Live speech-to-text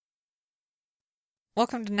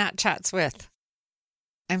Welcome to Nat Chats with.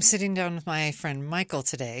 I'm sitting down with my friend Michael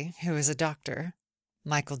today, who is a doctor,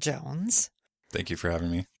 Michael Jones. Thank you for having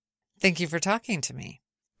me. Thank you for talking to me.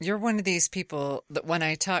 You're one of these people that when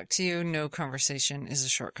I talk to you, no conversation is a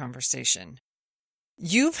short conversation.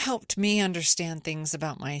 You've helped me understand things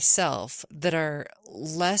about myself that are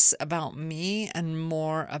less about me and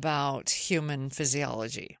more about human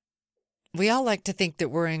physiology. We all like to think that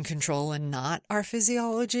we're in control and not our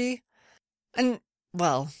physiology. And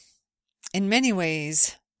well, in many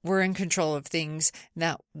ways, we're in control of things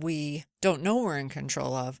that we don't know we're in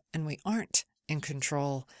control of, and we aren't in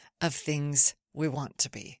control of things we want to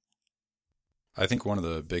be. I think one of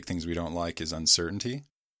the big things we don't like is uncertainty.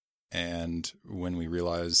 And when we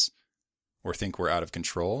realize or think we're out of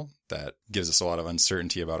control, that gives us a lot of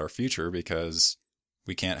uncertainty about our future because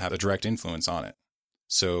we can't have a direct influence on it.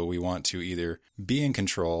 So we want to either be in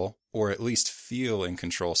control or at least feel in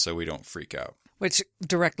control so we don't freak out. Which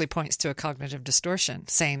directly points to a cognitive distortion,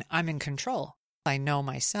 saying, I'm in control. I know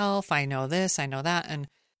myself, I know this, I know that. And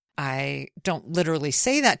I don't literally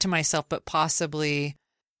say that to myself, but possibly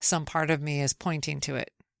some part of me is pointing to it.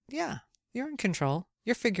 Yeah, you're in control.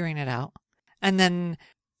 You're figuring it out. And then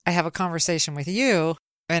I have a conversation with you,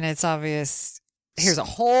 and it's obvious, here's a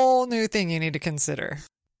whole new thing you need to consider.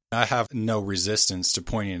 I have no resistance to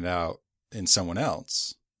pointing it out in someone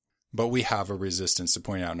else, but we have a resistance to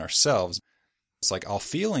pointing it out in ourselves. It's like, I'll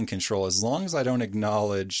feel in control as long as I don't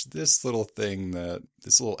acknowledge this little thing,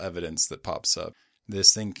 this little evidence that pops up.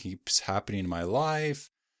 This thing keeps happening in my life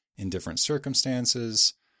in different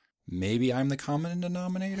circumstances. Maybe I'm the common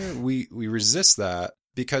denominator. We resist that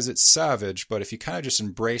because it's savage, but if you kind of just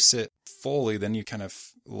embrace it fully, then you kind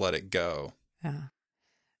of let it go. Yeah.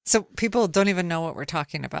 So people don't even know what we're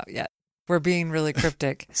talking about yet. We're being really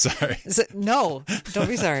cryptic. Sorry. No, don't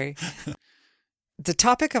be sorry. The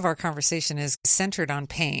topic of our conversation is centered on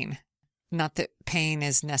pain. Not that pain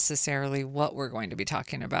is necessarily what we're going to be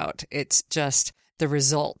talking about. It's just the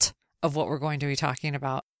result of what we're going to be talking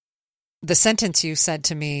about. The sentence you said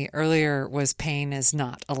to me earlier was pain is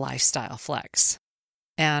not a lifestyle flex.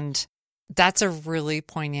 And that's a really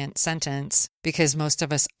poignant sentence because most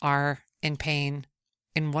of us are in pain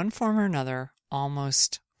in one form or another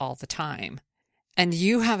almost all the time. And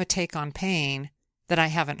you have a take on pain that I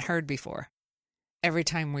haven't heard before. Every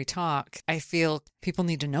time we talk, I feel people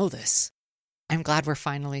need to know this. I'm glad we're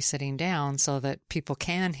finally sitting down so that people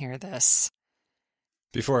can hear this.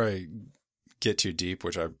 Before I get too deep,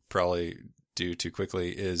 which I probably do too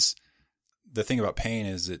quickly, is the thing about pain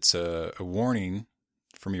is it's a warning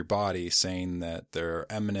from your body saying that there are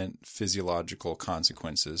imminent physiological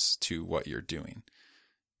consequences to what you're doing.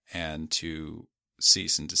 And to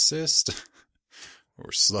cease and desist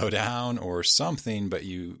or slow down or something, but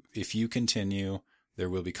if you continue, there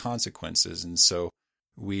will be consequences. And so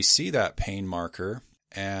we see that pain marker,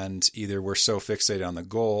 and either we're so fixated on the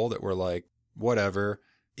goal that we're like, whatever,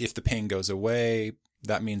 if the pain goes away,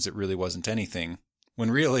 that means it really wasn't anything.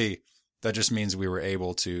 When really, that just means we were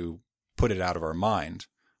able to put it out of our mind,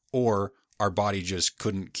 or our body just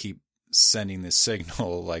couldn't keep sending this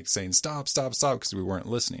signal like saying, stop, stop, stop, because we weren't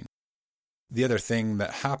listening. The other thing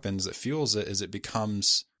that happens that fuels it is it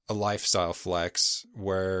becomes a lifestyle flex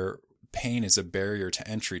where pain is a barrier to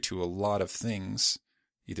entry to a lot of things,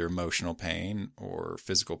 either emotional pain or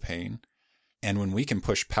physical pain. And when we can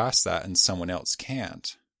push past that and someone else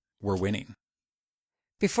can't, we're winning.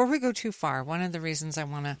 Before we go too far, one of the reasons I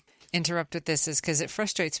want to interrupt with this is because it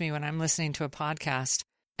frustrates me when I'm listening to a podcast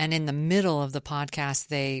and in the middle of the podcast,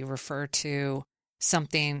 they refer to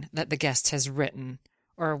something that the guest has written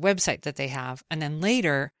or a website that they have. And then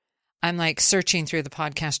later, I'm like searching through the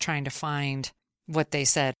podcast trying to find what they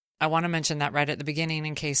said. I want to mention that right at the beginning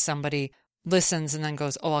in case somebody listens and then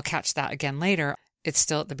goes, oh, I'll catch that again later. It's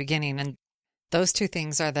still at the beginning. And those two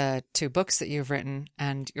things are the two books that you've written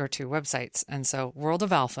and your two websites. And so World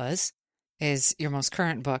of Alphas is your most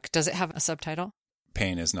current book. Does it have a subtitle?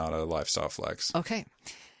 Pain is not a lifestyle flex. Okay.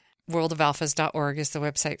 worldofalphas.org is the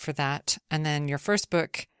website for that. And then your first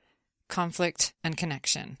book, Conflict and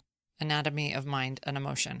Connection, Anatomy of Mind and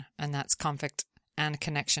Emotion. And that's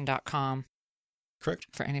conflictandconnection.com. Correct.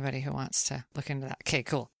 For anybody who wants to look into that. Okay,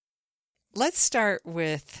 cool. Let's start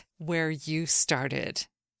with where you started,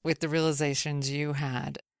 with the realizations you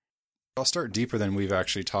had. I'll start deeper than we've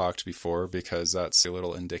actually talked before because that's a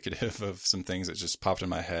little indicative of some things that just popped in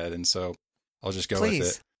my head. And so I'll just go with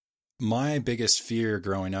it. My biggest fear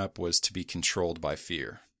growing up was to be controlled by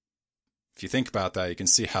fear. If you think about that, you can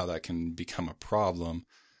see how that can become a problem.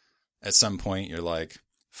 At some point, you're like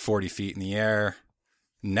 40 feet in the air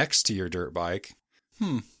next to your dirt bike.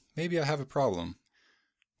 Maybe I have a problem.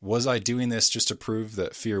 Was I doing this just to prove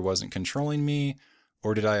that fear wasn't controlling me?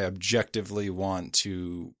 Or did I objectively want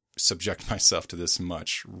to subject myself to this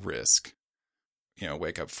much risk?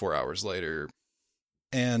 Wake up 4 hours later.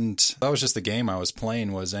 And that was just the game I was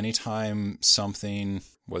playing, was anytime something,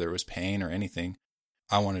 whether it was pain or anything,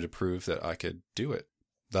 I wanted to prove that I could do it.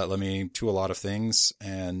 That led me to a lot of things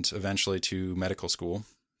and eventually to medical school.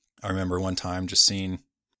 I remember one time just seeing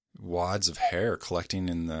wads of hair collecting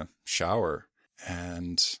in the shower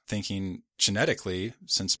and thinking genetically,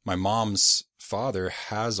 since my mom's father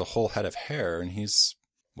has a whole head of hair and he's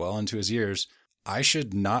well into his years, I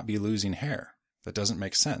should not be losing hair. That doesn't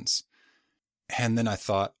make sense. And then I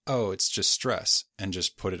thought, oh, it's just stress, and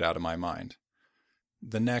just put it out of my mind.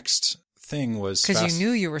 The next thing was... Because you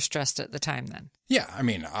knew you were stressed at the time then. Yeah, I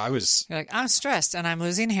mean, You're like, I'm stressed and I'm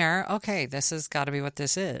losing hair. Okay, this has got to be what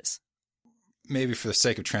this is. Maybe for the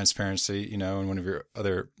sake of transparency, in one of your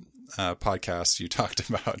other podcasts, you talked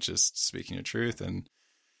about just speaking your truth. And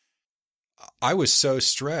I was so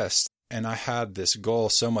stressed, and I had this goal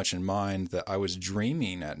so much in mind that I was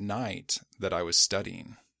dreaming at night that I was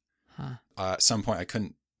studying. Huh. At some point, I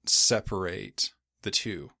couldn't separate the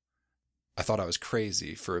two. I thought I was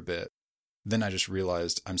crazy for a bit. Then I just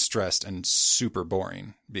realized I'm stressed and super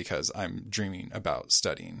boring because I'm dreaming about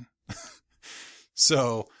studying.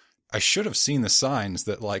 So I should have seen the signs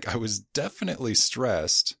that I was definitely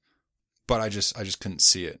stressed, but I just couldn't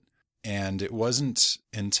see it. And it wasn't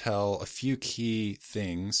until a few key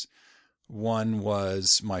things. One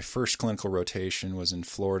was my first clinical rotation was in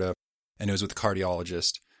Florida, and it was with a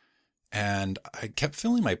cardiologist. And I kept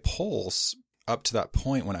feeling my pulse up to that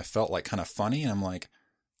point when I felt kind of funny. And I'm like,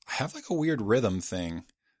 I have a weird rhythm thing.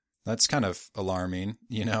 That's kind of alarming.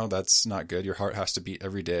 That's not good. Your heart has to beat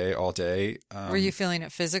every day, all day. Were you feeling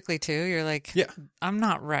it physically too? You're like, yeah, I'm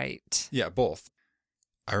not right. Yeah, both.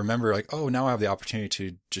 I remember oh, now I have the opportunity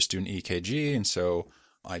to just do an EKG. And so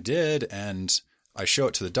I did. And I show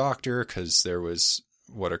it to the doctor because there was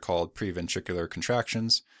what are called preventricular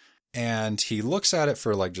contractions. And he looks at it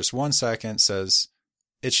for just 1 second, says,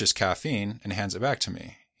 it's just caffeine, and hands it back to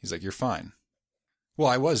me. He's like, you're fine. Well,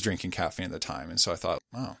 I was drinking caffeine at the time. And so I thought,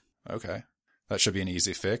 oh, okay, that should be an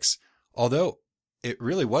easy fix. Although it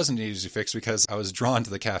really wasn't an easy fix because I was drawn to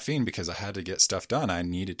the caffeine because I had to get stuff done. I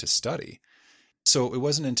needed to study. So it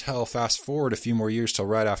wasn't until fast forward a few more years till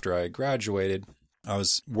right after I graduated, I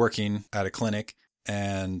was working at a clinic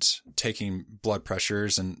and taking blood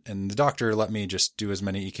pressures, and the doctor let me just do as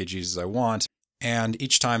many EKGs as I want. And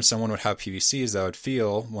each time someone would have PVCs that I would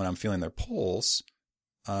feel when I'm feeling their pulse,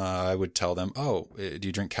 I would tell them, oh, do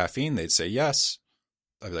you drink caffeine? They'd say yes.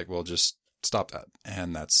 I'd be like, well, just stop that.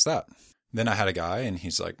 And that's that. Then I had a guy and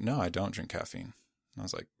he's like, no, I don't drink caffeine. And I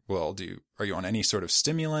was like, well, are you on any sort of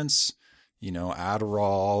stimulants,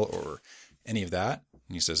 Adderall or any of that?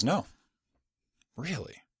 And he says, no.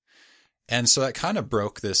 Really? And so that kind of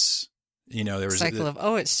broke this, there was cycle of,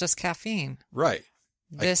 it's just caffeine. Right.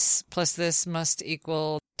 This plus this must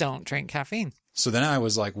equal don't drink caffeine. So then I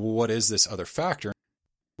was like, well, what is this other factor?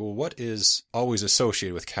 Well, what is always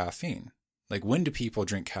associated with caffeine? When do people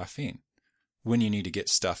drink caffeine? When you need to get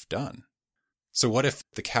stuff done. So what if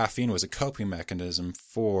the caffeine was a coping mechanism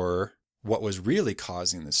for what was really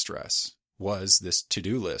causing the stress? Was this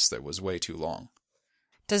to-do list that was way too long?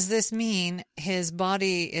 Does this mean his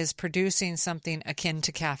body is producing something akin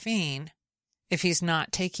to caffeine if he's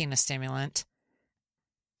not taking a stimulant?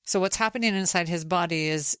 So what's happening inside his body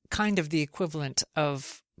is kind of the equivalent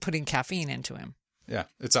of putting caffeine into him. Yeah,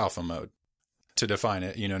 it's alpha mode. To define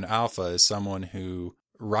it, an alpha is someone who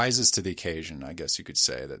rises to the occasion, I guess you could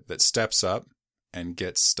say, that steps up and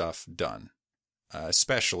gets stuff done,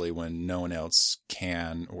 especially when no one else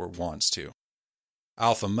can or wants to.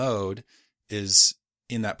 Alpha mode is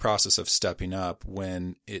in that process of stepping up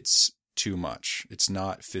when it's too much. It's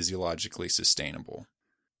not physiologically sustainable.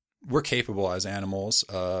 We're capable as animals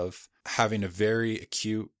of having a very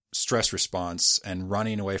acute stress response and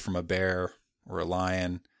running away from a bear or a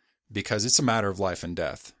lion because it's a matter of life and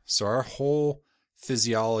death. So our whole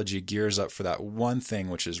physiology gears up for that one thing,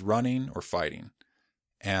 which is running or fighting.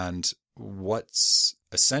 And what's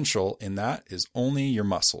essential in that is only your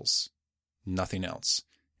muscles, nothing else.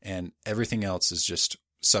 And everything else is just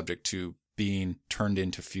subject to being turned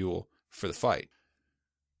into fuel for the fight,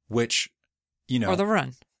 which, or the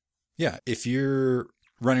run. Yeah. If you're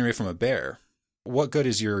running away from a bear, what good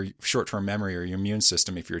is your short-term memory or your immune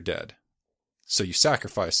system if you're dead? So you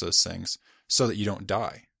sacrifice those things so that you don't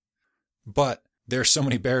die. But there are so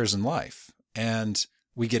many bears in life, and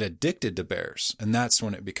we get addicted to bears. And that's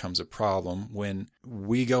when it becomes a problem, when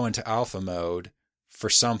we go into alpha mode for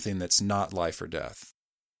something that's not life or death.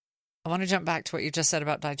 I want to jump back to what you just said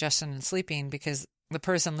about digestion and sleeping, because the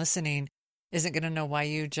person listening isn't going to know why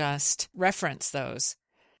you just reference those.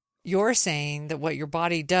 You're saying that what your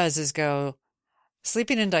body does is go,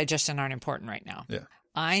 sleeping and digestion aren't important right now. Yeah.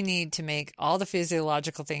 I need to make all the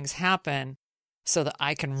physiological things happen so that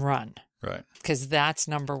I can run. Right. Because that's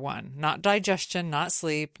number one. Not digestion, not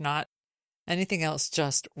sleep, not anything else,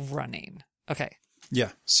 just running. Okay. Yeah.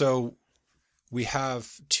 So we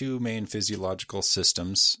have two main physiological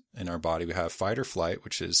systems in our body. We have fight or flight,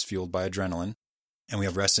 which is fueled by adrenaline, and we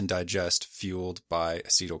have rest and digest, fueled by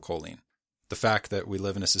acetylcholine. The fact that we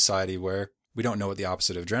live in a society where we don't know what the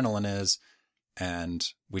opposite of adrenaline is, and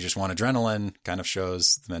we just want adrenaline, kind of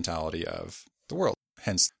shows the mentality of the world,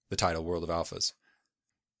 hence the title World of Alphas.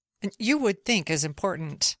 And you would think, as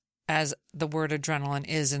important as the word adrenaline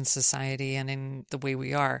is in society and in the way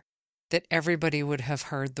we are, that everybody would have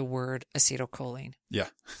heard the word acetylcholine. Yeah.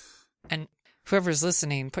 And whoever's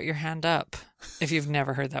listening, put your hand up if you've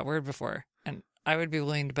never heard that word before. And I would be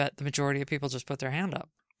willing to bet the majority of people just put their hand up.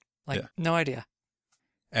 Like, no idea.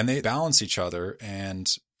 And they balance each other,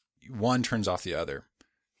 and one turns off the other.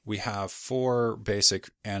 We have 4 basic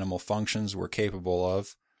animal functions we're capable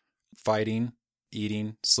of: fighting,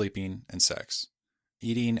 eating, sleeping, and sex.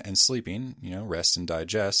 Eating and sleeping, rest and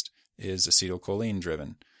digest, is acetylcholine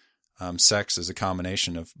driven. Sex is a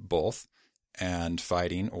combination of both, and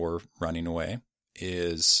fighting or running away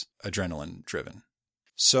is adrenaline driven.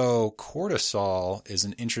 So cortisol is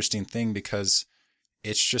an interesting thing because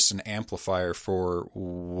it's just an amplifier for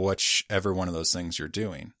whichever one of those things you're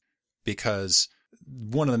doing. Because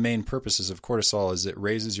one of the main purposes of cortisol is it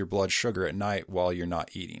raises your blood sugar at night while you're not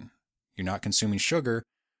eating. You're not consuming sugar.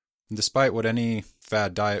 Despite what any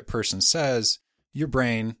fad diet person says, your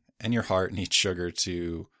brain and your heart need sugar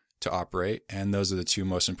to operate, and those are the 2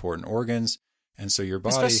 most important organs. And so your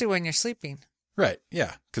body, especially when you're sleeping, right?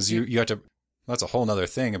 Yeah, because you have to. That's a whole nother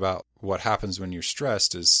thing about what happens when you're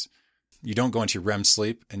stressed is you don't go into REM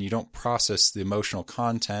sleep and you don't process the emotional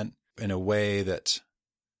content in a way that.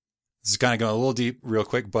 This is kind of going a little deep real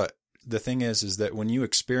quick, but the thing is that when you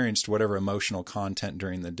experienced whatever emotional content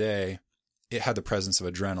during the day, it had the presence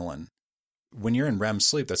of adrenaline. When you're in REM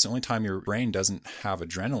sleep, that's the only time your brain doesn't have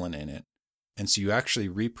adrenaline in it. And so you actually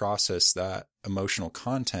reprocess that emotional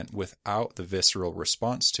content without the visceral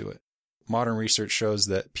response to it. Modern research shows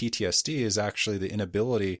that PTSD is actually the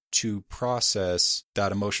inability to process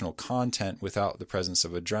that emotional content without the presence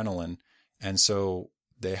of adrenaline. And so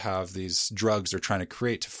they have these drugs they're trying to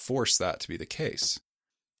create to force that to be the case.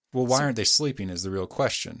 Well, why aren't they sleeping is the real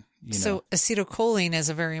question. So acetylcholine is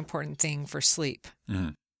a very important thing for sleep. Mm-hmm.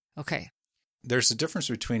 Okay. There's a difference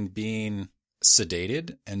between being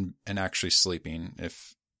sedated and actually sleeping.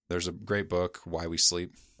 If there's a great book, Why We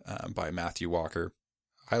Sleep, by Matthew Walker.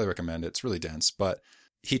 Highly recommend it. It's really dense, but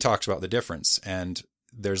he talks about the difference. And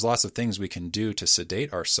there's lots of things we can do to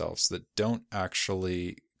sedate ourselves that don't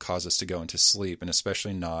actually cause us to go into sleep, and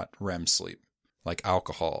especially not REM sleep, like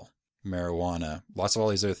alcohol, marijuana, lots of all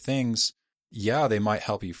these other things. Yeah, they might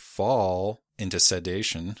help you fall into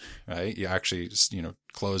sedation, right? You actually just,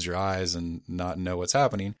 close your eyes and not know what's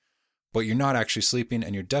happening, but you're not actually sleeping,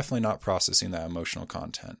 and you're definitely not processing that emotional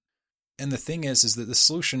content. And the thing is that the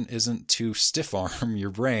solution isn't to stiff arm your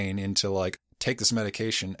brain into take this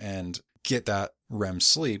medication and get that REM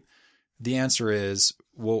sleep. The answer is,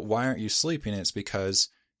 well, why aren't you sleeping? It's because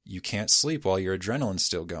you can't sleep while your adrenaline's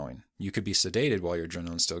still going. You could be sedated while your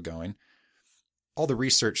adrenaline's still going. All the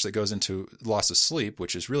research that goes into loss of sleep,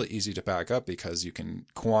 which is really easy to back up because you can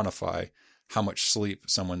quantify how much sleep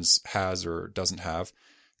someone's has or doesn't have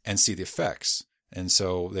and see the effects. And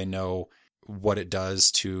so they know what it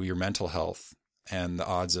does to your mental health and the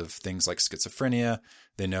odds of things like schizophrenia.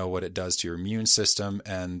 They know what it does to your immune system,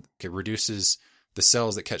 and it reduces the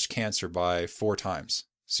cells that catch cancer by 4 times.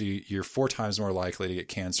 So you're 4 times more likely to get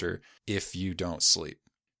cancer if you don't sleep.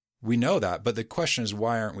 We know that, but the question is,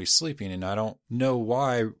 why aren't we sleeping? And I don't know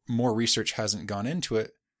why more research hasn't gone into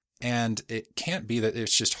it. And it can't be that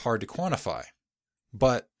it's just hard to quantify.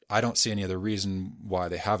 But I don't see any other reason why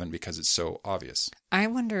they haven't, because it's so obvious. I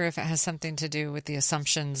wonder if it has something to do with the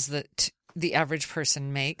assumptions that the average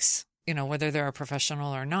person makes, whether they're a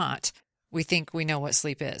professional or not. We think we know what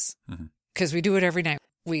sleep is because we do it every night.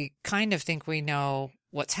 We kind of think we know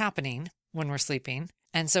what's happening when we're sleeping.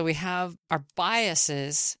 And so we have our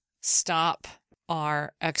biases stop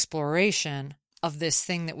our exploration of this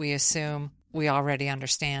thing that we assume we already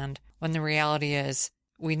understand, when the reality is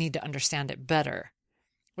we need to understand it better,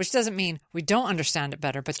 which doesn't mean we don't understand it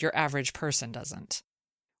better, but your average person doesn't.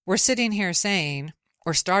 We're sitting here saying,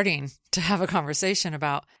 or starting to have a conversation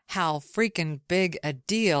about how freaking big a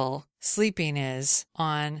deal sleeping is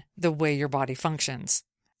on the way your body functions.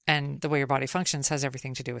 And the way your body functions has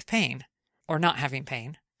everything to do with pain or not having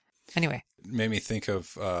pain. Anyway. It made me think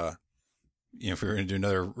of, if we were going to do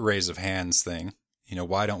another raise of hands thing,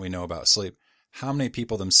 why don't we know about sleep? How many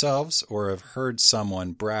people themselves or have heard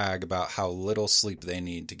someone brag about how little sleep they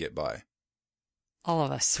need to get by? All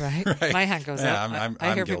of us, right? Right. My hand goes up.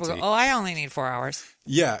 I hear people go, oh, I only need 4 hours.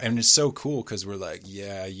 Yeah, and it's so cool because we're like,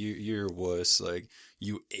 yeah, you're a wuss. Like,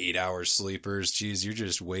 you 8-hour sleepers, geez, you're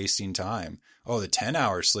just wasting time. Oh, the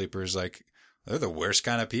 10-hour sleepers, like, they're the worst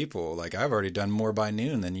kind of people. Like, I've already done more by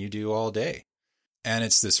noon than you do all day. And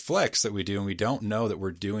it's this flex that we do, and we don't know that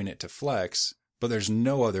we're doing it to flex, but there's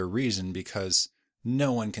no other reason because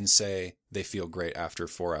no one can say they feel great after a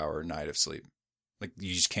 4-hour night of sleep. Like,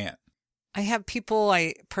 you just can't. I have people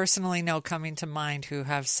I personally know coming to mind who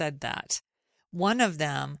have said that. One of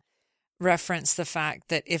them referenced the fact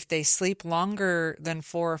that if they sleep longer than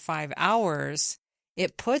 4 or 5 hours,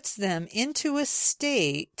 it puts them into a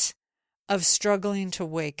state of struggling to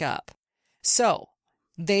wake up. So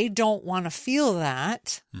they don't want to feel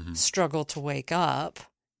that struggle to wake up.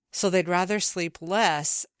 So they'd rather sleep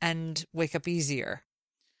less and wake up easier.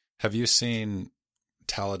 Have you seen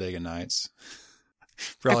Talladega Nights?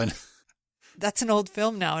 Probably. That's an old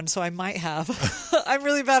film now, and so I might have. I'm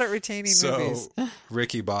really bad at retaining movies. So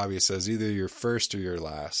Ricky Bobby says either you're first or you're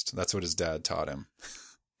last. That's what his dad taught him.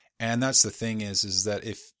 And that's the thing is that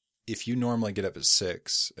if you normally get up at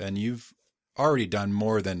 6 and you've already done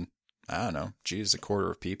more than, I don't know, a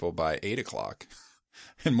quarter of people by 8 o'clock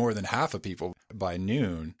and more than half of people by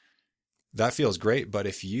noon, that feels great. But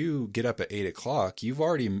if you get up at 8 o'clock, you're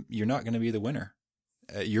not going to be the winner.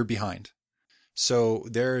 You're behind. So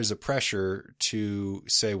there is a pressure to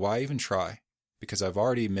say, why even try? Because I've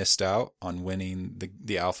already missed out on winning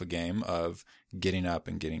the alpha game of getting up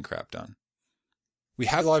and getting crap done. We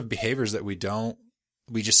have a lot of behaviors that we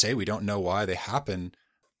just say we don't know why they happen.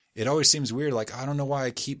 It always seems weird. Like, I don't know why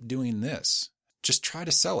I keep doing this. Just try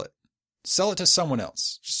to sell it. Sell it to someone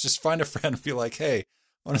else. Just find a friend and be like, hey,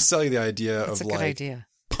 I want to sell you the idea of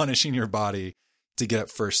punishing your body to get up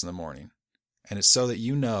first in the morning. And it's so that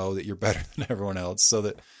you know that you're better than everyone else so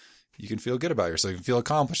that you can feel good about yourself. You can feel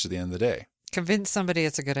accomplished at the end of the day. Convince somebody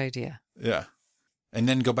it's a good idea. Yeah. And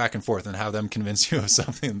then go back and forth and have them convince you of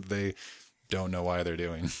something that they don't know why they're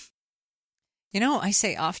doing. I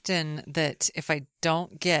say often that if I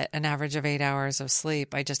don't get an average of 8 hours of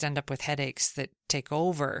sleep, I just end up with headaches that take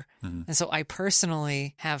over. Mm-hmm. And so I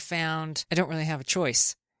personally have found I don't really have a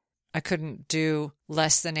choice. I couldn't do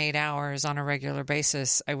less than 8 hours on a regular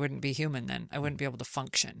basis. I wouldn't be human then. I wouldn't be able to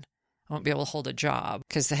function. I wouldn't be able to hold a job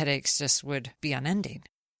because the headaches just would be unending.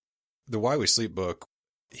 The Why We Sleep book,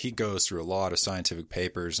 he goes through a lot of scientific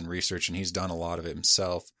papers and research, and he's done a lot of it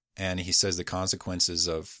himself. And he says the consequences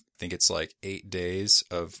of, I think it's like 8 days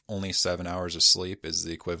of only 7 hours of sleep is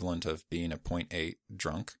the equivalent of being a 0.8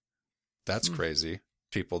 drunk. That's crazy.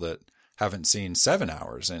 People that haven't seen 7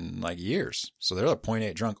 hours in like years. So they're like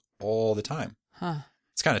 0.8 drunk all the time. Huh.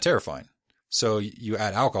 It's kind of terrifying. So you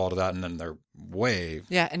add alcohol to that and then they're way...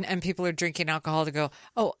 Yeah, and people are drinking alcohol to go,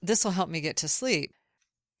 oh, this will help me get to sleep.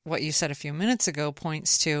 What you said a few minutes ago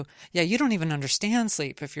points to, yeah, you don't even understand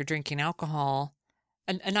sleep if you're drinking alcohol.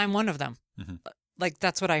 And I'm one of them. Mm-hmm. Like,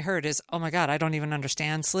 that's what I heard is, oh my God, I don't even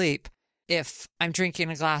understand sleep. If I'm drinking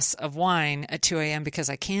a glass of wine at 2 a.m. because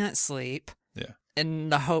I can't sleep, in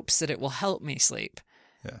the hopes that it will help me sleep.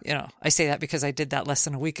 Yeah. I say that because I did that less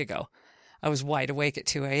than a week ago. I was wide awake at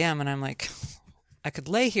 2 a.m. and I'm like, I could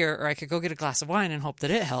lay here or I could go get a glass of wine and hope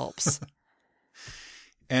that it helps.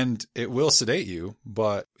 And it will sedate you,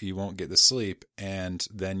 but you won't get the sleep, and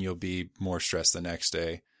then you'll be more stressed the next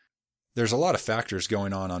day. There's a lot of factors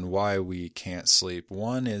going on why we can't sleep.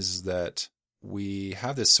 One is that we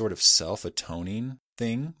have this sort of self-atoning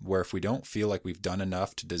thing where if we don't feel like we've done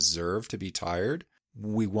enough to deserve to be tired,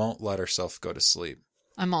 we won't let ourselves go to sleep.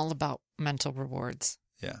 I'm all about mental rewards.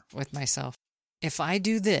 Yeah. With myself. If I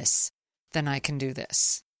do this, then I can do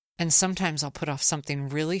this. And sometimes I'll put off something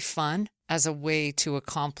really fun as a way to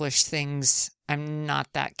accomplish things I'm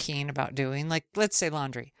not that keen about doing. Like, let's say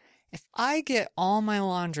laundry. If I get all my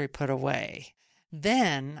laundry put away,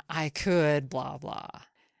 then I could blah, blah.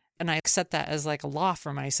 And I set that as like a law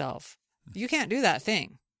for myself. You can't do that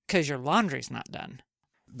thing because your laundry's not done.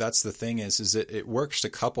 That's the thing is it works to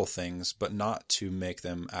couple things, but not to make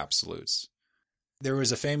them absolutes. There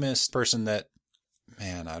was a famous person that,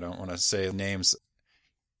 man, I don't want to say names.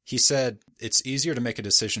 He said it's easier to make a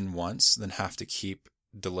decision once than have to keep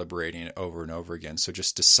deliberating it over and over again. So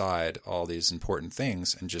just decide all these important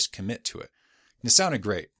things and just commit to it. And it sounded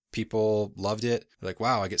great. People loved it. They're like,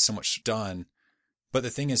 wow, I get so much done. But the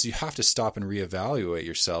thing is, you have to stop and reevaluate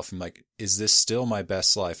yourself and like, is this still my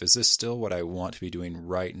best life? Is this still what I want to be doing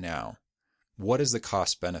right now? What is the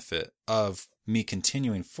cost benefit of me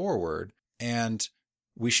continuing forward? And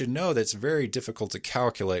we should know that it's very difficult to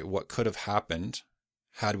calculate what could have happened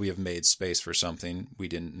had we have made space for something we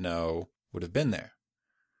didn't know would have been there.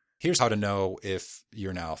 Here's how to know if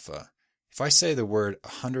you're an alpha. If I say the word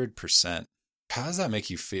 100%, how does that make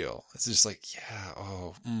you feel? It's just like,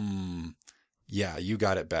 yeah, you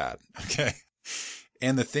got it bad. Okay.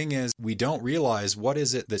 And the thing is, we don't realize what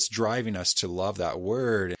is it that's driving us to love that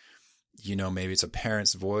word. You know, maybe it's a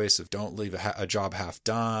parent's voice of don't leave a job half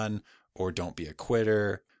done, or don't be a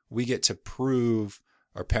quitter. We get to prove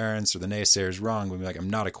our parents or the naysayers wrong. We'll be like, I'm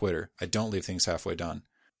not a quitter. I don't leave things halfway done.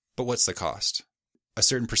 But what's the cost? A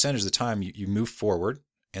certain percentage of the time you move forward,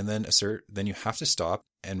 and then then you have to stop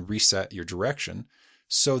and reset your direction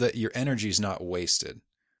so that your energy is not wasted.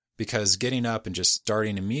 Because getting up and just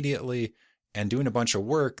starting immediately and doing a bunch of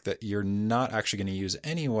work that you're not actually going to use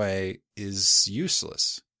anyway is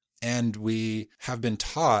useless. And we have been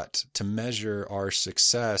taught to measure our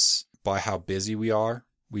success by how busy we are.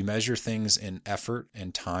 We measure things in effort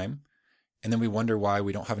and time. And then we wonder why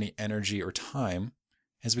we don't have any energy or time.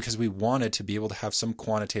 It's because we wanted to be able to have some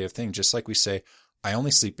quantitative thing. Just like we say, I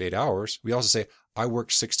only sleep 8 hours. We also say, I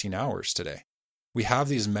worked 16 hours today. We have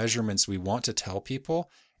these measurements we want to tell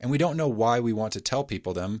people, and we don't know why we want to tell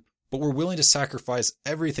people them, but we're willing to sacrifice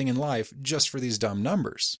everything in life just for these dumb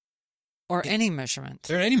numbers. Or any measurement.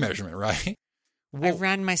 Or any measurement, right? Well, I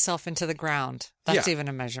ran myself into the ground. That's even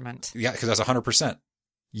a measurement. Yeah, because that's 100%.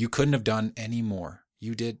 You couldn't have done any more.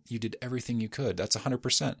 You did everything you could. That's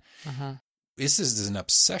 100%. Uh-huh. This is an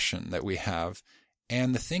obsession that we have.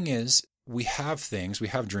 And the thing is, we have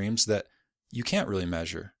dreams that you can't really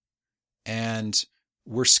measure. And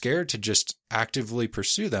we're scared to just actively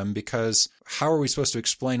pursue them, because how are we supposed to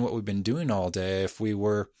explain what we've been doing all day if we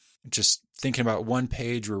were just thinking about one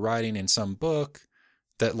page we're writing in some book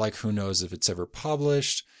that, like, who knows if it's ever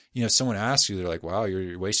published? You know, if someone asks you, they're like, wow,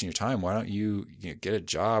 you're wasting your time. Why don't you get a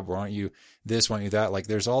job? Why don't you this? Why don't you that? Like,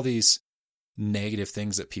 there's all these negative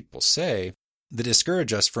things that people say that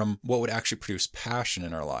discourage us from what would actually produce passion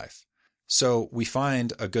in our life. So we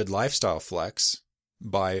find a good lifestyle flex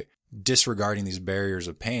by disregarding these barriers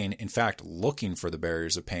of pain. In fact, looking for the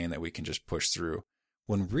barriers of pain that we can just push through,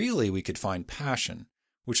 when really we could find passion,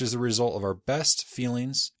 which is the result of our best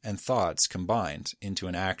feelings and thoughts combined into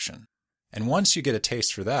an action. And once you get a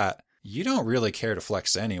taste for that, you don't really care to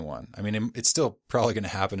flex to anyone. I mean, it's still probably going to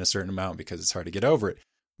happen a certain amount because it's hard to get over it.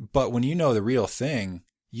 But when you know the real thing,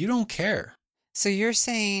 you don't care. So you're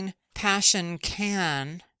saying passion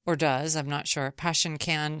can, or does, I'm not sure, passion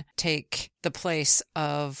can take the place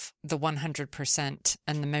of the 100%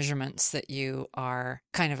 and the measurements that you are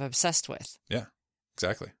kind of obsessed with. Yeah,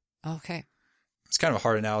 exactly. Okay. It's kind of a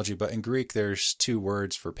hard analogy, but in Greek, there's 2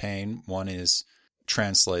 words for pain. One is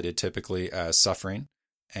translated typically as suffering,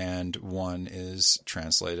 and one is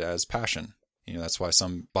translated as passion. You know, that's why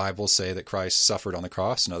some Bibles say that Christ suffered on the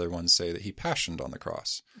cross, and other ones say that he passioned on the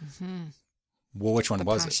cross. Mm-hmm. Well, which one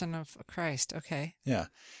was it? The passion of Christ. Okay. Yeah.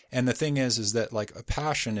 And the thing is that, like, a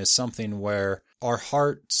passion is something where our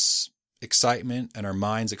heart's excitement and our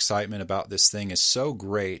mind's excitement about this thing is so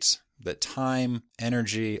great that time,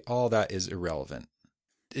 energy, all that is irrelevant.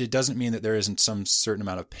 It doesn't mean that there isn't some certain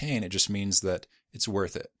amount of pain. It just means that it's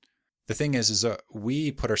worth it. The thing is that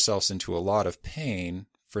we put ourselves into a lot of pain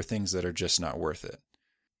for things that are just not worth it.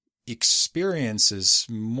 Experience is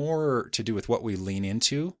more to do with what we lean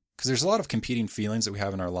into, because there's a lot of competing feelings that we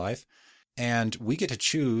have in our life, and we get to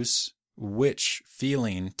choose which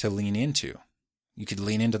feeling to lean into. You could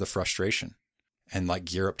lean into the frustration and, like,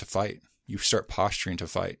 gear up to fight. You start posturing to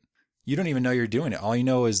fight. You don't even know you're doing it. All you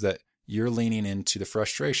know is that you're leaning into the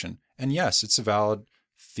frustration. And yes, it's a valid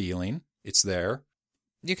feeling. It's there.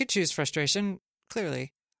 You could choose frustration,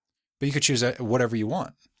 clearly. But you could choose whatever you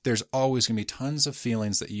want. There's always going to be tons of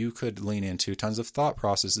feelings that you could lean into, tons of thought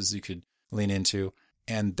processes you could lean into.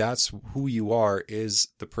 And that's who you are, is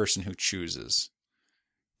the person who chooses.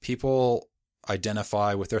 People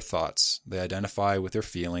identify with their thoughts. They identify with their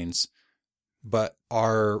feelings. But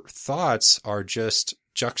our thoughts are just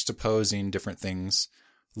juxtaposing different things,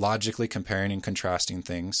 logically comparing and contrasting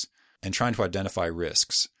things, and trying to identify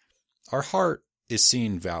risks. Our heart is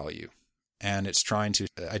seeing value, and it's trying to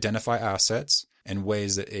identify assets and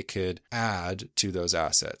ways that it could add to those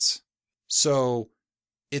assets. So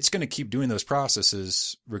it's going to keep doing those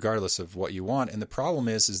processes regardless of what you want. And the problem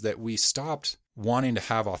is that we stopped wanting to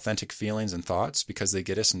have authentic feelings and thoughts because they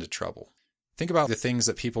get us into trouble. Think about the things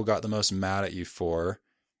that people got the most mad at you for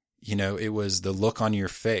It was the look on your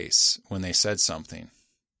face when they said something,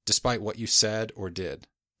 despite what you said or did.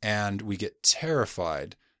 And we get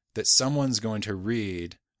terrified that someone's going to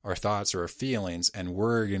read our thoughts or our feelings and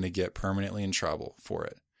we're going to get permanently in trouble for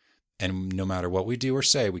it. And no matter what we do or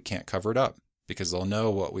say, we can't cover it up because they'll know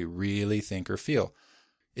what we really think or feel.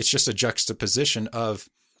 It's just a juxtaposition of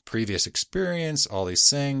previous experience, all these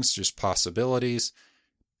things, just possibilities.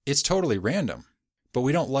 It's totally random, but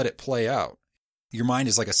we don't let it play out. Your mind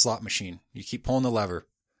is like a slot machine. You keep pulling the lever.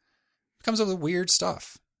 It comes up with weird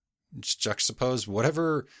stuff. Just juxtapose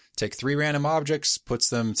whatever, take 3 random objects, puts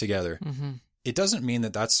them together. Mm-hmm. It doesn't mean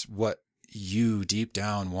that that's what you deep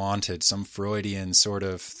down wanted, some Freudian sort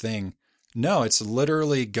of thing. No, it's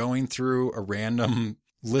literally going through a random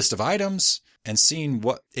list of items and seeing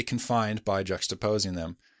what it can find by juxtaposing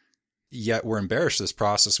them. Yet we're embarrassed of this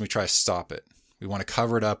process and we try to stop it. We want to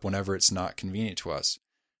cover it up whenever it's not convenient to us.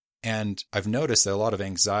 And I've noticed that a lot of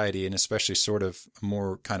anxiety and especially sort of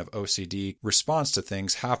more kind of OCD response to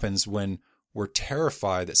things happens when we're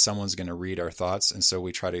terrified that someone's going to read our thoughts. And so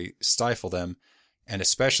we try to stifle them and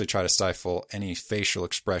especially try to stifle any facial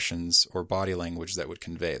expressions or body language that would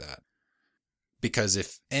convey that. Because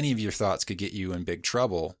if any of your thoughts could get you in big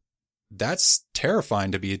trouble, that's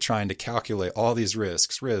terrifying to be trying to calculate all these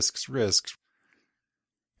risks.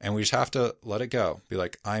 And we just have to let it go. Be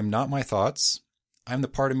like, I'm not my thoughts. I'm the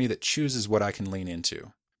part of me that chooses what I can lean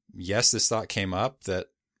into. Yes, this thought came up that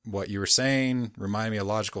what you were saying reminded me of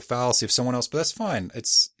logical fallacy of someone else, but that's fine.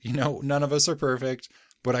 It's, none of us are perfect,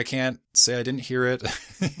 but I can't say I didn't hear it.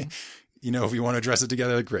 If you want to address it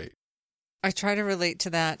together, great. I try to relate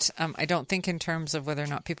to that. I don't think in terms of whether or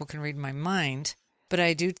not people can read my mind, but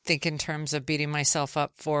I do think in terms of beating myself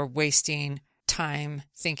up for wasting time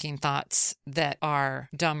thinking thoughts that are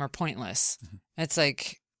dumb or pointless. Mm-hmm. It's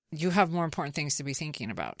like, you have more important things to be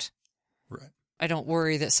thinking about. Right. I don't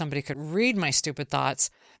worry that somebody could read my stupid thoughts,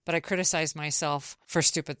 but I criticize myself for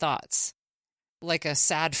stupid thoughts. Like a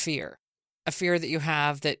sad fear, a fear that you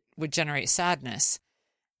have that would generate sadness.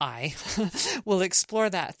 I will explore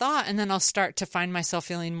that thought and then I'll start to find myself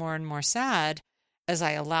feeling more and more sad as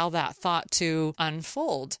I allow that thought to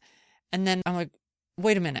unfold. And then I'm like,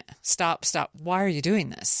 wait a minute, stop. Why are you doing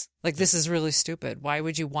this? Like, this is really stupid. Why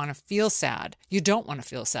would you want to feel sad? You don't want to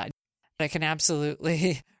feel sad. I can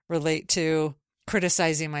absolutely relate to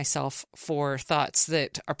criticizing myself for thoughts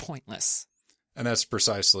that are pointless. And that's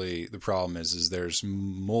precisely the problem is there's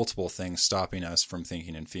multiple things stopping us from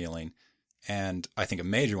thinking and feeling. And I think a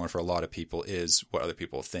major one for a lot of people is what other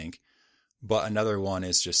people think. But another one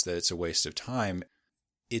is just that it's a waste of time.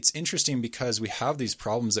 It's interesting because we have these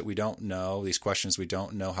problems that we don't know, these questions we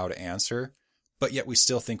don't know how to answer, but yet we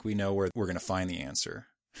still think we know where we're going to find the answer.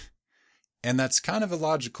 And that's kind of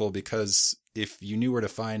illogical because if you knew where to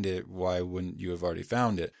find it, why wouldn't you have already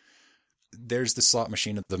found it? There's the slot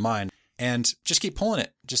machine of the mind and just keep pulling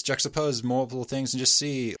it. Just juxtapose multiple things and just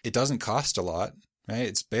see it doesn't cost a lot, right?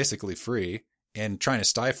 It's basically free and trying to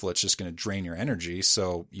stifle it's just going to drain your energy.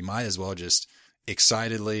 So you might as well just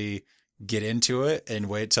excitedly get into it and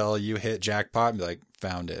wait till you hit jackpot and be like,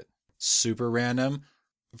 found it. Super random.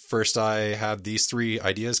 First, I have these 3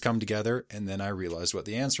 ideas come together, and then I realized what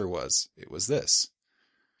the answer was. It was this.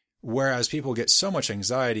 Whereas people get so much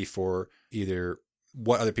anxiety for either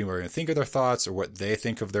what other people are going to think of their thoughts or what they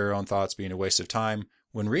think of their own thoughts being a waste of time,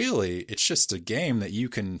 when really it's just a game that you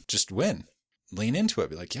can just win. Lean into it.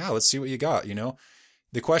 Be like, yeah, let's see what you got.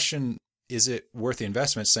 The question, is it worth the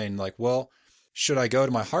investment? Saying like, well, should I go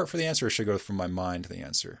to my heart for the answer or should I go from my mind to the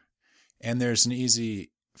answer? And there's an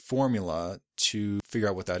easy formula to figure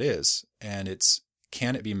out what that is. And it's,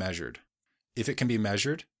 can it be measured? If it can be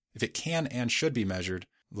measured, if it can and should be measured,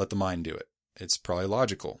 let the mind do it. It's probably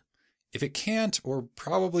logical. If it can't or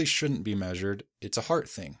probably shouldn't be measured, it's a heart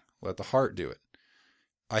thing. Let the heart do it.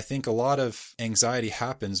 I think a lot of anxiety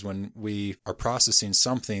happens when we are processing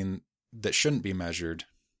something that shouldn't be measured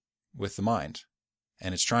with the mind.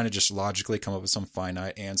 And it's trying to just logically come up with some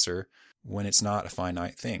finite answer when it's not a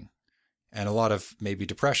finite thing. And a lot of maybe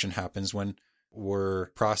depression happens when we're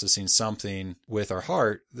processing something with our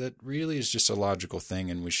heart that really is just a logical thing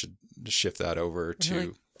and we should shift that over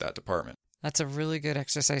to that department. That's a really good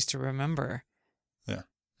exercise to remember. Yeah.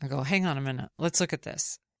 I go, hang on a minute. Let's look at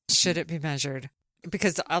this. Should it be measured?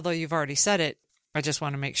 Because although you've already said it, I just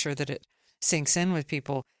want to make sure that it sinks in with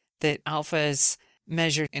people that alpha is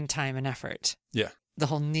measured in time and effort. Yeah. The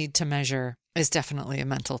whole need to measure is definitely a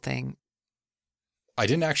mental thing. I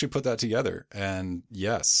didn't actually put that together. And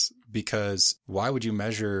yes, because why would you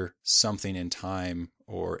measure something in time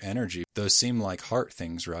or energy? Those seem like heart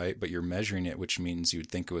things, right? But you're measuring it, which means you'd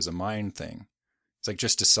think it was a mind thing. It's like,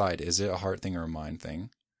 just decide, is it a heart thing or a mind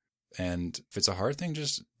thing? And if it's a hard thing,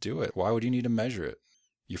 just do it. Why would you need to measure it?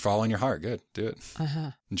 You're following your heart. Good. Do it.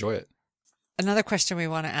 Enjoy it. Another question we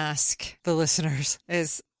want to ask the listeners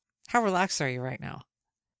is, how relaxed are you right now?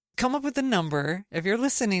 Come up with a number. If you're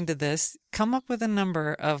listening to this, come up with a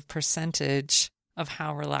number of percentage of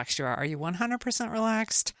how relaxed you are. Are you 100%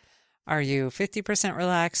 relaxed? Are you 50%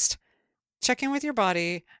 relaxed? Check in with your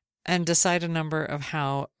body and decide a number of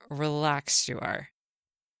how relaxed you are.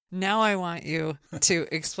 Now I want you to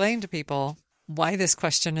explain to people why this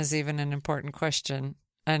question is even an important question.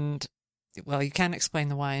 And, well, you can't explain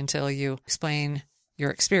the why until you explain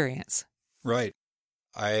your experience. Right.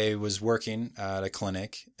 I was working at a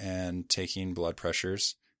clinic and taking blood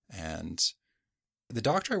pressures, and the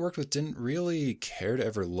doctor I worked with didn't really care to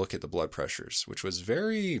ever look at the blood pressures, which was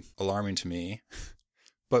very alarming to me.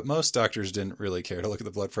 But most doctors didn't really care to look at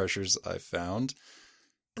the blood pressures, I found.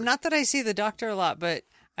 Not that I see the doctor a lot, but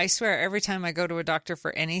I swear every time I go to a doctor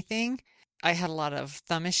for anything, I had a lot of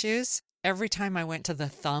thumb issues. Every time I went to the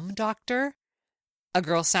thumb doctor, a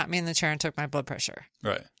girl sat me in the chair and took my blood pressure.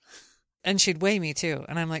 Right. And she'd weigh me too.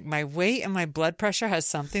 And I'm like, my weight and my blood pressure has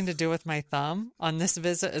something to do with my thumb on this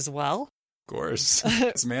visit as well? Of course.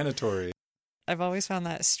 It's mandatory. I've always found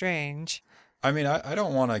that strange. I mean, I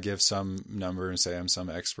don't want to give some number and say I'm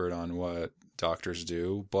some expert on what doctors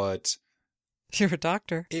do, but you're a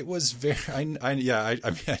doctor. It was very, I mean,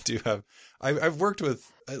 I do have, I've worked with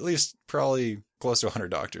at least probably close to 100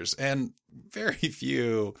 doctors, and very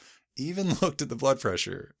few even looked at the blood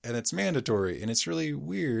pressure, and it's mandatory, and it's really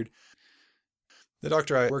weird. The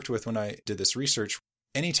doctor I worked with when I did this research,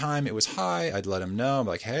 anytime it was high, I'd let him know. I'm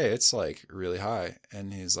like, hey, it's like really high.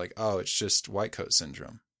 And he's like, oh, it's just white coat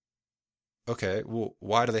syndrome. Okay, well,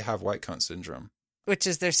 why do they have white coat syndrome? Which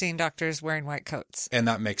is they're seeing doctors wearing white coats. And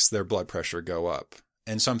that makes their blood pressure go up.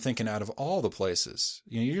 And so I'm thinking, out of all the places,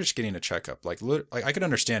 you're just getting a checkup. Like I could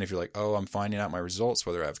understand if you're like, oh, I'm finding out my results,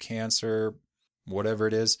 whether I have cancer, whatever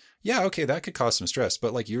it is. Yeah, okay, that could cause some stress.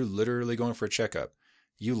 But like, you're literally going for a checkup.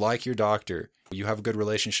 You like your doctor. You have a good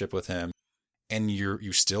relationship with him. And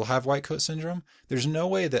you still have white coat syndrome. There's no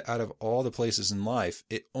way that out of all the places in life,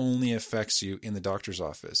 it only affects you in the doctor's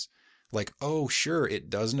office. Like, oh, sure, it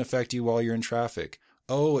doesn't affect you while you're in traffic.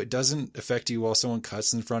 Oh, it doesn't affect you while someone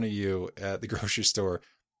cuts in front of you at the grocery store.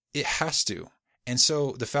 It has to. And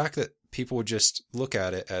so the fact that people would just look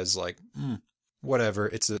at it as like, whatever,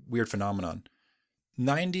 it's a weird phenomenon.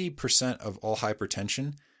 90% of all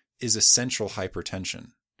hypertension is essential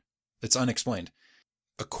hypertension. It's unexplained.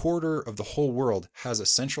 A quarter of the whole world has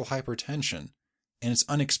essential hypertension, and it's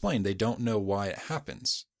unexplained. They don't know why it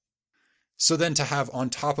happens. So then to have on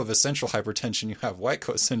top of essential hypertension, you have white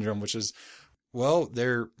coat syndrome, which is, well,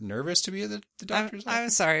 they're nervous to be at the doctor's office. I'm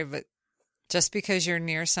sorry, but just because you're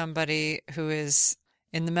near somebody who is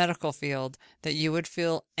in the medical field, that you would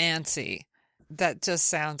feel antsy, that just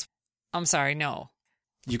sounds, I'm sorry, no.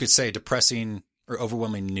 You could say depressing or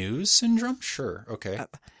overwhelming news syndrome? Sure. Okay.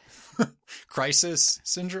 Crisis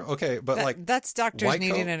syndrome? Okay. But that's doctors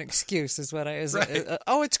needing an excuse is what I is. Right.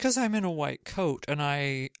 Oh, it's because I'm in a white coat and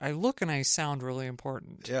I look and I sound really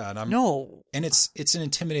important. Yeah. And No. And it's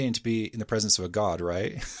intimidating to be in the presence of a god,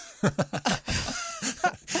 right?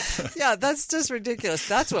 Yeah, that's just ridiculous.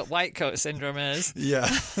 That's what white coat syndrome is. Yeah.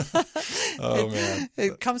 Oh, man.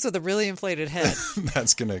 It comes with a really inflated head.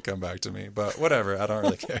 That's going to come back to me, but whatever. I don't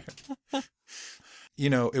really care.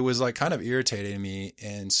 It was like kind of irritating me.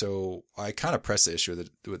 And so I kind of pressed the issue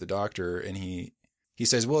with the doctor, and he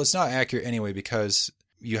says, well, it's not accurate anyway, because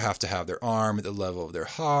you have to have their arm at the level of their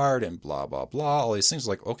heart and blah, blah, blah. All these things.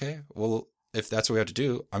 Like, okay, well, if that's what we have to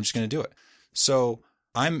do, I'm just going to do it. So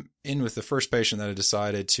I'm in with the first patient that I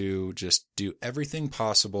decided to just do everything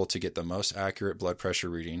possible to get the most accurate blood pressure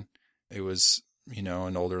reading. It was,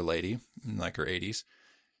 an older lady in like her 80s.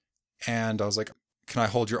 And I was like, can I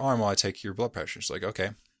hold your arm while I take your blood pressure? She's like,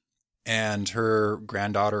 okay. And her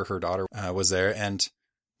daughter was there, and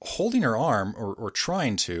holding her arm or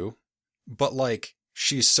trying to, but like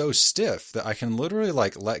she's so stiff that I can literally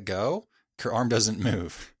like let go. Her arm doesn't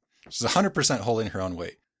move. She's 100% holding her own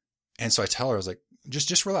weight. And so I tell her, I was like,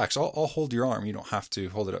 just relax. I'll hold your arm. You don't have to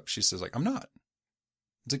hold it up. She says like, I'm not.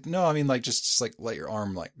 It's like, no, I mean like, just like let your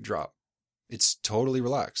arm like drop. It's totally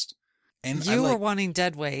relaxed. And you were wanting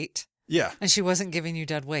dead weight. Yeah. And she wasn't giving you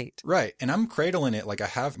dead weight. Right. And I'm cradling it. Like I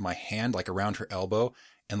have my hand like around her elbow,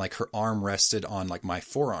 and like her arm rested on like my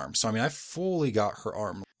forearm. So, I mean, I fully got her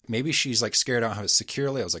arm. Maybe she's like scared I don't have it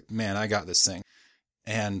securely. I was like, man, I got this thing.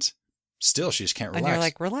 And still she just can't relax. And you're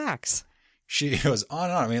like, relax. She goes on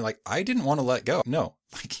and on. I mean, like, I didn't want to let go. No,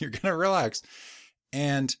 like, you're going to relax.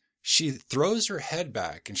 And she throws her head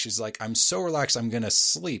back and she's like, I'm so relaxed, I'm going to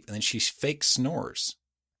sleep. And then she fake snores,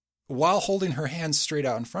 while holding her hands straight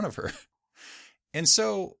out in front of her. And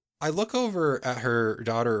so I look over at her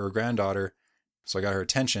daughter or granddaughter, so I got her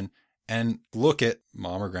attention, and look at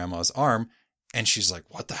mom or grandma's arm, and she's like,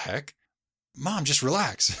 what the heck? Mom, just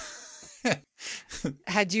relax.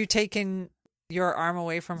 Had you taken your arm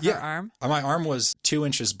away from her arm? My arm was 2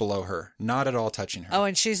 inches below her, not at all touching her. Oh,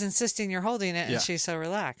 and she's insisting you're holding it, and she's so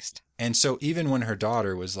relaxed. And so even when her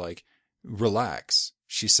daughter was like, relax,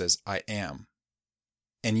 she says, I am.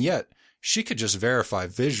 And yet she could just verify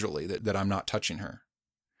visually that I'm not touching her.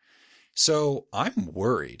 So I'm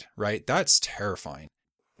worried, right? That's terrifying.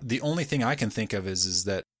 The only thing I can think of is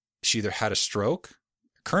that she either had a stroke,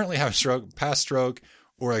 currently have a stroke, past stroke,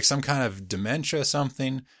 or like some kind of dementia,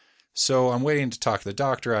 something. So I'm waiting to talk to the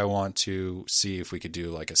doctor. I want to see if we could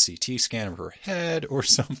do like a CT scan of her head or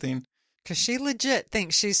something. Because she legit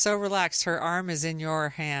thinks she's so relaxed, her arm is in your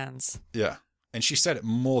hands. Yeah. And she said it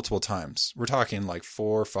multiple times. We're talking like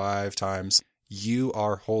 4 or 5 times. You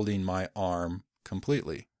are holding my arm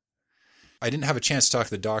completely. I didn't have a chance to talk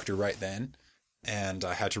to the doctor right then, and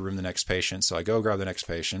I had to room the next patient. So I go grab the next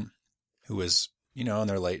patient, who was, in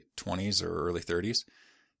their late 20s or early 30s,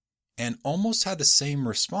 and almost had the same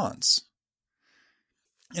response.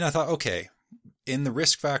 And I thought, okay, in the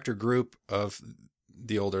risk factor group of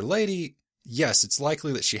the older lady, yes, it's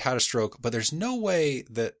likely that she had a stroke, but there's no way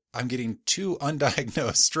that I'm getting 2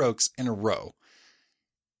 undiagnosed strokes in a row.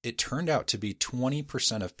 It turned out to be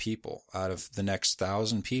 20% of people out of the next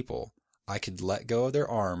 1,000 people, I could let go of their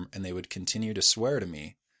arm and they would continue to swear to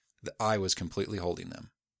me that I was completely holding them.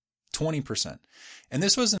 20%. And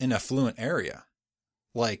this was in an affluent area,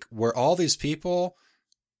 like where all these people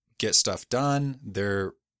get stuff done.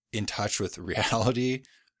 They're in touch with reality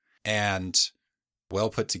and well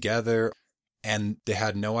put together. And they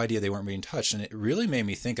had no idea they weren't being touched. And it really made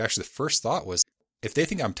me think, actually, the first thought was, if they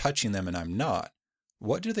think I'm touching them and I'm not,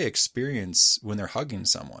 what do they experience when they're hugging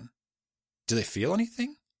someone? Do they feel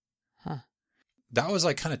anything? Huh. That was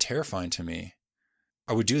like kind of terrifying to me.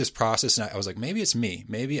 I would do this process and I was like, maybe it's me.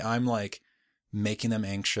 Maybe I'm like making them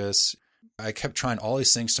anxious. I kept trying all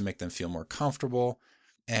these things to make them feel more comfortable.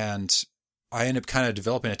 And I ended up kind of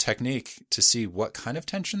developing a technique to see what kind of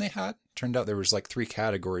tension they had. Turned out there was like 3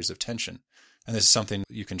 categories of tension. And this is something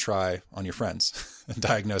you can try on your friends and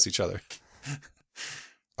diagnose each other.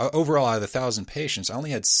 Overall, out of the 1,000 patients, I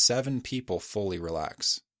only had 7 people fully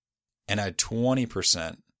relax. And I had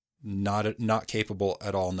 20% not capable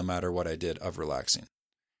at all, no matter what I did, of relaxing.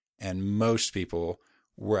 And most people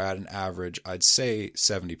were at an average, I'd say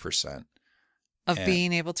 70%. Of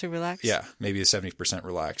being able to relax? Yeah, maybe 70%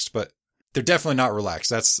 relaxed. But they're definitely not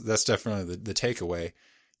relaxed. That's definitely the takeaway.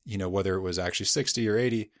 Whether it was actually 60 or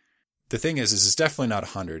 80. The thing is it's definitely not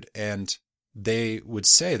 100. And they would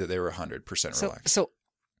say that they were 100% relaxed. So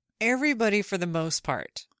everybody, for the most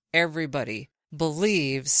part, everybody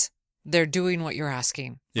believes they're doing what you're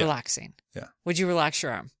asking, relaxing. Yeah. Would you relax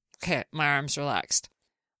your arm? Okay, my arm's relaxed.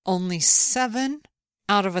 Only 7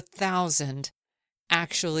 out of 1,000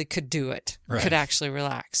 actually could do it, could actually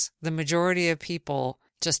relax. The majority of people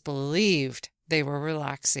just believed they were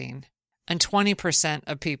relaxing. And 20%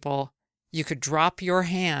 of people, you could drop your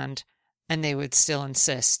hand and they would still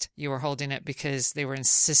insist you were holding it because they were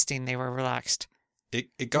insisting they were relaxed.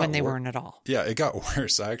 It got when they weren't at all. Yeah, it got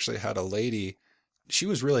worse. I actually had a lady, she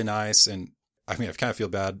was really nice. And I mean, I kind of feel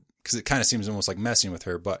bad because it kind of seems almost like messing with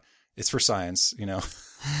her, but it's for science,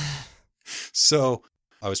 So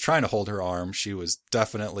I was trying to hold her arm. She was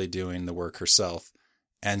definitely doing the work herself.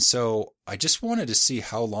 And so I just wanted to see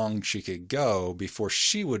how long she could go before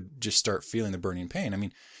she would just start feeling the burning pain. I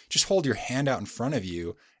mean, just hold your hand out in front of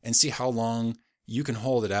you and see how long you can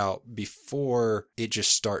hold it out before it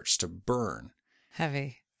just starts to burn.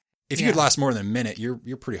 Heavy. If you could last more than a minute, you're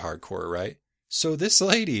pretty hardcore, right? So this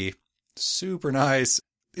lady, super nice.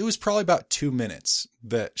 It was probably about 2 minutes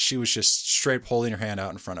that she was just straight holding her hand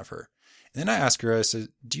out in front of her. And then I asked her, I said,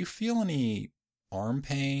 do you feel any arm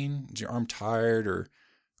pain? Is your arm tired or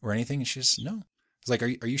anything? And she says, no. I was like,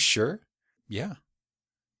 are you sure? Yeah.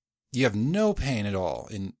 You have no pain at all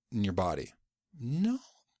in your body? No.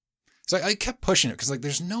 So I kept pushing it because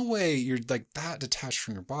there's no way you're like that detached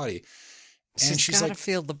from your body. And she's got to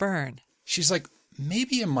feel the burn. She's like,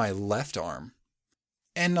 maybe in my left arm.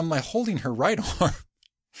 And I'm like holding her right arm.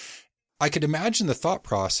 I could imagine the thought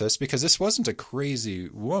process because this wasn't a crazy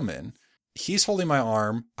woman. He's holding my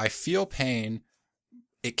arm. I feel pain.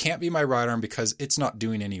 It can't be my right arm because it's not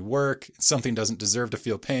doing any work. Something doesn't deserve to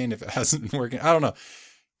feel pain if it hasn't been working. I don't know.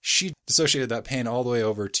 She dissociated that pain all the way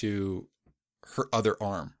over to her other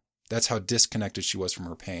arm. That's how disconnected she was from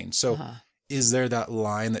her pain. So is there that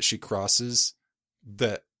line that she crosses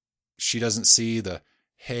that she doesn't see the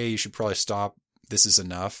hey, you should probably stop. This is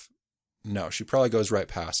enough. No, she probably goes right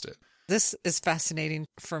past it. This is fascinating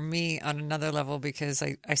for me on another level because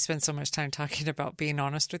I spend so much time talking about being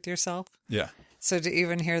honest with yourself. Yeah. So to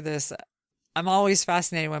even hear this, I'm always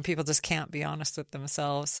fascinated when people just can't be honest with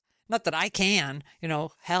themselves. Not that I can,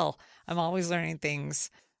 hell, I'm always learning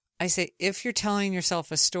things. I say, if you're telling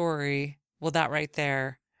yourself a story, well, that right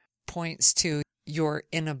there points to your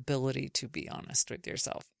inability to be honest with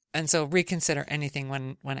yourself. And so reconsider anything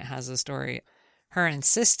when it has a story. Her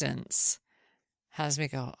insistence has me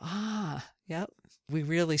go, yep, we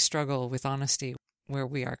really struggle with honesty where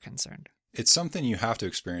we are concerned. It's something you have to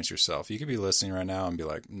experience yourself. You could be listening right now and be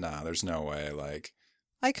like, nah, there's no way. Like,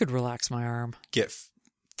 I could relax my arm. Get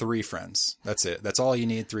 3 friends. That's it. That's all you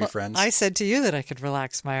need, 3 friends. I said to you that I could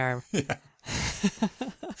relax my arm. Yeah.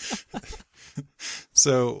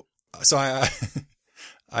 So I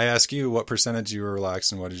ask you what percentage you were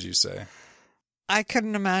relaxed and what did you say? I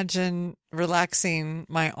couldn't imagine relaxing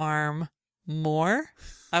my arm more.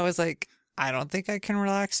 I was like, I don't think I can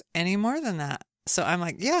relax any more than that. So I'm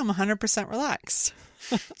like, yeah, I'm 100% relaxed.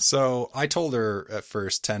 So I told her at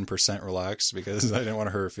first 10% relaxed because I didn't want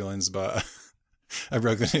to hurt her feelings, but I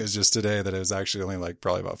broke the news just today that it was actually only like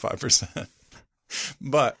probably about 5%.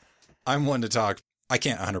 But I'm one to talk. I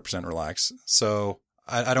can't 100% relax. So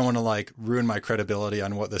I don't want to like ruin my credibility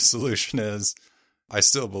on what the solution is. I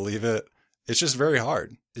still believe it. It's just very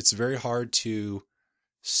hard. It's very hard to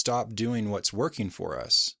stop doing what's working for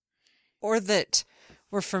us. Or that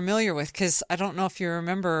we're familiar with, because I don't know if you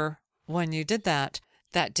remember when you did that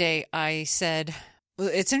day, I said, well,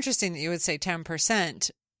 it's interesting that you would say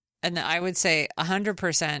 10% and that I would say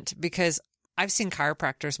 100% because I've seen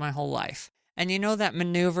chiropractors my whole life. And you know that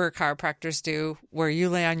maneuver chiropractors do where you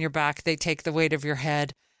lay on your back, they take the weight of your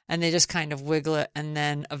head and they just kind of wiggle it. And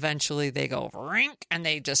then eventually they go rink and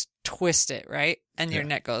they just twist it, right? And your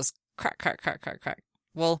neck goes crack, crack, crack, crack, crack.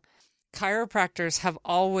 Well, chiropractors have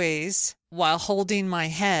always, while holding my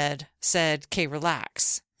head, said, okay,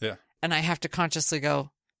 relax. Yeah. And I have to consciously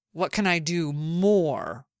go, what can I do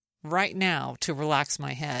more right now to relax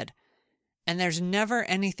my head? And there's never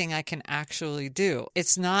anything I can actually do.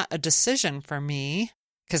 It's not a decision for me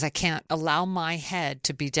because I can't allow my head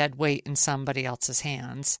to be dead weight in somebody else's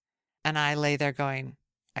hands. And I lay there going,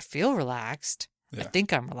 I feel relaxed. Yeah. I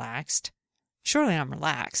think I'm relaxed. Surely I'm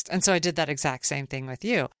relaxed. And so I did that exact same thing with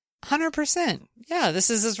you. 100%. Yeah, this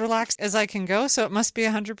is as relaxed as I can go, so it must be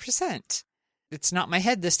 100%. It's not my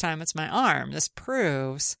head this time, it's my arm. This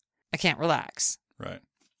proves I can't relax. Right.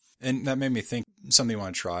 And that made me think something you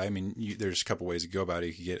want to try. I mean, there's a couple ways to go about it.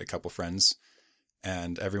 You could get a couple friends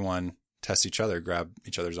and everyone test each other, grab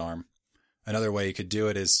each other's arm. Another way you could do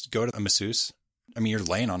it is go to a masseuse. I mean, you're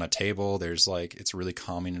laying on a table. There's like, it's a really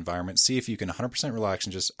calming environment. See if you can 100% relax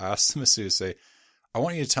and just ask the masseuse, say, I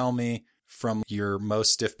want you to tell me from your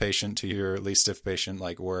most stiff patient to your least stiff patient,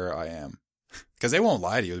 like where I am. Because they won't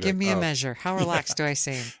lie to you. Give me a measure. How relaxed do I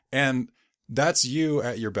seem? And that's you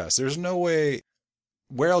at your best. There's no way.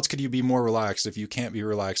 Where else could you be more relaxed if you can't be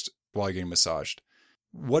relaxed while you're getting massaged?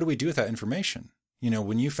 What do we do with that information? You know,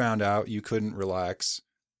 when you found out you couldn't relax,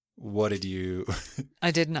 what did you...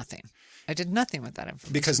 I did nothing. I did nothing with that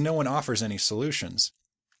information. Because no one offers any solutions.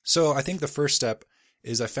 So I think the first step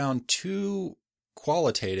is I found 2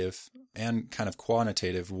 qualitative and kind of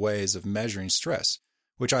quantitative ways of measuring stress,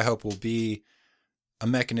 which I hope will be a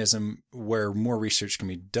mechanism where more research can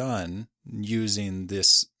be done using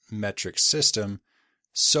this metric system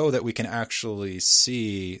so that we can actually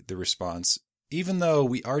see the response. Even though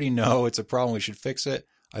we already know it's a problem, we should fix it,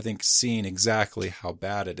 I think seeing exactly how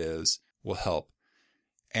bad it is will help.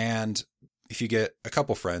 And if you get a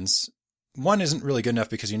couple friends, one isn't really good enough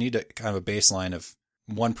because you need a kind of a baseline of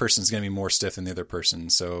one person's going to be more stiff than the other person.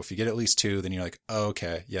 So if you get at least 2, then you're like, oh,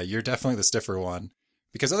 okay, yeah, you're definitely the stiffer one.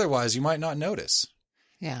 Because otherwise you might not notice.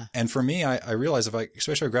 Yeah. And for me, I realized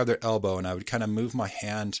especially if I grab their elbow and I would kind of move my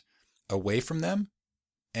hand away from them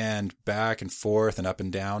and back and forth and up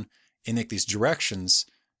and down and make these directions,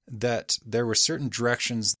 that there were certain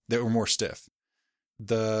directions that were more stiff.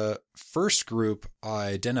 The first group I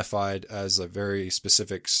identified as a very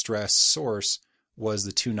specific stress source was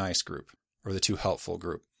the too nice group or the too helpful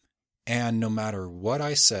group. And no matter what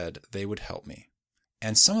I said, they would help me.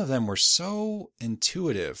 And some of them were so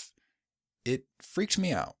intuitive, it freaked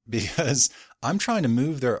me out because I'm trying to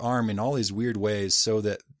move their arm in all these weird ways so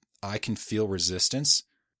that I can feel resistance,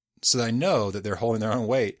 so that I know that they're holding their own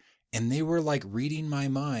weight. And they were like reading my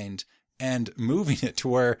mind and moving it to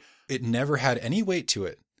where it never had any weight to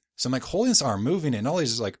it. So I'm like holding this arm, moving it in all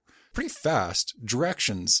these like pretty fast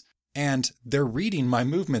directions. And they're reading my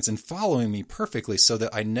movements and following me perfectly so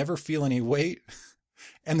that I never feel any weight.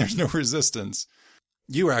 and there's no resistance.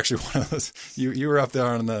 You were actually one of those. You were up there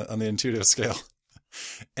on the intuitive scale.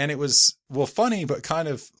 And it was, well, funny, but kind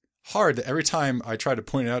of hard that every time I tried to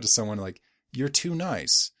point it out to someone, like, you're too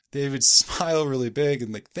nice, they would smile really big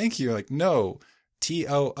and like, thank you. Like, no,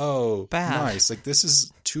 TOO, bad. Nice. Like, this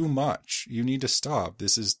is too much. You need to stop.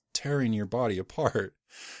 This is tearing your body apart.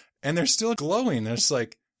 And they're still glowing. They're just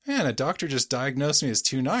like, man, a doctor just diagnosed me as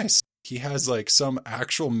too nice. He has like some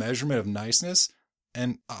actual measurement of niceness,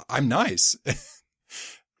 and I'm nice.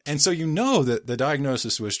 And so you know that the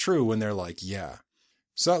diagnosis was true when they're like, yeah.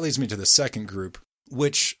 So that leads me to the second group,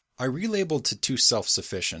 which I relabeled to too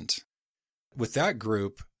self-sufficient. With that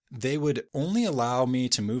group, they would only allow me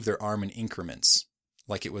to move their arm in increments.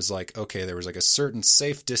 Like it was like, okay, there was like a certain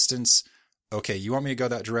safe distance. Okay, you want me to go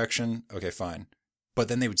that direction? Okay, fine. But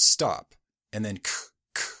then they would stop and then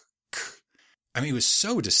I mean, it was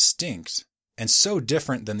so distinct and so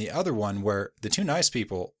different than the other one where the two nice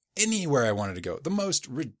people, anywhere I wanted to go, the most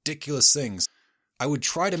ridiculous things, I would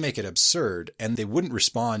try to make it absurd and they wouldn't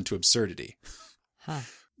respond to absurdity. Huh.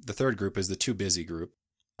 The third group is the too busy group.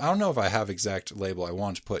 I don't know if I have exact label I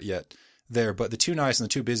want to put yet there, but the too nice and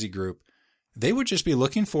the too busy group, they would just be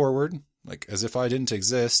looking forward, like as if I didn't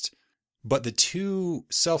exist. But the too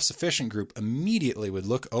self-sufficient group immediately would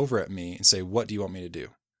look over at me and say, what do you want me to do?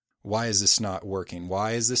 Why is this not working?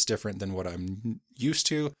 Why is this different than what I'm used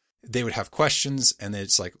to? They would have questions and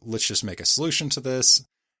it's like, let's just make a solution to this.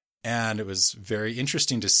 And it was very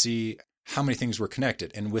interesting to see how many things were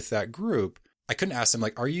connected. And with that group, I couldn't ask them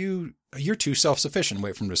like, you're too self-sufficient.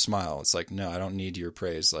 Wait for them to smile. It's like, no, I don't need your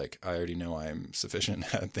praise. Like, I already know I'm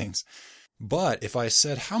sufficient at things. But if I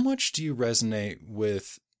said, how much do you resonate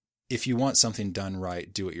with, if you want something done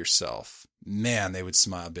right, do it yourself? Man, they would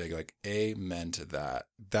smile big, like, amen to that.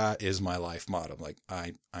 That is my life motto. I'm like,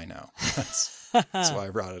 I know. That's why I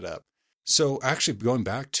brought it up. So actually going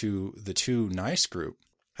back to the too nice group,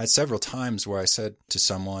 I had several times where I said to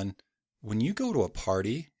someone, when you go to a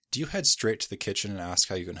party, do you head straight to the kitchen and ask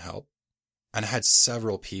how you can help? And I had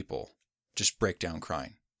several people just break down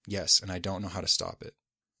crying. Yes, and I don't know how to stop it.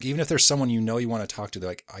 Even if there's someone you know you want to talk to, they're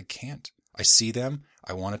like, I can't. I see them.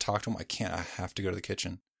 I want to talk to them. I can't. I have to go to the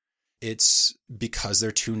kitchen. It's because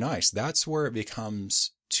they're too nice. That's where it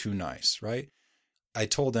becomes too nice, right? I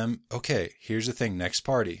told them, okay, here's the thing. Next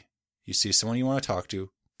party, you see someone you want to talk to,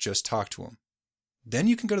 just talk to them. Then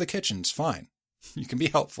you can go to the kitchen. It's fine. You can be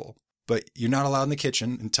helpful. But you're not allowed in the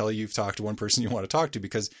kitchen until you've talked to one person you want to talk to,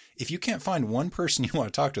 because if you can't find one person you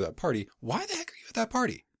want to talk to at that party, why the heck are you at that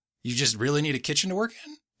party? You just really need a kitchen to work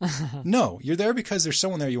in? No, you're there because there's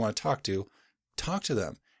someone there you want to talk to. Talk to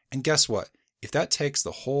them. And guess what? If that takes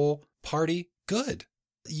the whole party, good.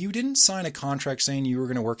 You didn't sign a contract saying you were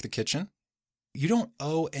going to work the kitchen. You don't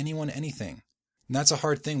owe anyone anything. And that's a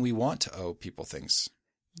hard thing. We want to owe people things.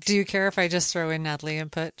 Do you care if I just throw in Natalie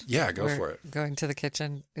input? Yeah, go for it. Going to the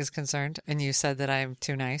kitchen is concerned, and you said that I'm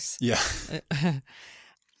too nice. Yeah.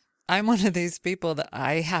 I'm one of these people that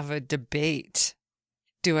I have a debate.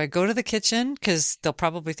 Do I go to the kitchen? Because they'll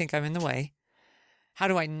probably think I'm in the way. How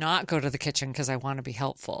do I not go to the kitchen because I want to be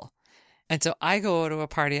helpful? And so I go to a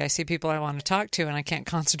party, I see people I want to talk to, and I can't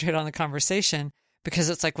concentrate on the conversation because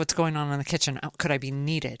it's like, what's going on in the kitchen? Could I be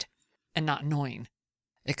needed and not annoying?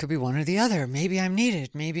 It could be one or the other. Maybe I'm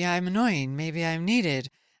needed. Maybe I'm annoying. Maybe I'm needed.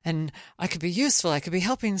 And I could be useful. I could be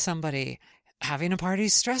helping somebody. Having a party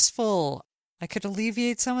is stressful. I could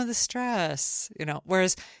alleviate some of the stress,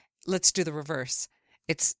 whereas let's do the reverse.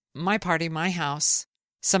 It's my party, my house.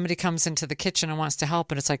 Somebody comes into the kitchen and wants to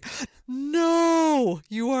help, and it's like, no,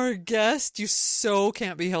 you are a guest. You so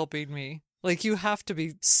can't be helping me. Like, you have to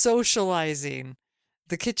be socializing.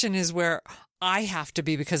 The kitchen is where I have to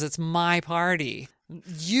be because it's my party.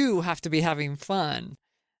 You have to be having fun.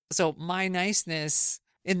 So my niceness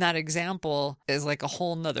in that example is like a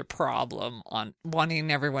whole nother problem on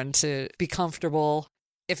wanting everyone to be comfortable.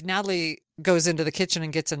 If Natalie goes into the kitchen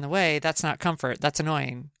and gets in the way, that's not comfort. That's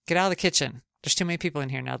annoying. Get out of the kitchen. There's too many people in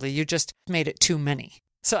here, Natalie. You just made it too many.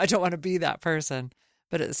 So I don't want to be that person.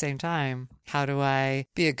 But at the same time, how do I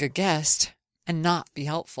be a good guest and not be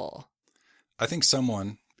helpful? I think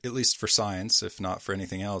someone, at least for science, if not for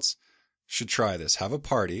anything else, should try this. Have a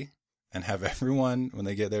party and have everyone, when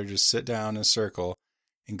they get there, just sit down in a circle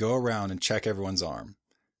and go around and check everyone's arm.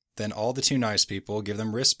 Then all the too nice people, give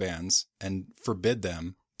them wristbands and forbid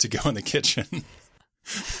them to go in the kitchen.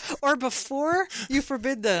 Or before you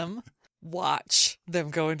forbid them, watch them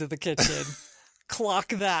go into the kitchen. Clock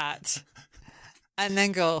that. And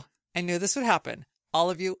then go, I knew this would happen. All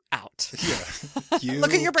of you out. Yeah. You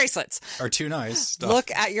look at your bracelets. Are too nice. Stop.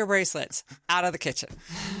 Look at your bracelets. Out of the kitchen.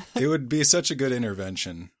 It would be such a good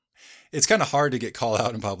intervention. it's kind of hard to get called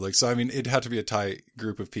out in public. So, I mean, it'd have to be a tight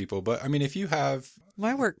group of people. But I mean, if you have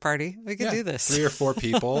my work party, we could do this. 3 or 4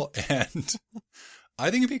 people. And I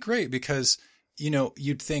think it'd be great because,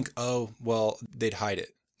 you'd think, oh, well, they'd hide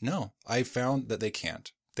it. No, I found that they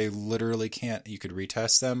can't. They literally can't. You could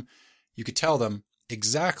retest them. You could tell them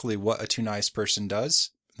exactly what a too nice person does.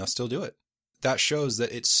 And they'll still do it. That shows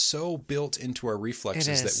that it's so built into our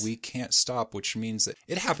reflexes that we can't stop, which means that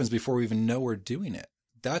it happens before we even know we're doing it.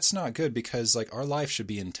 That's not good because our life should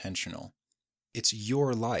be intentional. It's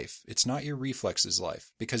your life. It's not your reflexes'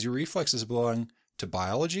 life because your reflexes belong to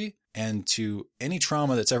biology and to any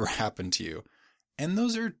trauma that's ever happened to you. And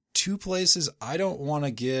those are 2 places I don't want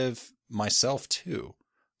to give myself to.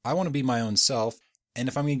 I want to be my own self. And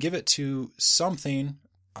if I'm going to give it to something,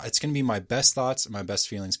 it's going to be my best thoughts and my best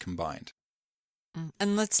feelings combined.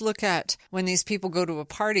 And let's look at when these people go to a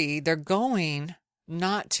party, they're going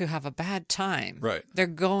not to have a bad time. Right. They're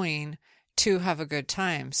going to have a good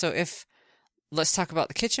time. So let's talk about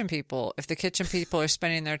the kitchen people. If the kitchen people are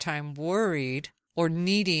spending their time worried or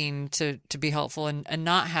needing to be helpful and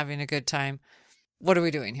not having a good time, what are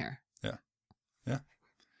we doing here? Yeah. Yeah.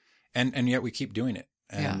 And yet we keep doing it.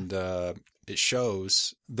 And it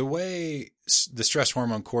shows the way the stress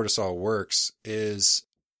hormone cortisol works is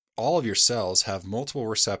all of your cells have multiple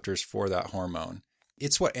receptors for that hormone.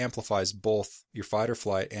 It's what amplifies both your fight or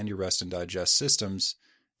flight and your rest and digest systems.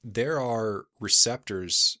 There are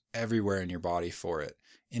receptors everywhere in your body for it.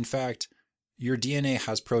 In fact, your DNA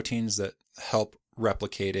has proteins that help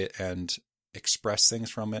replicate it and express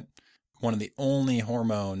things from it. One of the only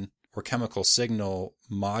hormone or chemical signal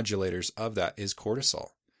modulators of that is cortisol.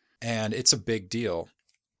 And it's a big deal.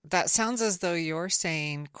 That sounds as though you're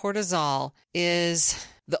saying cortisol is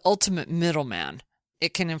the ultimate middleman.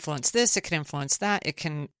 It can influence this, it can influence that,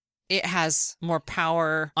 it has more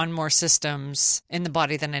power on more systems in the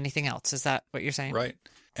body than anything else. Is that what you're saying? Right.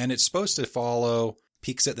 And it's supposed to follow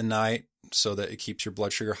peaks at the night so that it keeps your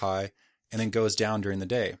blood sugar high and then goes down during the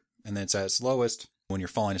day. And then it's at its lowest when you're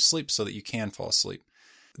falling asleep so that you can fall asleep.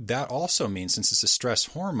 That also means, since it's a stress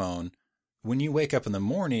hormone, when you wake up in the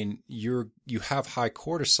morning, you have high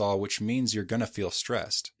cortisol, which means you're going to feel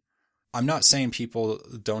stressed. I'm not saying people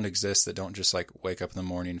don't exist that don't just wake up in the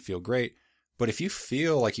morning and feel great. But if you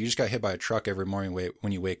feel like you just got hit by a truck every morning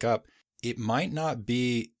when you wake up, it might not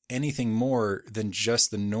be anything more than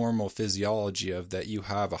just the normal physiology of that you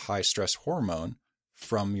have a high stress hormone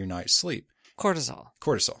from your night's sleep. Cortisol.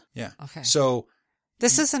 Yeah. Okay. So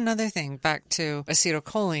this is another thing, back to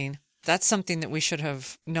acetylcholine. That's something that we should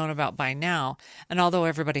have known about by now. And although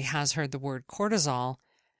everybody has heard the word cortisol,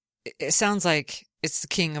 it sounds like it's the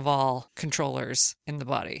king of all controllers in the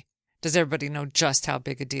body. Does everybody know just how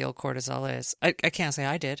big a deal cortisol is? I can't say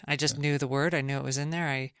I did. I just knew the word. I knew it was in there.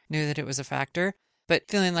 I knew that it was a factor. But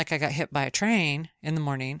feeling like I got hit by a train in the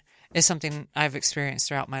morning is something I've experienced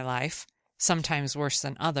throughout my life, sometimes worse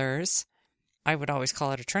than others. I would always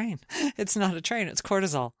call it a train. It's not a train. It's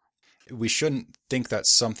cortisol. We shouldn't think that's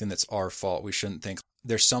something that's our fault. We shouldn't think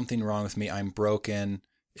there's something wrong with me. I'm broken.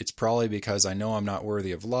 It's probably because I know I'm not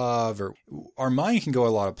worthy of love. Or our mind can go a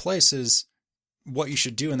lot of places. What you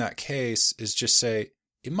should do in that case is just say,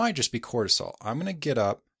 it might just be cortisol. I'm going to get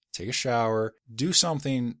up, take a shower, do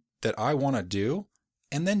something that I want to do,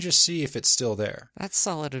 and then just see if it's still there. That's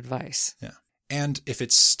solid advice. Yeah. And if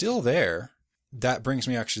it's still there, that brings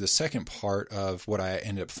me actually to the second part of what I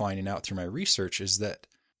ended up finding out through my research is that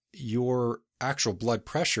your actual blood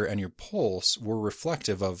pressure and your pulse were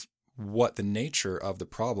reflective of what the nature of the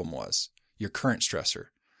problem was, your current stressor.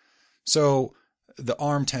 So the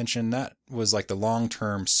arm tension, that was like the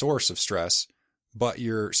long-term source of stress, but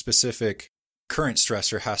your specific current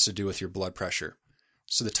stressor has to do with your blood pressure.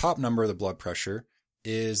 So the top number of the blood pressure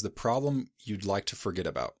is the problem you'd like to forget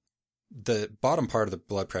about. The bottom part of the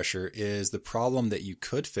blood pressure is the problem that you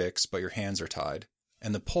could fix, but your hands are tied.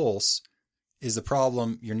 And the pulse is the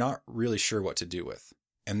problem you're not really sure what to do with.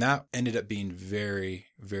 And that ended up being very,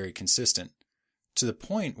 very consistent to the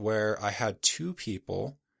point where I had 2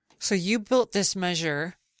 people. So you built this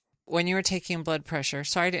measure when you were taking blood pressure.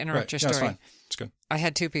 Sorry to interrupt your story. That's fine. It's good. I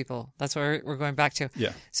had 2 people. That's what we're going back to.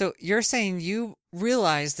 Yeah. So you're saying you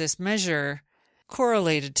realized this measure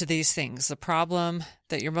correlated to these things, the problem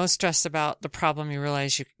that you're most stressed about, the problem you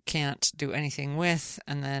realize you can't do anything with,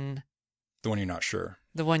 and then the one you're not sure.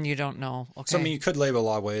 The one you don't know. Okay. So, I mean, you could label a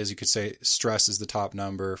lot of ways. You could say stress is the top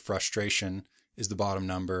number, frustration is the bottom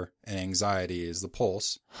number, and anxiety is the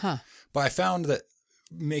pulse. Huh. But I found that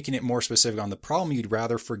making it more specific on the problem you'd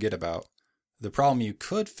rather forget about, the problem you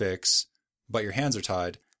could fix, but your hands are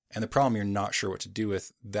tied, and the problem you're not sure what to do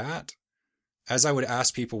with, that, as I would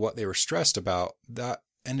ask people what they were stressed about, that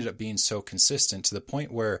ended up being so consistent to the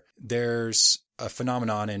point where there's a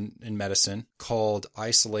phenomenon in medicine called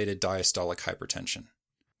isolated diastolic hypertension.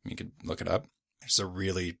 You can look it up. There's a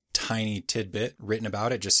really tiny tidbit written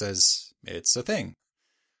about it, just says it's a thing.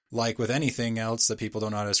 Like with anything else that people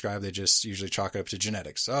don't know how to describe, they just usually chalk it up to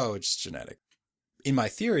genetics. Oh, it's genetic. In my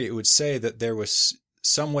theory, it would say that there was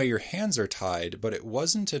some way your hands are tied, but it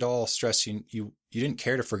wasn't at all stressing. You didn't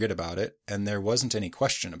care to forget about it, and there wasn't any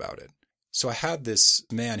question about it. So I had this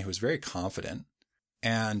man who was very confident,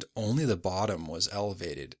 and only the bottom was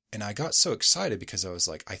elevated. And I got so excited because I was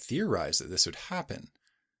like, I theorized that this would happen.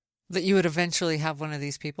 That you would eventually have one of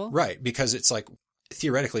these people? Right, because it's like,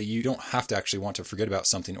 theoretically, you don't have to actually want to forget about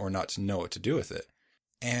something or not to know what to do with it.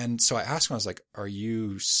 And so I asked him, I was like, are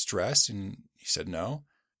you stressed? And he said, no.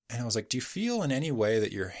 And I was like, do you feel in any way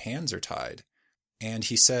that your hands are tied? And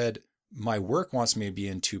he said, my work wants me to be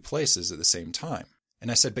in two places at the same time. And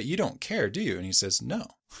I said, but you don't care, do you? And he says, no.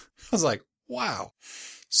 I was like, wow.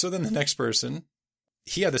 So then the next person,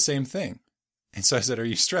 he had the same thing. And so I said, are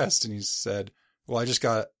you stressed? And he said, well, I just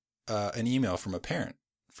got an email from a parent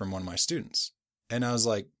from one of my students. And I was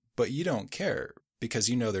like, but you don't care because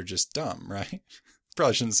you know they're just dumb, right?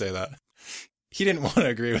 Probably shouldn't say that. He didn't want to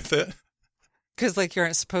agree with it. Because like you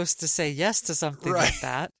aren't supposed to say yes to something Right. like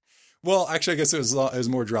that. Well, actually, I guess it was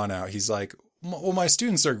more drawn out. He's like, well, my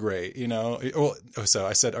students are great, you know. Well, so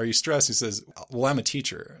I said, are you stressed? He says, well, I'm a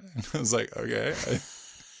teacher. And I was like, okay.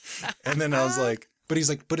 And then I was like, but he's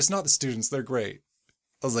like, but it's not the students. They're great.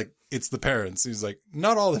 I was like, it's the parents. He's like,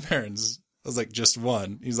 not all the parents. I was like, just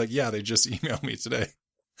one. He's like, yeah, they just emailed me today.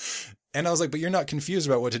 And I was like, but you're not confused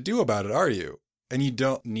about what to do about it, are you? And you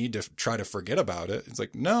don't need to try to forget about it. It's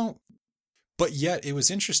like, no. But yet it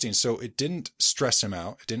was interesting. So it didn't stress him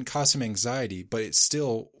out. It didn't cause him anxiety, but it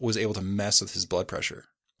still was able to mess with his blood pressure,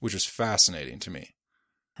 which was fascinating to me.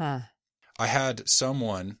 Huh. I had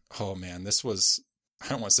someone, oh man, this was, I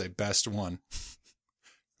don't want to say best one.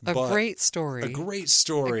 A great story. A great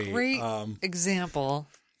story. A great example.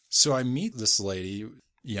 So I meet this lady,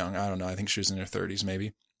 young, I don't know, I think she was in her 30s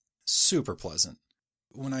maybe. Super pleasant.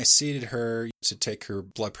 When I seated her to take her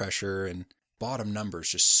blood pressure and bottom numbers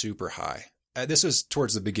just super high. This was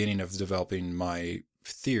towards the beginning of developing my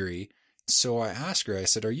theory. So I asked her, I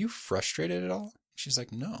said, are you frustrated at all? She's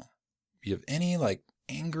like, no. You have any like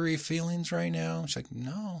angry feelings right now? She's like,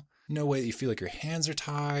 no. No way that you feel like your hands are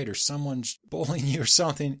tied or someone's bullying you or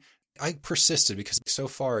something. I persisted because so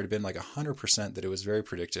far it had been like 100% that it was very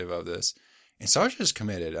predictive of this. And so I was just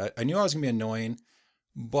committed. I knew I was going to be annoying,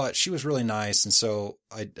 but she was really nice. And so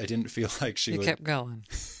I didn't feel like she would. You kept going.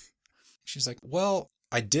 She's like, well,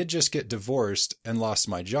 I did just get divorced and lost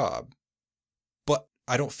my job, but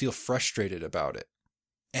I don't feel frustrated about it.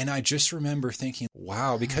 And I just remember thinking,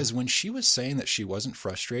 wow, because when she was saying that she wasn't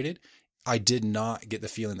frustrated, I did not get the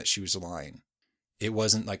feeling that she was lying. It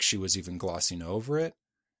wasn't like she was even glossing over it.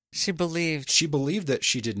 She believed. She believed that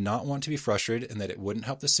she did not want to be frustrated and that it wouldn't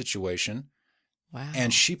help the situation. Wow.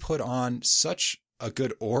 And she put on such a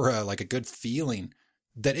good aura, like a good feeling,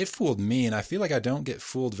 that it fooled me. And I feel like I don't get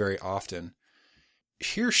fooled very often.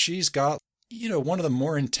 Here she's got, one of the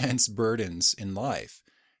more intense burdens in life.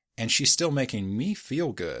 And she's still making me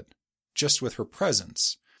feel good just with her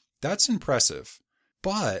presence. That's impressive.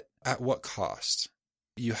 But at what cost?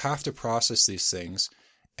 You have to process these things.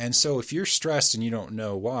 And so if you're stressed and you don't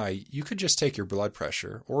know why, you could just take your blood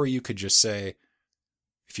pressure, or you could just say,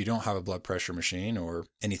 if you don't have a blood pressure machine or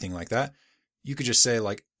anything like that, you could just say,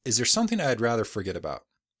 like, is there something I'd rather forget about?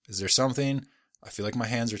 Is there something I feel like my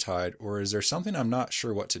hands are tied, or is there something I'm not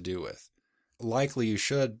sure what to do with? Likely you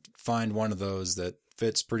should find one of those that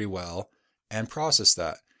fits pretty well and process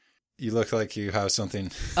that. You look like you have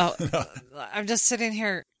something. Oh, I'm just sitting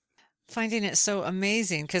here finding it so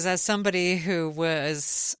amazing because as somebody who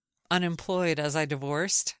was unemployed as I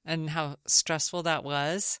divorced and how stressful that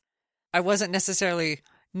was, I wasn't necessarily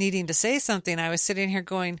needing to say something. I was sitting here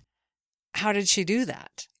going, how did she do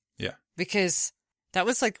that? Yeah. Because that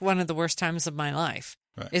was like one of the worst times of my life,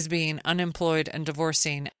 right, is being unemployed and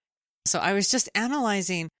divorcing. So I was just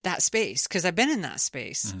analyzing that space because I've been in that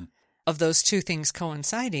space of those two things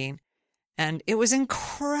coinciding. And it was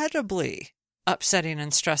incredibly upsetting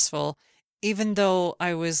and stressful, even though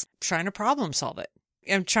I was trying to problem solve it.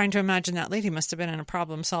 I'm trying to imagine that lady must have been in a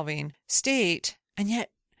problem-solving state, and yet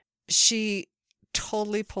she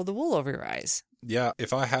totally pulled the wool over your eyes. Yeah,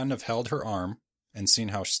 if I hadn't have held her arm and seen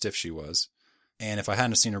how stiff she was, and if I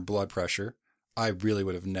hadn't have seen her blood pressure, I really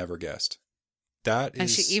would have never guessed. And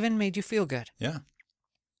she even made you feel good. Yeah.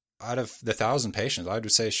 Out of the 1,000 patients, I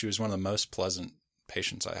would say she was one of the most pleasant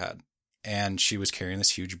patients I had. And she was carrying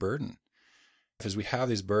this huge burden. is we have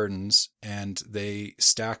these burdens and they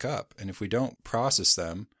stack up. And if we don't process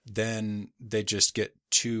them, then they just get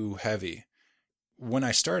too heavy. When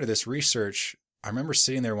I started this research, I remember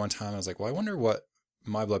sitting there one time. I was like, well, I wonder what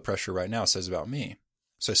my blood pressure right now says about me.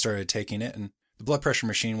 So I started taking it, and the blood pressure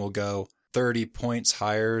machine will go 30 points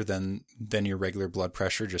higher than your regular blood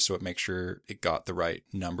pressure, just so it makes sure it got the right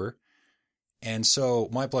number. And so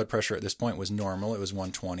my blood pressure at this point was normal. It was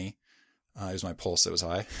 120. It was my pulse that was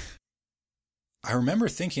high. I remember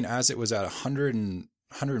thinking as it was at 100 and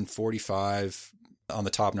 145 on the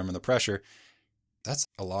top number of the pressure, that's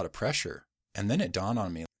a lot of pressure. And then it dawned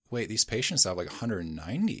on me, wait, these patients have like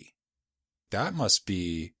 190. That must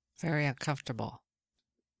be very uncomfortable.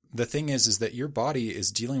 The thing is that your body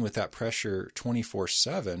is dealing with that pressure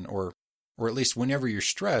 24/7, or at least whenever you're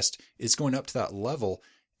stressed, it's going up to that level,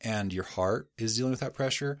 and your heart is dealing with that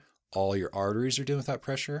pressure. All your arteries are dealing with that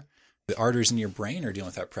pressure. The arteries in your brain are dealing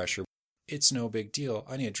with that pressure. It's no big deal.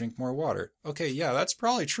 I need to drink more water. Okay, yeah, that's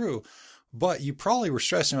probably true. But you probably were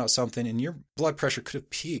stressing about something, and your blood pressure could have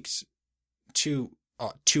peaked to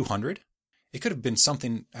 200. It could have been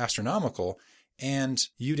something astronomical, and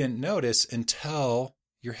you didn't notice until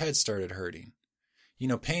your head started hurting. You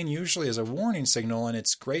know, pain usually is a warning signal, and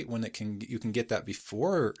it's great when you can get that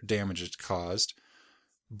before damage is caused.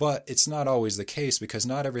 But it's not always the case, because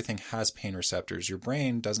not everything has pain receptors. Your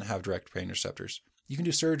brain doesn't have direct pain receptors. You can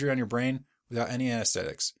do surgery on your brain without any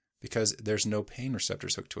anesthetics because there's no pain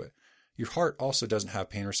receptors hooked to it. Your heart also doesn't have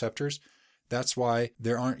pain receptors. That's why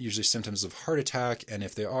there aren't usually symptoms of heart attack. And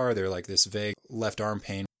if they are, they're like this vague left arm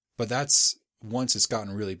pain. But that's once it's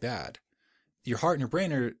gotten really bad. Your heart and your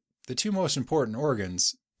brain are the two most important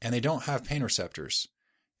organs, and they don't have pain receptors.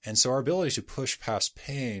 And so our ability to push past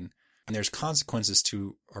pain, and there's consequences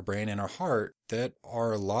to our brain and our heart that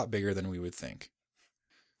are a lot bigger than we would think.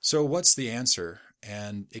 So what's the answer?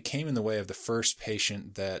 And it came in the way of the first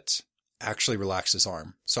patient that actually relaxed his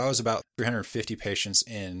arm. So I was about 350 patients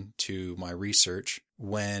into my research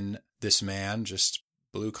when this man, just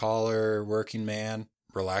blue collar working man,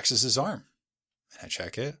 relaxes his arm. And I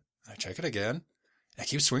check it again. And I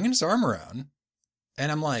keep swinging his arm around.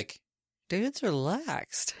 And I'm like, dude's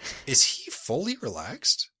relaxed. Is he fully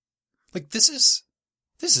relaxed? Like, this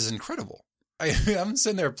is incredible. I'm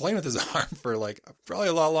sitting there playing with his arm for like probably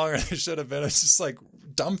a lot longer than I should have been. I was just like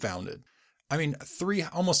dumbfounded. I mean,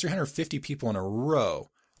 almost 350 people in a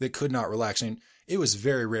row that could not relax. I mean, it was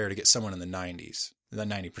very rare to get someone in the 90s, the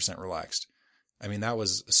 90% relaxed. I mean, that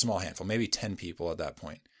was a small handful, maybe 10 people at that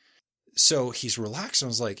point. So he's relaxed. And I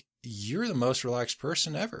was like, you're the most relaxed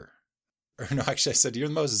person ever. Or no, actually I said, you're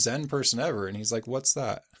the most Zen person ever. And he's like, what's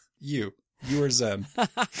that? You are Zen.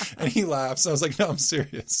 And he laughs. I was like, no, I'm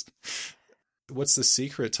serious. What's the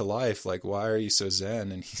secret to life? Like, why are you so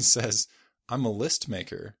Zen? And he says, I'm a list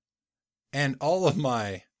maker. And all of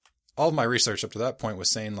my research up to that point was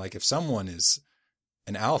saying, like, if someone is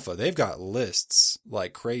an alpha, they've got lists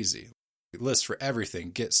like crazy. Lists for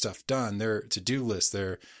everything, get stuff done. Their to-do list,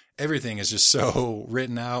 everything is just so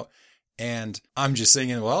written out. And I'm just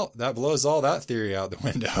thinking, well, that blows all that theory out the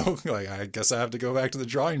window. Like, I guess I have to go back to the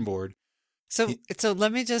drawing board. So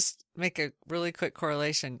let me just make a really quick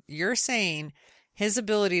correlation. You're saying his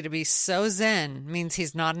ability to be so Zen means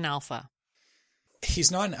he's not an alpha.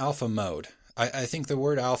 He's not in alpha mode. I think the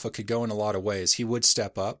word alpha could go in a lot of ways. He would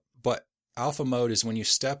step up, but alpha mode is when you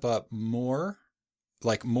step up more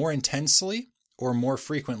intensely or more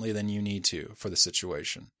frequently than you need to for the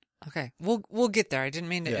situation. Okay. We'll get there. I didn't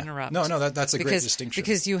mean to interrupt. No, that's a great distinction.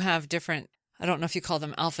 Because you have different, I don't know if you call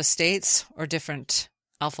them alpha states or different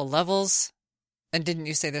alpha levels. And didn't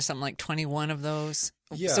you say there's something like 21 of those?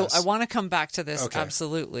 Yes. So I want to come back to this. Okay.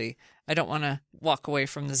 Absolutely. I don't want to walk away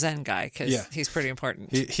from the Zen guy because he's pretty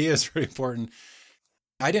important. He is pretty important.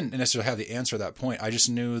 I didn't necessarily have the answer at that point. I just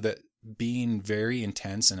knew that being very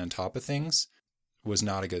intense and on top of things was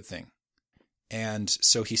not a good thing. And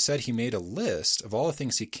so he said he made a list of all the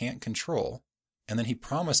things he can't control, and then he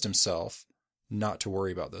promised himself not to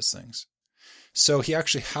worry about those things. So he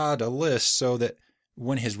actually had a list so that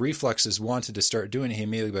when his reflexes wanted to start doing it, he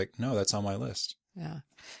immediately be like, no, that's on my list. Yeah.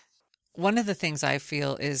 One of the things I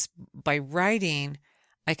feel is by writing,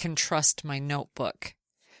 I can trust my notebook.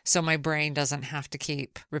 So my brain doesn't have to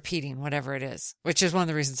keep repeating whatever it is, which is one of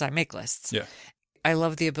the reasons I make lists. Yeah. I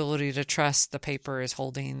love the ability to trust the paper is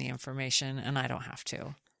holding the information and I don't have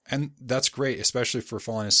to. And that's great, especially for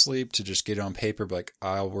falling asleep, to just get it on paper, but like,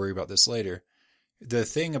 I'll worry about this later. The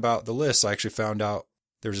thing about the list, I actually found out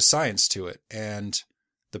there's a science to it. And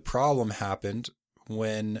the problem happened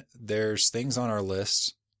when there's things on our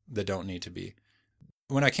list that don't need to be.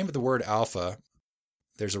 When I came to the word alpha,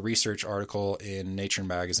 there's a research article in Nature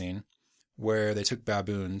magazine where they took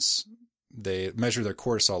baboons, they measured their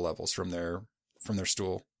cortisol levels from their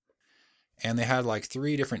stool. And they had like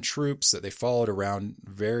 3 different troops that they followed around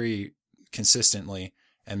very consistently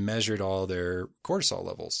and measured all their cortisol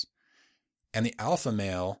levels. And the alpha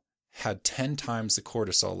male had 10 times the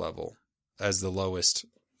cortisol level as the lowest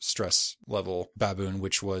stress level baboon,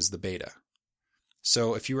 which was the beta.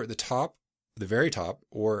 So if you were at the top, the very top,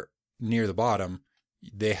 or near the bottom,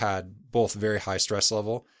 they had both very high stress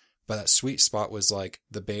level, but that sweet spot was like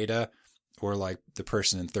the beta or like the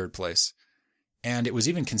person in third place. And it was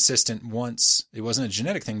even consistent once, it wasn't a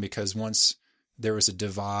genetic thing, because once there was a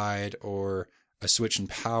divide or a switch in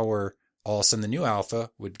power, all of a sudden the new alpha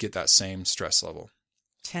would get that same stress level.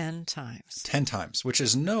 10 times. 10 times, which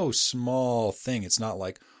is no small thing. It's not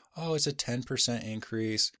like, oh, it's a 10%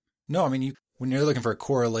 increase. No, I mean, when you're looking for a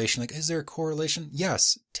correlation, like, is there a correlation?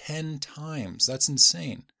 Yes, 10 times. That's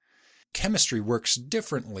insane. Chemistry works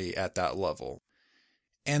differently at that level.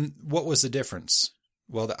 And what was the difference?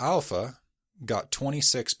 Well, the alpha got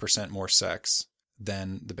 26% more sex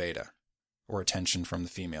than the beta, or attention from the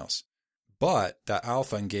females. But that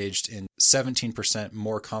alpha engaged in 17%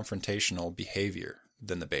 more confrontational behavior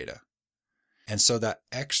than the beta. And so that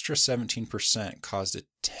extra 17% caused a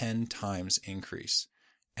 10 times increase.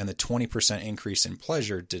 And the 20% increase in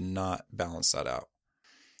pleasure did not balance that out.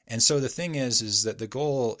 And so the thing is that the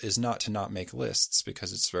goal is not to not make lists,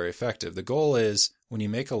 because it's very effective. The goal is, when you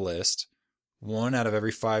make a list, 1 out of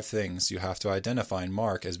every 5 things you have to identify and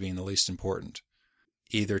mark as being the least important.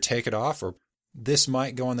 Either take it off, or this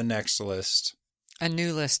might go on the next list. A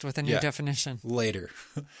new list with a new definition. Later.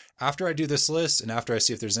 After I do this list, and after I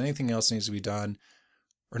see if there's anything else that needs to be done,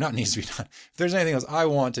 or not needs to be done, if there's anything else I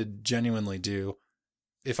want to genuinely do,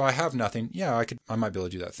 if I have nothing, I might be able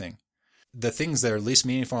to do that thing. The things that are least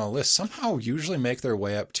meaningful on the list somehow usually make their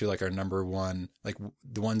way up to like our number 1, like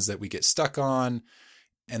the ones that we get stuck on,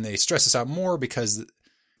 and they stress us out more because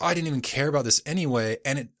I didn't even care about this anyway,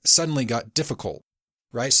 and it suddenly got difficult,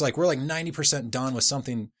 right? So like we're like 90% done with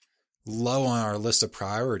something low on our list of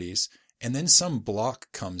priorities, and then some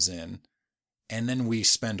block comes in, and then we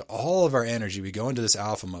spend all of our energy, we go into this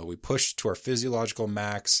alpha mode, we push to our physiological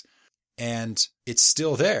max, and it's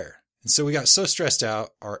still there. And so we got so stressed out,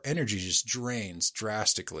 our energy just drains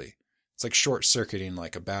drastically. It's like short-circuiting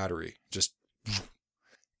like a battery, just,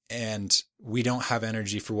 and we don't have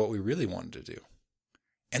energy for what we really wanted to do.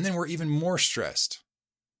 And then we're even more stressed.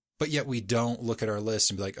 But yet we don't look at our list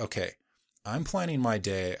and be like, okay, I'm planning my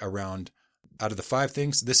day around, out of the 5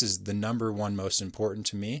 things, this is the number 1 most important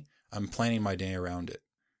to me. I'm planning my day around it.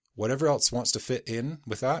 Whatever else wants to fit in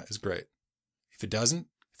with that is great. If it doesn't,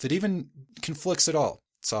 if it even conflicts at all,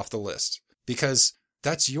 it's off the list, because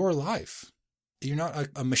that's your life. You're not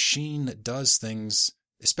a machine that does things,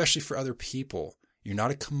 especially for other people. You're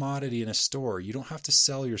not a commodity in a store. You don't have to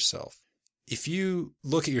sell yourself. If you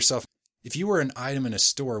look at yourself, if you were an item in a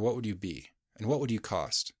store, what would you be? And what would you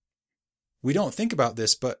cost? We don't think about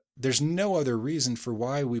this, but there's no other reason for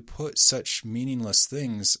why we put such meaningless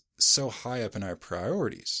things so high up in our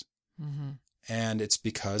priorities. Mm-hmm. And it's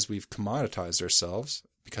because we've commoditized ourselves,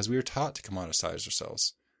 because we were taught to commoditize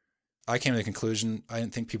ourselves. I came to the conclusion I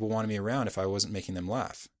didn't think people wanted me around if I wasn't making them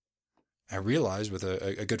laugh. I realized with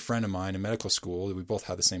a good friend of mine in medical school that we both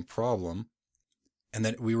had the same problem, and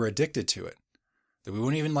that we were addicted to it. That we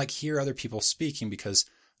wouldn't even like hear other people speaking, because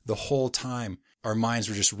the whole time our minds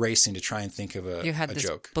were just racing to try and think of a joke. You had this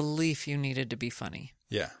belief you needed to be funny.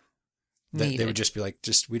 Yeah. They would just be like,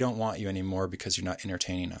 we don't want you anymore because you're not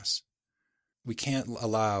entertaining us. We can't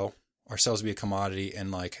allow ourselves to be a commodity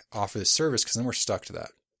and like offer this service, because then we're stuck to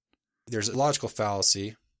that. There's a logical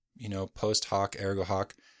fallacy, post hoc, ergo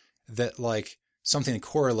hoc, that like something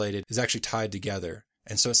correlated is actually tied together.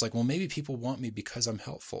 And so it's like, well, maybe people want me because I'm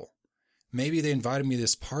helpful. Maybe they invited me to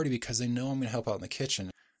this party because they know I'm going to help out in the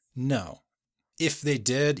kitchen. No. If they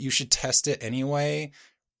did, you should test it anyway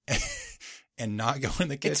and not go in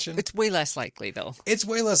the kitchen. It's way less likely, though. It's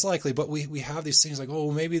way less likely, but we have these things like,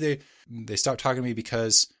 oh, maybe they stopped talking to me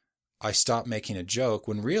because I stopped making a joke,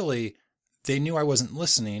 when really they knew I wasn't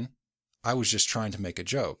listening. I was just trying to make a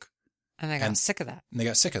joke. And they got sick of that. And they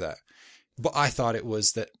got sick of that. But I thought it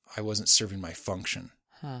was that I wasn't serving my function.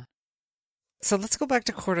 Huh. So let's go back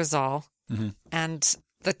to cortisol and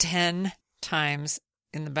the 10 times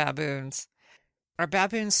in the baboons. Are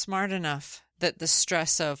baboons smart enough that the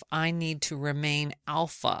stress of I need to remain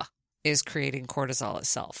alpha is creating cortisol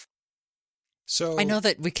itself? So I know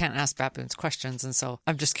that we can't ask baboons questions, and so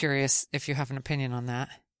I'm just curious if you have an opinion on that.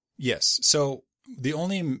 Yes. So the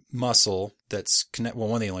only muscle that's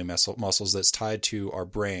one of the only muscles that's tied to our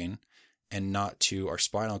brain and not to our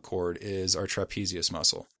spinal cord is our trapezius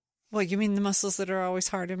muscle. Well, you mean the muscles that are always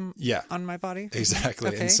hard on my body? Exactly.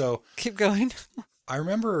 Okay. And so keep going. I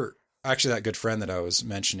remember actually that good friend that I was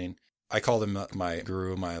mentioning, I called him my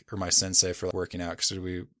guru, my sensei for working out,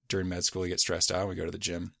 because during med school, we get stressed out, we go to the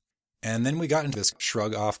gym. And then we got into this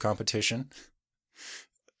shrug off competition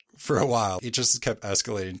for a while. It just kept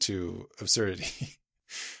escalating to absurdity.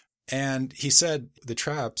 And he said the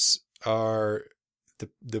traps are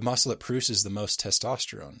the muscle that produces the most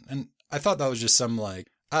testosterone. And I thought that was just some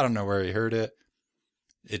I don't know where he heard it.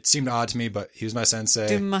 It seemed odd to me, but he was my sensei.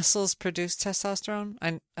 Do muscles produce testosterone?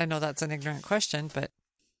 I know that's an ignorant question, but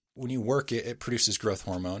when you work it produces growth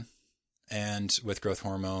hormone. And with growth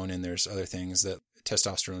hormone, and there's other things, that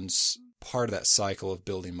testosterone's part of that cycle of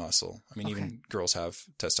building muscle. I mean, even girls have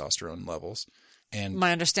testosterone levels. And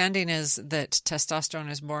my understanding is that testosterone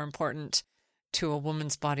is more important to a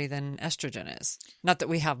woman's body than estrogen is. Not that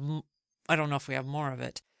we have, I don't know if we have more of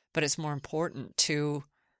it, but it's more important to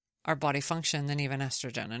our body function than even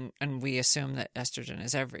estrogen. And we assume that estrogen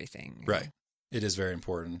is everything. Right. It is very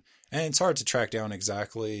important. And it's hard to track down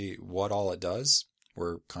exactly what all it does.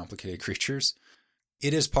 We're complicated creatures.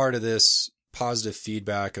 It is part of this positive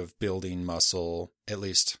feedback of building muscle, at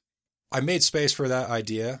least. I made space for that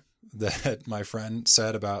idea that my friend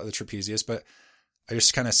said about the trapezius, but I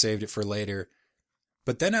just kind of saved it for later.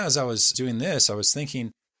 But then as I was doing this, I was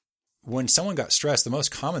thinking, when someone got stressed, the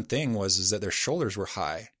most common thing was that their shoulders were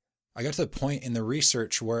high. I got to the point in the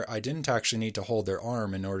research where I didn't actually need to hold their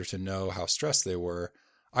arm in order to know how stressed they were.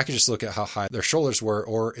 I could just look at how high their shoulders were,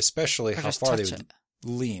 or especially how far they would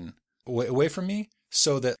lean away from me,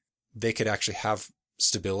 so that they could actually have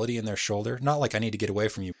stability in their shoulder. Not like I need to get away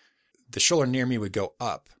from you. The shoulder near me would go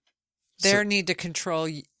up. Their need to control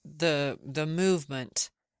the movement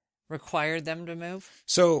required them to move?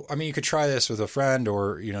 So, I mean, you could try this with a friend,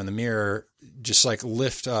 or, in the mirror, just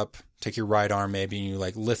lift up, take your right arm maybe, and you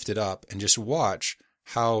lift it up and just watch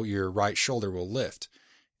how your right shoulder will lift.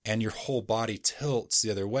 And your whole body tilts the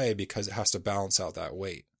other way because it has to balance out that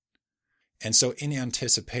weight. And so in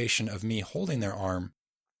anticipation of me holding their arm,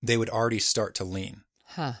 they would already start to lean.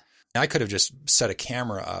 Huh. I could have just set a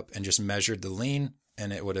camera up and just measured the lean,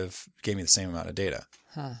 and it would have gave me the same amount of data,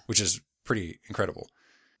 which is pretty incredible.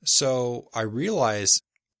 So I realized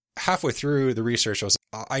halfway through the research,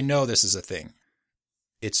 I know this is a thing.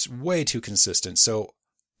 It's way too consistent. So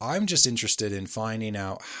I'm just interested in finding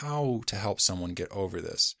out how to help someone get over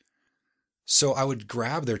this. So I would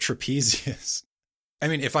grab their trapezius. I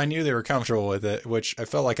mean, if I knew they were comfortable with it, which I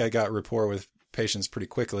felt like I got rapport with patients pretty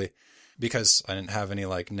quickly because I didn't have any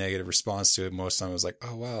negative response to it. Most of the time I was like,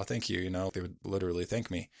 oh, wow, thank you. They would literally thank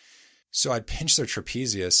me. So I'd pinch their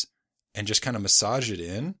trapezius and just kind of massage it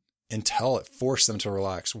in until it forced them to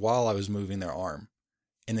relax while I was moving their arm.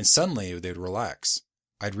 And then suddenly they'd relax.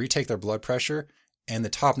 I'd retake their blood pressure, and the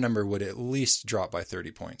top number would at least drop by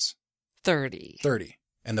 30 points. 30.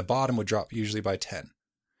 And the bottom would drop usually by 10.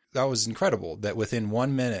 That was incredible, that within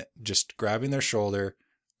 1 minute, just grabbing their shoulder,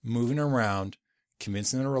 moving around,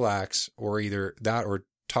 convincing them to relax, or either that or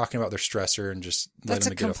talking about their stressor and just letting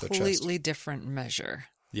them get off their chest. That's a completely different measure.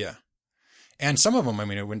 Yeah. And some of them,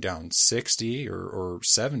 it went down 60 or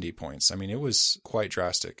 70 points. It was quite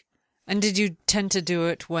drastic. And did you tend to do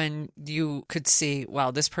it when you could see,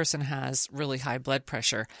 wow, this person has really high blood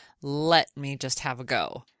pressure. Let me just have a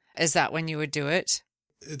go. Is that when you would do it?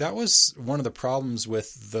 That was one of the problems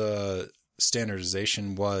with the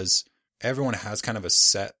standardization, was everyone has kind of a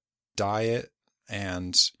set diet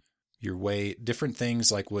and your weight, different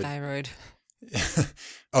things would... Thyroid.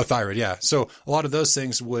 Oh, thyroid, yeah. So a lot of those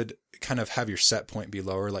things would kind of have your set point be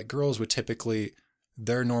lower. Girls would typically,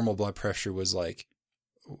 their normal blood pressure was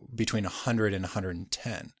between 100 and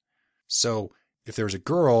 110. So if there was a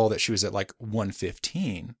girl that she was at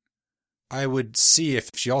 115, I would see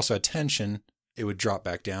if she also had tension, it would drop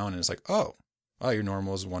back down, and it's oh, your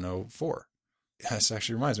normal is 104. This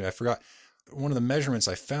actually reminds me, I forgot. One of the measurements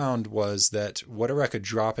I found was that whatever I could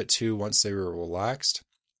drop it to once they were relaxed,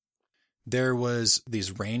 there was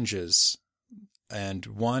these ranges, and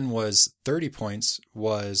one was 30 points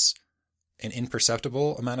was an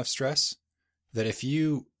imperceptible amount of stress, that if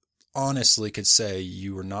you honestly could say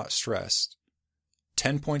you were not stressed,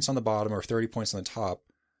 10 points on the bottom or 30 points on the top,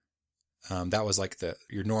 that was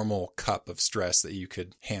your normal cup of stress that you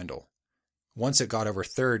could handle. Once it got over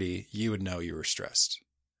 30, you would know you were stressed.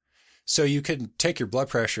 So you could take your blood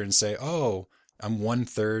pressure and say, oh, I'm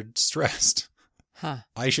 1/3 stressed. Huh.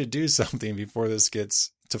 I should do something before this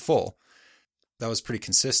gets to full. That was pretty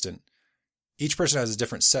consistent. Each person has a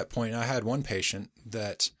different set point. I had one patient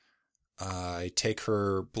that I take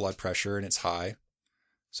her blood pressure and it's high.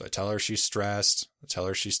 So I tell her she's stressed. I tell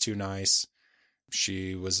her she's too nice.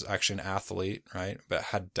 She was actually an athlete, right? But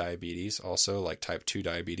had diabetes also, like type 2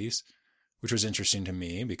 diabetes, which was interesting to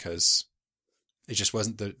me because it just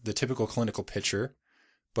wasn't the typical clinical picture.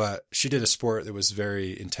 But she did a sport that was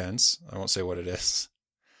very intense. I won't say what it is.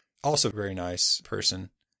 Also a very nice person.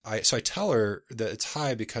 So I tell her that it's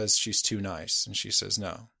high because she's too nice. And she says,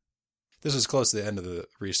 no. This was close to the end of the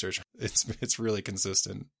research. It's really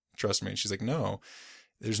consistent. Trust me. And she's like, no,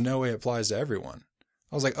 there's no way it applies to everyone.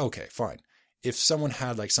 I was like, okay, fine. If someone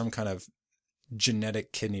had like some kind of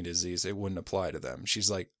genetic kidney disease, it wouldn't apply to them.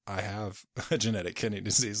 She's like, I have a genetic kidney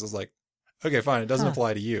disease. I was like, okay, fine. It doesn't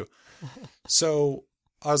apply to you. So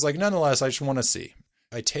I was like, nonetheless, I just want to see.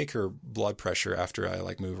 I take her blood pressure after I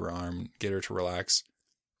like move her arm, get her to relax,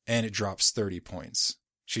 and it drops 30 points.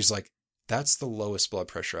 She's like, that's the lowest blood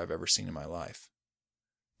pressure I've ever seen in my life.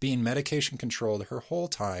 Being medication controlled her whole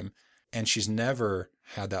time, and she's never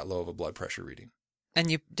had that low of a blood pressure reading. And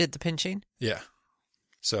you did the pinching? Yeah.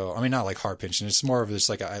 So, I mean, not like hard pinching. It's more of just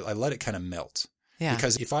like I let it kind of melt. Yeah.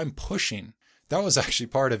 Because if I'm pushing, that was actually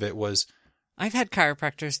part of it was. I've had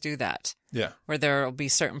chiropractors do that. Yeah. Where there will be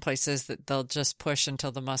certain places that they'll just push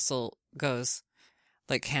until the muscle goes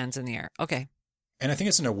like hands in the air. Okay. And I think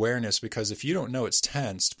it's an awareness because if you don't know it's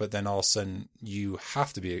tensed, but then all of a sudden you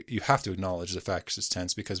have to acknowledge the fact it's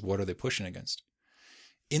tense because what are they pushing against?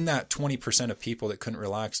 In that 20% of people that couldn't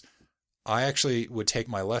relax, I actually would take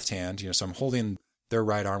my left hand, so I'm holding their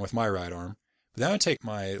right arm with my right arm, but then I would take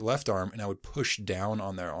my left arm and I would push down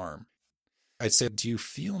on their arm. I'd say, do you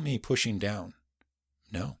feel me pushing down?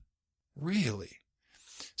 No. Really?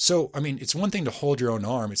 So, I mean, it's one thing to hold your own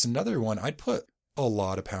arm. It's another one. I'd put a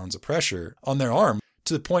lot of pounds of pressure on their arm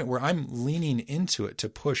to the point where I'm leaning into it to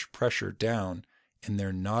push pressure down and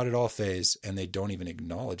they're not at all phased and they don't even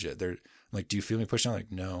acknowledge it. They're like, do you feel me push down?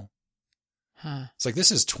 Like, no. Huh. It's like,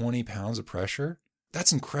 this is 20 pounds of pressure.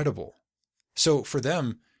 That's incredible. So for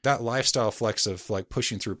them, that lifestyle flex of like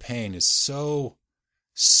pushing through pain is so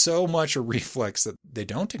much a reflex that they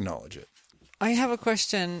don't acknowledge it. I have a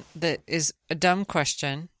question that is a dumb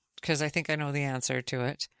question because I think I know the answer to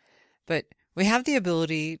it. But we have the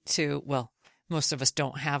ability to, well, most of us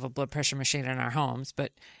don't have a blood pressure machine in our homes,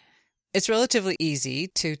 but it's relatively easy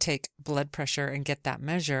to take blood pressure and get that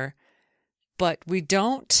measure. But we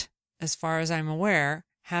don't, as far as I'm aware,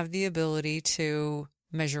 have the ability to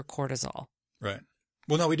measure cortisol. Right.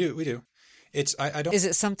 Well, no, we do. It's, I don't. Is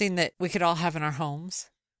it something that we could all have in our homes?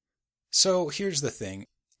 So here's the thing.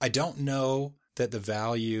 I don't know that the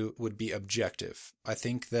value would be objective. I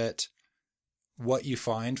think that what you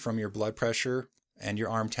find from your blood pressure and your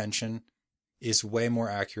arm tension is way more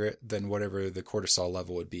accurate than whatever the cortisol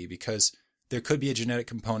level would be because there could be a genetic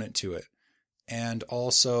component to it. And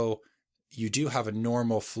also you do have a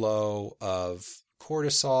normal flow of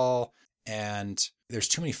cortisol and there's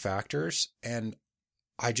too many factors. And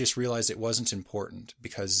I just realized it wasn't important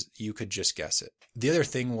because you could just guess it. The other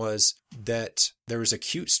thing was that there was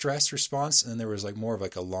acute stress response and then there was like more of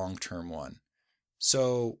like a long-term one.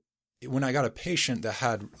 So when I got a patient that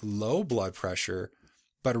had low blood pressure,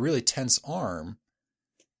 but a really tense arm,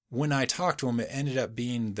 when I talked to them, it ended up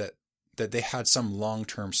being that they had some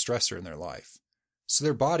long-term stressor in their life. So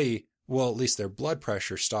their body, well, at least their blood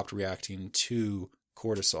pressure stopped reacting to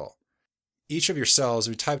cortisol. Each of your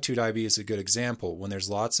cells, type 2 diabetes is a good example. When there's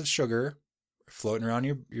lots of sugar floating around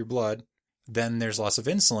your blood, then there's lots of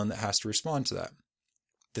insulin that has to respond to that.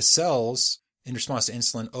 The cells, in response to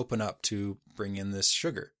insulin, open up to bring in this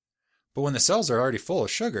sugar. But when the cells are already full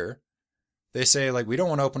of sugar, they say, like, we don't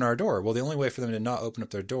want to open our door. Well, the only way for them to not open up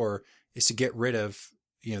their door is to get rid of,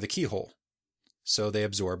 the keyhole. So they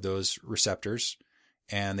absorb those receptors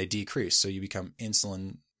and they decrease. So you become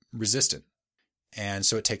insulin resistant. And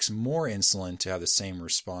so it takes more insulin to have the same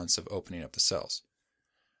response of opening up the cells.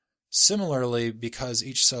 Similarly, because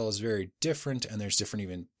each cell is very different and there's different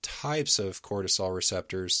even types of cortisol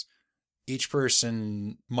receptors, each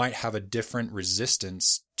person might have a different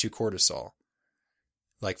resistance to cortisol.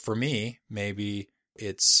 Like for me, maybe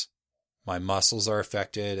it's my muscles are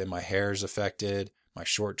affected and my hair is affected, my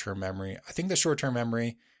short-term memory. I think the short-term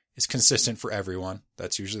memory is consistent for everyone.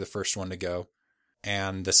 That's usually the first one to go.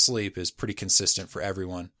 And the sleep is pretty consistent for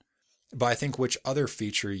everyone. But I think which other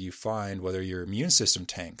feature you find, whether your immune system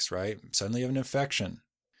tanks, right? Suddenly you have an infection.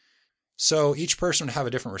 So each person would have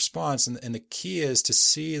a different response. And the key is to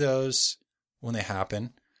see those when they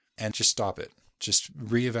happen and just stop it. Just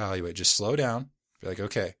reevaluate. Just slow down. Be like,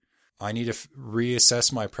 okay, I need to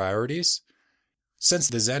reassess my priorities. Since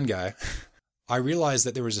the Zen guy, I realized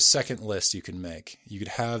that there was a second list you can make. You could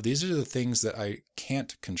have, these are the things that I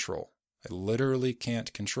can't control. I literally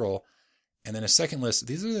can't control. And then a second list,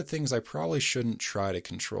 these are the things I probably shouldn't try to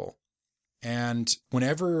control. And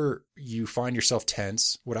whenever you find yourself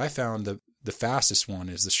tense, what I found the fastest one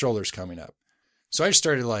is the shoulders coming up. So I just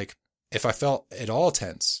started like, if I felt at all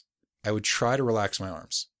tense, I would try to relax my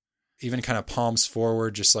arms, even kind of palms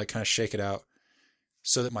forward, just like kind of shake it out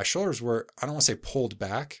so that my shoulders were, I don't want to say pulled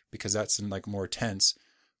back because that's in like more tense,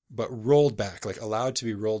 but rolled back, like allowed to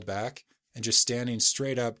be rolled back and just standing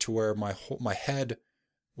straight up to where my head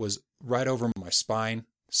was right over my spine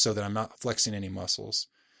so that I'm not flexing any muscles.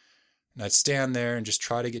 And I'd stand there and just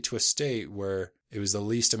try to get to a state where it was the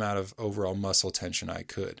least amount of overall muscle tension I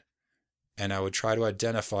could. And I would try to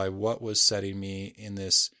identify what was setting me in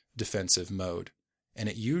this defensive mode. And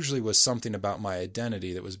it usually was something about my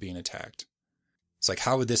identity that was being attacked. It's like,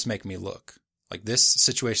 how would this make me look? Like, this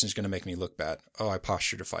situation is going to make me look bad. Oh, I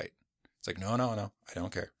posture to fight. It's like, no, I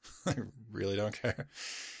don't care. I really don't care.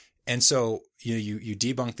 And so you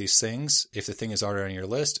debunk these things. If the thing is already on your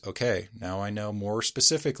list, okay, now I know more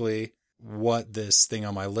specifically what this thing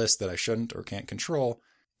on my list that I shouldn't or can't control.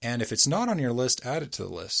 And if it's not on your list, add it to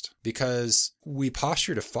the list, because we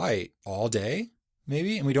posture to fight all day,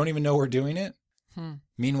 maybe, and we don't even know we're doing it.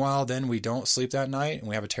 Meanwhile, then we don't sleep that night and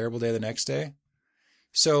we have a terrible day the next day.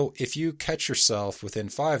 So if you catch yourself within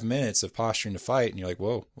 5 minutes of posturing to fight and you're like,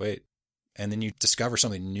 whoa, wait, and then you discover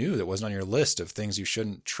something new that wasn't on your list of things you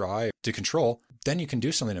shouldn't try to control, then you can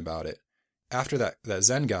do something about it. After that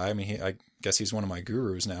Zen guy, I mean, I guess he's one of my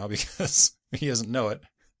gurus now because he doesn't know it.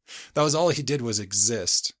 That was all he did, was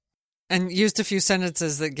exist. And used a few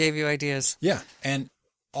sentences that gave you ideas. Yeah. And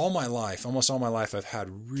almost all my life, I've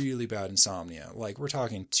had really bad insomnia. Like, we're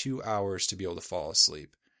talking 2 hours to be able to fall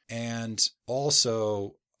asleep. And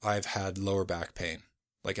also I've had lower back pain,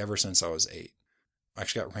 like ever since I was 8. I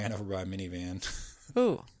actually got ran over by a minivan.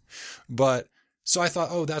 Ooh. But so I thought,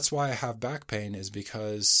 oh, that's why I have back pain, is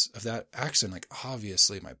because of that accident. Like,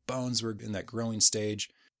 obviously my bones were in that growing stage.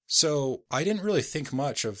 So I didn't really think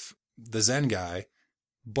much of the Zen guy,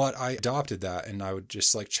 but I adopted that, and I would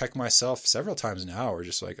just like check myself several times an hour,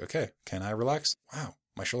 just like, okay, can I relax? Wow,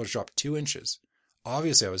 my shoulders dropped 2 inches.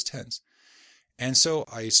 Obviously I was tense. And so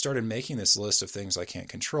I started making this list of things I can't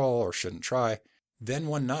control or shouldn't try. Then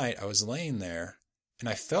one night I was laying there and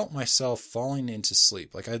I felt myself falling into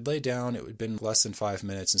sleep. Like, I'd lay down, it had been less than 5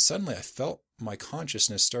 minutes, and suddenly I felt my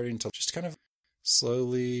consciousness starting to just kind of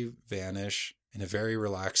slowly vanish in a very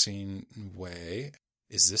relaxing way.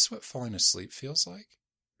 Is this what falling asleep feels like?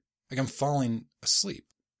 Like, I'm falling asleep.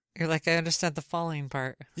 You're like, I understand the falling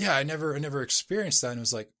part. Yeah, I never experienced that. And it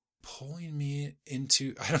was like pulling me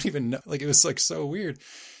into, I don't even know. Like, it was like so weird.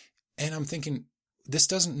 And I'm thinking, this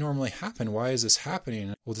doesn't normally happen. Why is this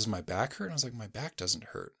happening? Well, does my back hurt? And I was like, my back doesn't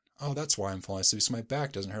hurt. Oh, that's why I'm falling asleep. So my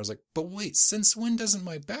back doesn't hurt. I was like, but wait, since when doesn't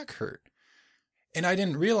my back hurt? And I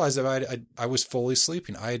didn't realize that I was fully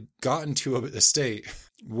sleeping. I had gotten to a state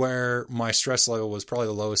where my stress level was probably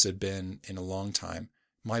the lowest it had been in a long time.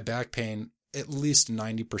 My back pain, at least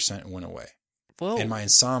 90% went away. Whoa. And my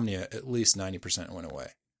insomnia, at least 90% went away.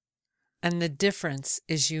 And the difference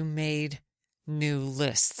is you made new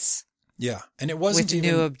lists. Yeah. And it wasn't with even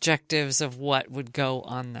new objectives of what would go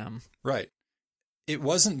on them. Right. It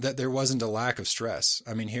wasn't that there wasn't a lack of stress.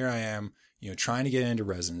 I mean, here I am, trying to get into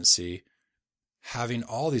residency, having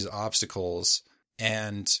all these obstacles,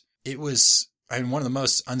 and it was, one of the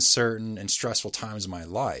most uncertain and stressful times of my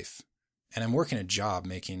life. And I'm working a job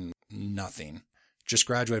making nothing. Just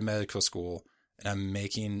graduated medical school, and I'm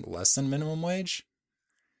making less than minimum wage.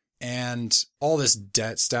 And all this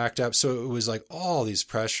debt stacked up. So it was like all these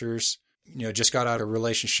pressures, just got out of a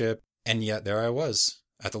relationship. And yet there I was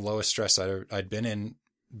at the lowest stress I'd been in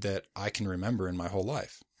that I can remember in my whole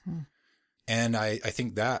life. And I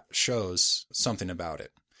think that shows something about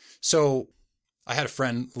it. So I had a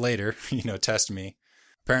friend later, test me.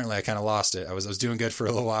 Apparently I kind of lost it. I was doing good for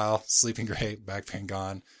a little while, sleeping great, back pain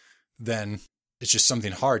gone. Then it's just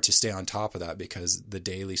something hard to stay on top of that because the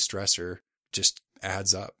daily stressor just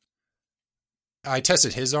adds up. I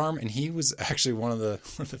tested his arm, and he was actually one of the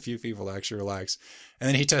few people that actually relaxed. And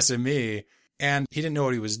then he tested me, and he didn't know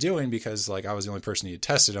what he was doing because I was the only person he had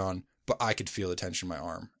tested on, but I could feel the tension in my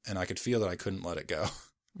arm, and I could feel that I couldn't let it go.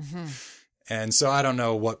 Mm-hmm. And so I don't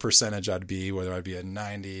know what percentage I'd be, whether I'd be at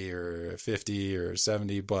 90 or 50 or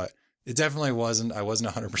 70, but it definitely wasn't. I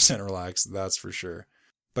wasn't 100% relaxed, that's for sure.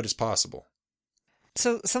 But it's possible.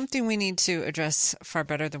 So something we need to address far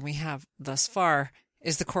better than we have thus far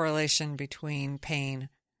is the correlation between pain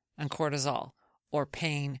and cortisol, or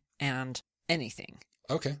pain and anything.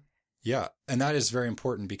 Okay. Yeah. And that is very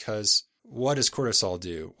important because what does cortisol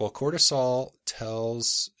do? Well, cortisol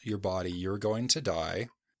tells your body you're going to die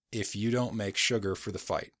if you don't make sugar for the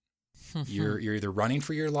fight. You're either running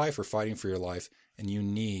for your life or fighting for your life, and you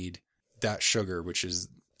need that sugar, which is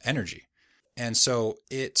energy. And so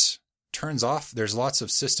it turns off. There's lots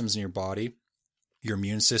of systems in your body. Your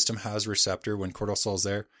immune system has a receptor. When cortisol is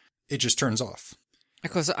there, it just turns off.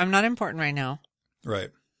 Because I'm not important right now. Right.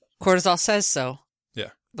 Cortisol says so. Yeah.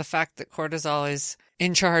 The fact that cortisol is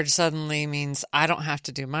in charge suddenly means I don't have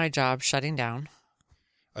to do my job shutting down.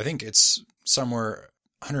 I think it's somewhere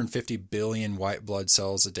 150 billion white blood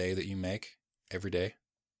cells a day that you make every day.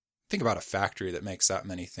 Think about a factory that makes that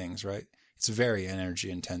many things, right? It's very energy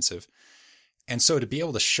intensive. And so to be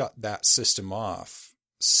able to shut that system off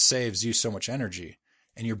saves you so much energy.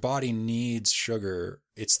 And your body needs sugar.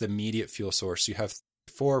 It's the immediate fuel source. You have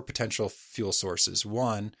 4 potential fuel sources.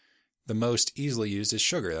 One, the most easily used is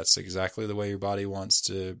sugar. That's exactly the way your body wants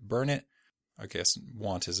to burn it. I guess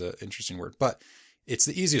want is an interesting word, but it's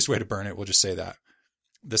the easiest way to burn it. We'll just say that.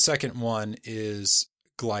 The second one is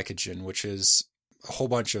glycogen, which is a whole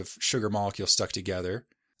bunch of sugar molecules stuck together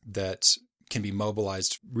that can be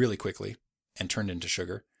mobilized really quickly and turned into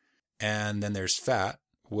sugar. And then there's fat,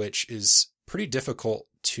 which is pretty difficult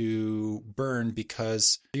to burn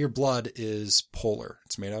because your blood is polar.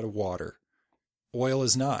 It's made out of water. Oil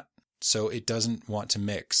is not, so it doesn't want to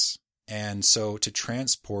mix. And so to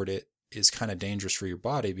transport it is kind of dangerous for your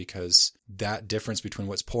body because that difference between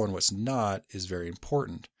what's polar and what's not is very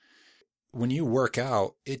important. When you work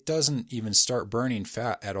out, it doesn't even start burning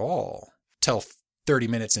fat at all till 30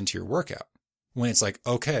 minutes into your workout. When it's like,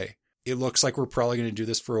 okay, it looks like we're probably going to do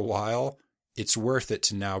this for a while. It's worth it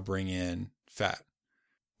to now bring in fat.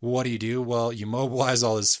 What do? Well, you mobilize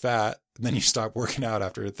all this fat, and then you stop working out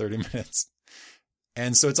after 30 minutes.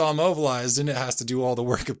 And so it's all mobilized, and it has to do all the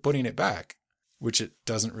work of putting it back, which it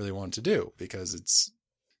doesn't really want to do because it's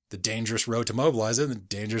the dangerous road to mobilize it and the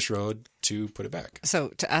dangerous road to put it back. So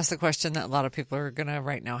to ask the question that a lot of people are going to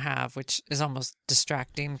right now have, which is almost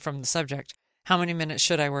distracting from the subject, how many minutes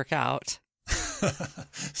should I work out?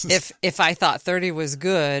 If I thought 30 was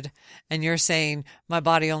good and you're saying my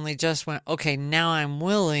body only just went, okay, now I'm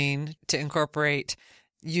willing to incorporate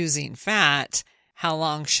using fat, how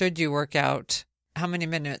long should you work out? How many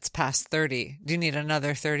minutes past 30? Do you need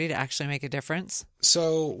another 30 to actually make a difference?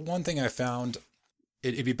 So one thing I found,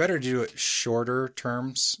 it'd be better to do it shorter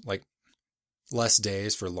terms, like less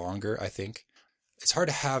days for longer, I think. It's hard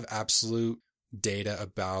to have absolute data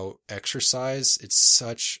about exercise. It's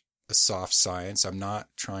such a soft science. I'm not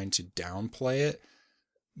trying to downplay it,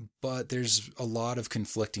 but there's a lot of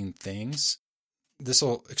conflicting things. This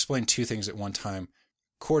will explain 2 things at one time.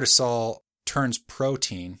 Cortisol turns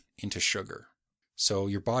protein into sugar. So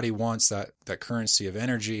your body wants that currency of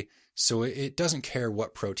energy, so it doesn't care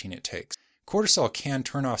what protein it takes. Cortisol can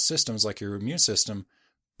turn off systems like your immune system,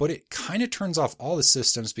 but it kind of turns off all the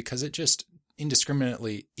systems because it just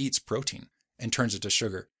indiscriminately eats protein and turns it to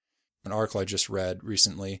sugar. An article I just read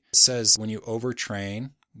recently says when you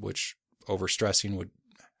overtrain, which overstressing would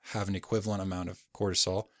have an equivalent amount of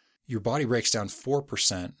cortisol, your body breaks down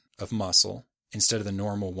 4% of muscle instead of the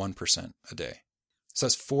normal 1% a day. So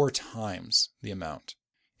that's 4 times the amount.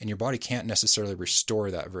 And your body can't necessarily restore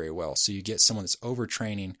that very well. So you get someone that's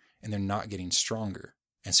overtraining and they're not getting stronger.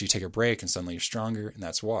 And so you take a break and suddenly you're stronger, and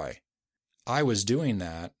that's why. I was doing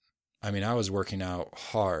that. I mean, I was working out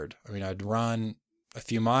hard. I mean, I'd run a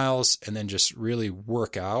few miles and then just really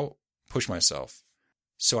work out, push myself.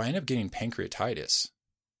 So I ended up getting pancreatitis.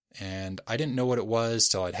 And I didn't know what it was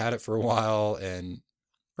till I'd had it for a while and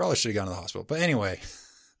probably should have gone to the hospital. But anyway,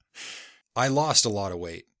 I lost a lot of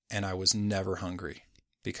weight and I was never hungry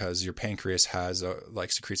because your pancreas has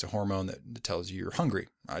secretes a hormone that tells you you're hungry.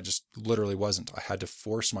 I just literally wasn't. I had to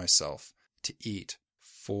force myself to eat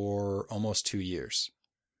for almost 2 years.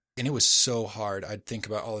 And it was so hard. I'd think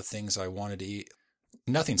about all the things I wanted to eat.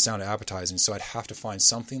 Nothing sounded appetizing, so I'd have to find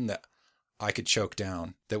something that I could choke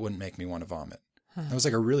down that wouldn't make me want to vomit. That was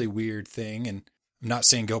like a really weird thing, and I'm not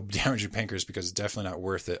saying go damage your pancreas because it's definitely not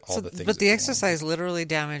worth it, the things. But the exercise literally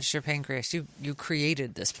damaged your pancreas. You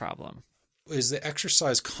created this problem. Is the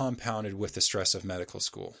exercise compounded with the stress of medical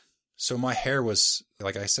school? So my hair was,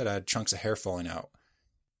 like I said, I had chunks of hair falling out.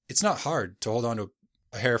 It's not hard to hold on to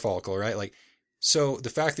a hair follicle, right? So the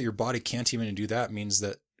fact that your body can't even do that means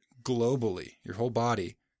that globally, your whole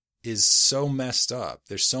body is so messed up.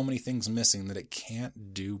 There's so many things missing that it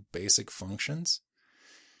can't do basic functions.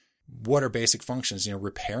 What are basic functions?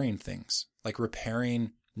 Repairing things, like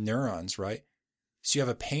repairing neurons, right? So you have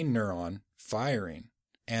a pain neuron firing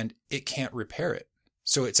and it can't repair it.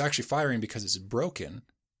 So it's actually firing because it's broken,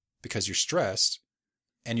 because you're stressed,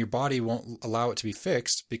 and your body won't allow it to be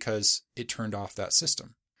fixed because it turned off that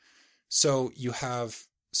system. So you have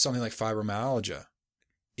something like fibromyalgia.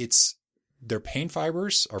 Their pain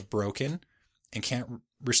fibers are broken and can't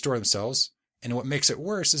restore themselves. And what makes it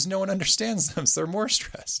worse is no one understands them, so they're more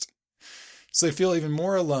stressed. So they feel even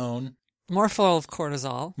more alone. More full of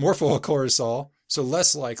cortisol. So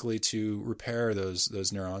less likely to repair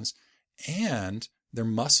those neurons. And their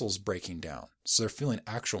muscles breaking down. So they're feeling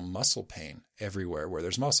actual muscle pain everywhere where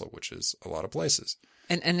there's muscle, which is a lot of places.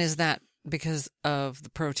 And is that because of the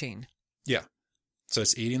protein? Yeah. So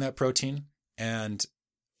it's eating that protein and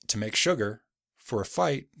to make sugar for a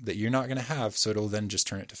fight that you're not going to have. So it'll then just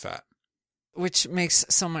turn it to fat. Which makes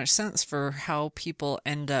so much sense for how people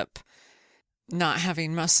end up not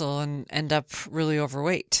having muscle and end up really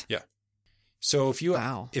overweight. Yeah. So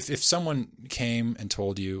if someone came and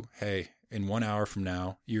told you, hey, in 1 hour from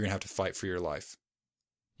now, you're going to have to fight for your life.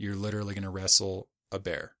 You're literally going to wrestle a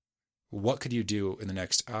bear. What could you do in the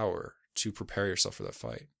next hour to prepare yourself for that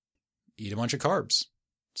fight? Eat a bunch of carbs.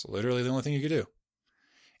 It's literally the only thing you could do.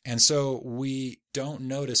 And so we don't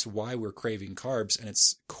notice why we're craving carbs, and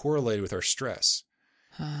it's correlated with our stress.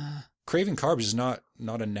 Craving carbs is not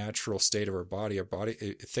a natural state of our body. Our body,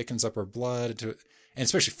 it thickens up our blood, and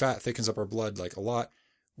especially fat thickens up our blood like a lot.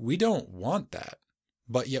 We don't want that,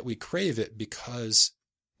 but yet we crave it because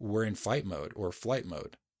we're in fight mode or flight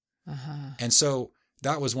mode. And so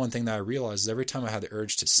that was one thing that I realized is every time I had the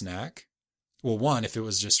urge to snack, well, one, if it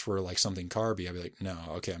was just for like something carby, I'd be like, no,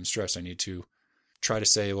 okay, I'm stressed. I need to try to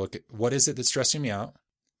say, look, what is it that's stressing me out?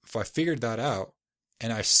 If I figured that out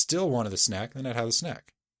and I still wanted the snack, then I'd have the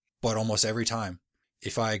snack. But almost every time,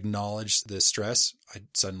 if I acknowledged the stress, I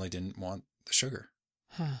suddenly didn't want the sugar.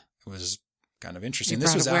 It was kind of interesting. You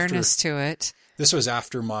brought awareness to it. This was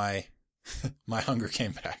after my hunger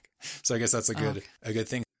came back. So I guess that's a good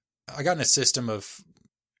thing. I got in a system of,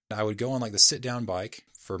 I would go on like the sit down bike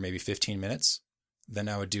for maybe 15 minutes. Then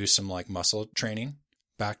I would do some like muscle training,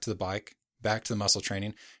 back to the bike, back to the muscle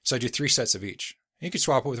training. So I do 3 sets of each. You could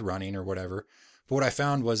swap it with running or whatever. But what I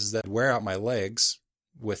found was that I'd wear out my legs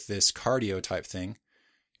with this cardio type thing.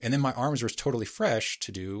 And then my arms were totally fresh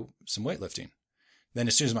to do some weightlifting. Then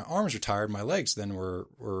as soon as my arms were tired, my legs then were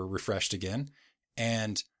refreshed again.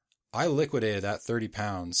 And I liquidated that 30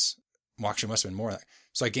 pounds. Well, actually, it must have been more.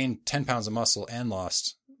 So I gained 10 pounds of muscle and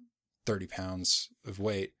lost 30 pounds of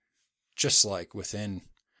weight just like within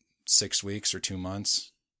 6 weeks or 2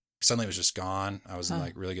 months. Suddenly it was just gone. I was in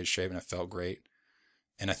like really good shape and I felt great.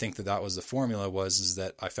 And I think that was the formula is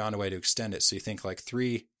that I found a way to extend it. So you think like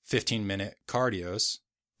 3 15-minute cardios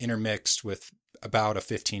intermixed with about a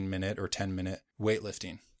 15-minute or 10-minute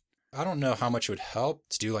weightlifting. I don't know how much it would help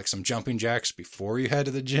to do like some jumping jacks before you head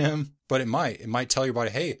to the gym, but it might tell your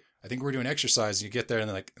body, hey, I think we're doing exercise. And you get there and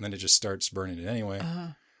then it just starts burning it anyway.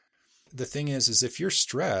 The thing is if you're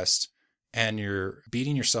stressed and you're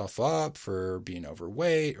beating yourself up for being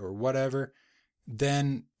overweight or whatever,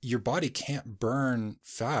 then your body can't burn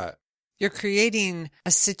fat. You're creating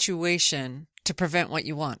a situation to prevent what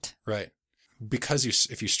you want. Right. Because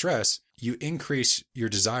if you stress, you increase your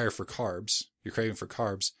desire for carbs, your craving for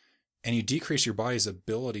carbs, and you decrease your body's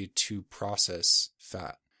ability to process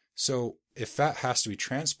fat. So if fat has to be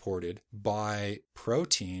transported by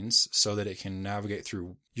proteins so that it can navigate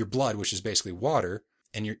through your blood, which is basically water,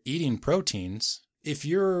 and you're eating proteins, if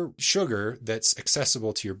your sugar that's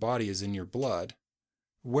accessible to your body is in your blood,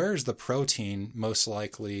 where's the protein most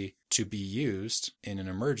likely to be used in an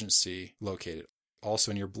emergency located?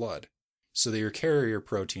 Also in your blood. So that your carrier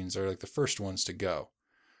proteins are like the first ones to go.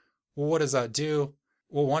 Well, what does that do?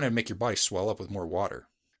 Well, one, it'd make your body swell up with more water.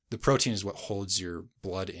 The protein is what holds your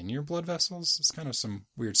blood in your blood vessels. It's kind of some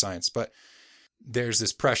weird science, but there's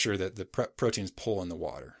this pressure that the proteins pull in the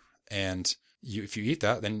water. And if you eat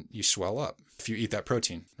that, then you swell up if you eat that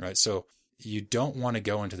protein, right? So you don't want to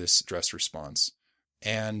go into this stress response.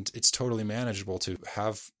 And it's totally manageable to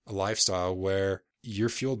have a lifestyle where you're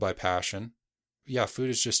fueled by passion. Yeah, food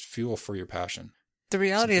is just fuel for your passion. The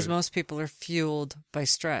reality is most people are fueled by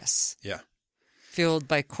stress. Yeah. Fueled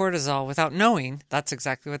by cortisol without knowing that's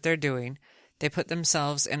exactly what they're doing. They put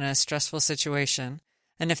themselves in a stressful situation.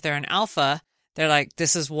 And if they're an alpha, they're like,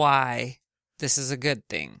 this is why this is a good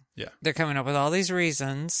thing. Yeah. They're coming up with all these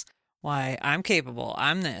reasons why I'm capable,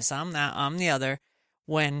 I'm this, I'm that, I'm the other,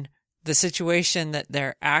 when the situation that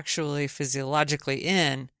they're actually physiologically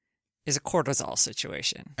in is a cortisol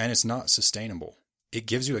situation. And it's not sustainable. It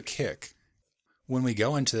gives you a kick. When we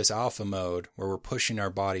go into this alpha mode where we're pushing our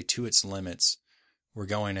body to its limits, we're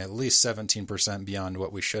going at least 17% beyond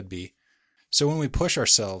what we should be. So when we push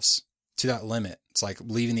ourselves to that limit, it's like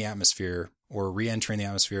leaving the atmosphere or re-entering the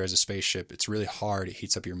atmosphere as a spaceship. It's really hard. It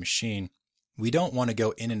heats up your machine. We don't want to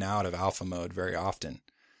go in and out of alpha mode very often.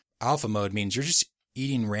 Alpha mode means you're just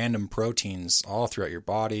eating random proteins all throughout your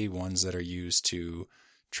body, ones that are used to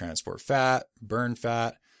transport fat, burn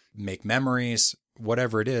fat, make memories,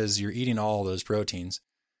 whatever it is, you're eating all those proteins.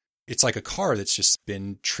 It's like a car that's just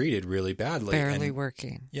been treated really badly. Barely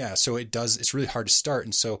working. Yeah, so it's really hard to start.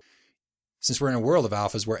 And so since we're in a world of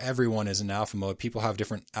alphas where everyone is in alpha mode, people have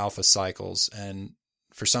different alpha cycles. And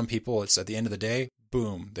for some people, it's at the end of the day,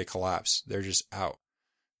 boom, they collapse. They're just out.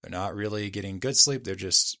 They're not really getting good sleep. They're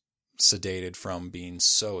just sedated from being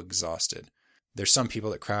so exhausted. There's some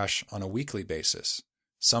people that crash on a weekly basis.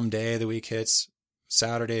 Some day the week hits,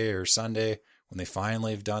 Saturday or Sunday, when they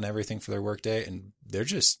finally have done everything for their workday, and they're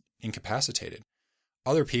just incapacitated.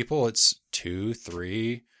 Other people, it's 2,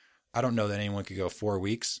 3. I don't know that anyone could go 4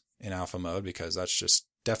 weeks in alpha mode because that's just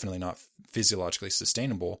definitely not physiologically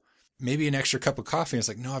sustainable. Maybe an extra cup of coffee. It's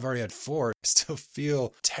like, no, I've already had 4. I still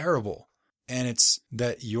feel terrible. And it's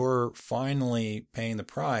that you're finally paying the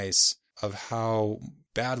price of how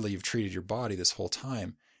badly you've treated your body this whole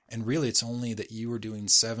time. And really, it's only that you were doing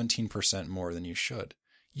 17% more than you should.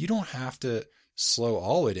 You don't have to slow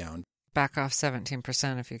all the way down. Back off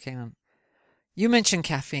 17% if you can. You mentioned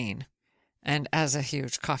caffeine. And as a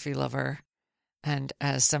huge coffee lover, and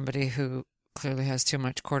as somebody who clearly has too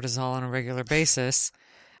much cortisol on a regular basis,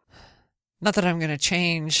 not that I'm going to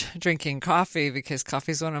change drinking coffee because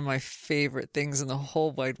coffee is one of my favorite things in the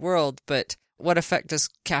whole wide world, but what effect does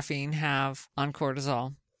caffeine have on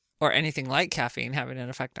cortisol, or anything like caffeine having an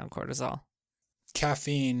effect on cortisol?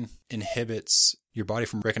 Caffeine inhibits your body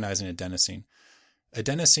from recognizing adenosine.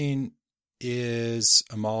 Adenosine is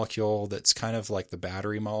a molecule that's kind of like the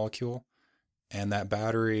battery molecule, and that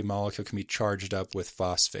battery molecule can be charged up with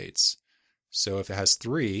phosphates. So if it has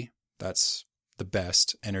 3, that's the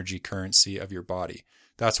best energy currency of your body.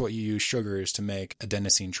 That's what you use sugars to make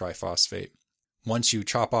adenosine triphosphate. Once you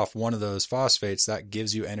chop off one of those phosphates, that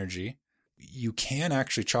gives you energy. You can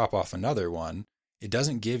actually chop off another one. It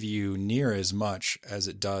doesn't give you near as much as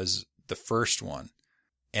it does the first one.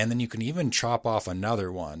 And then you can even chop off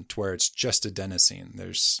another one to where it's just adenosine.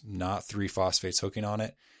 There's not 3 phosphates hooking on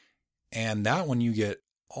it. And that one you get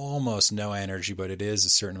almost no energy, but it is a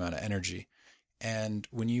certain amount of energy. And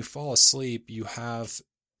when you fall asleep, you have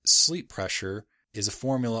sleep pressure is a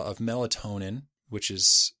formula of melatonin, which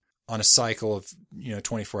is on a cycle of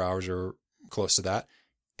 24 hours or close to that,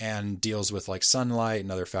 and deals with like sunlight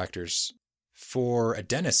and other factors. For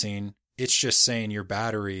adenosine, it's just saying your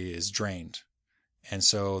battery is drained. And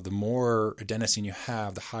so the more adenosine you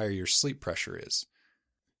have, the higher your sleep pressure is.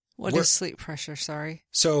 What is sleep pressure? Sorry.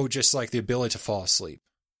 So just like the ability to fall asleep.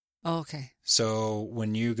 Oh, okay. So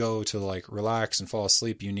when you go to like relax and fall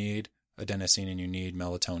asleep, you need adenosine and you need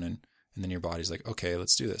melatonin. And then your body's like, okay,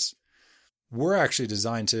 let's do this. We're actually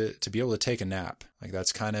designed to be able to take a nap. Like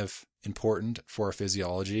that's kind of important for our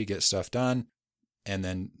physiology, get stuff done, and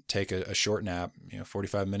then take a short nap,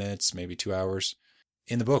 45 minutes, maybe 2 hours.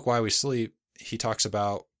 In the book, Why We Sleep, he talks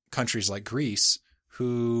about countries like Greece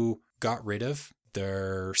who got rid of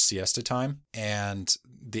their siesta time, and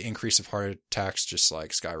the increase of heart attacks just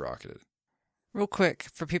like skyrocketed. Real quick,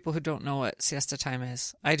 for people who don't know what siesta time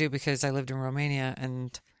is, I do because I lived in Romania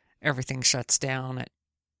and everything shuts down at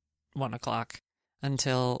 1 o'clock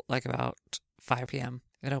until like about 5 p.m.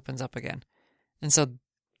 It opens up again. And so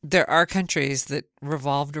there are countries that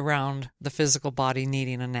revolved around the physical body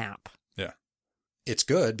needing a nap. Yeah. It's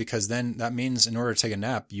good because then that means in order to take a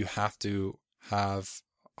nap, you have to have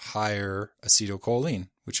higher acetylcholine,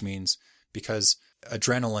 which means because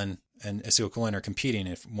adrenaline and acetylcholine are competing,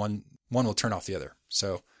 if one will turn off the other.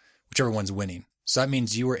 So whichever one's winning. So that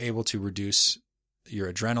means you were able to reduce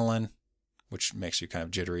your adrenaline, which makes you kind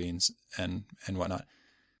of jittery and whatnot,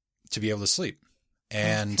 to be able to sleep.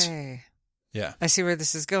 And okay. Yeah. I see where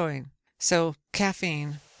this is going. So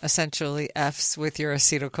caffeine essentially F's with your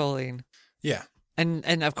acetylcholine. Yeah.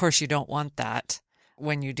 And of course you don't want that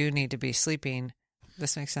when you do need to be sleeping.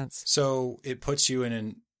 This makes sense. So it puts you in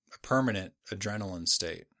a permanent adrenaline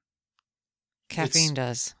state. Caffeine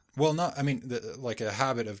does. Well, like a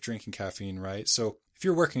habit of drinking caffeine, right? So if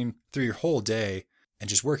you're working through your whole day and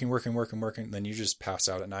just working, then you just pass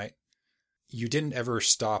out at night. You didn't ever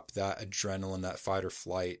stop that adrenaline, that fight or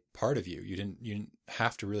flight part of you. You didn't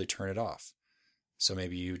have to really turn it off. So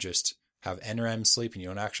maybe you just have NREM sleep and you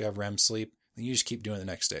don't actually have REM sleep, and you just keep doing it the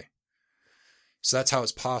next day. So that's how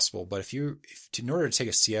it's possible. But in order to take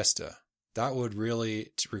a siesta, that would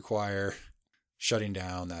really require shutting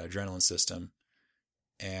down that adrenaline system.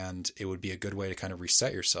 And it would be a good way to kind of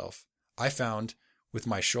reset yourself. I found with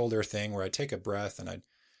my shoulder thing where I take a breath and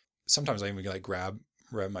sometimes I even like grab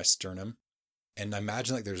my sternum and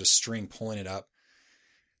imagine like there's a string pulling it up,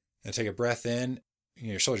 and I take a breath in,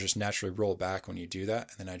 your shoulders just naturally roll back when you do that.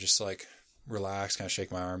 And then I just like relax, kind of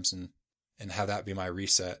shake my arms and and have that be my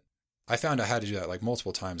reset. I found I had to do that like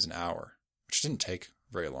multiple times an hour, which didn't take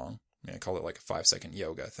very long. I mean, I call it like a 5-second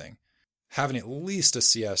yoga thing. Having at least a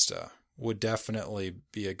siesta would definitely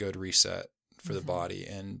be a good reset for the body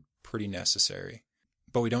and pretty necessary.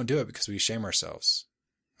 But we don't do it because we shame ourselves.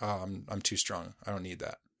 Oh, I'm too strong. I don't need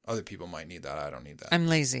that. Other people might need that. I don't need that. I'm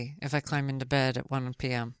lazy if I climb into bed at 1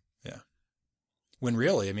 p.m. Yeah. When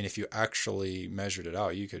really, I mean, if you actually measured it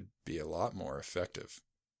out, you could be a lot more effective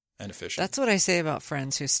and efficient. That's what I say about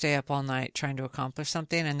friends who stay up all night trying to accomplish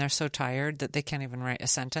something, and they're so tired that they can't even write a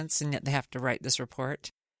sentence, and yet they have to write this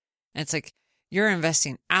report. And it's like, you're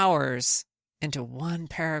investing hours into one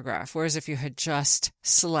paragraph, whereas if you had just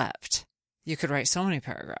slept, you could write so many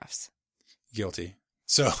paragraphs. Guilty.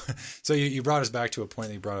 So you brought us back to a point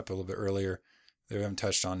that you brought up a little bit earlier that we haven't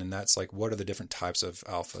touched on, and that's like, what are the different types of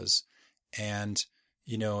alphas? And,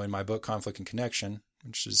 you know, in my book, Conflict and Connection,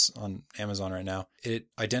 which is on Amazon right now, it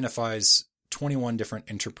identifies 21 different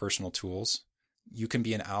interpersonal tools. You can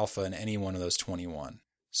be an alpha in any one of those 21.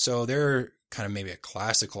 So they're kind of maybe a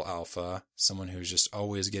classical alpha, someone who's just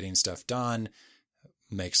always getting stuff done,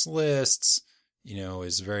 makes lists, you know,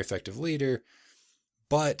 is a very effective leader.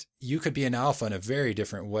 But you could be an alpha in a very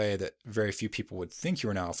different way that very few people would think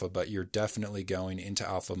you're an alpha, but you're definitely going into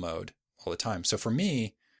alpha mode all the time. So for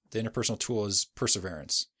me, the interpersonal tool is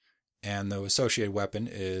perseverance, and the associated weapon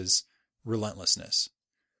is relentlessness.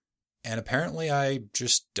 And apparently I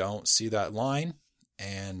just don't see that line,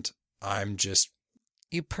 and I'm just...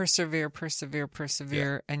 You persevere,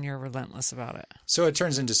 yeah. And you're relentless about it. So it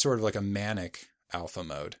turns into sort of like a manic alpha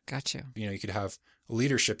mode. Got you. You know, you could have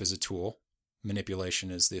leadership as a tool.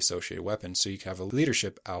 Manipulation is the associated weapon. So you could have a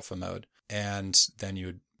leadership alpha mode, and then you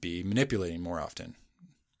would be manipulating more often.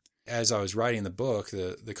 As I was writing the book,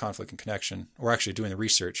 the Conflict and Connection, or actually doing the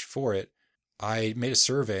research for it, I made a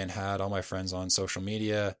survey and had all my friends on social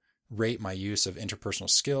media rate my use of interpersonal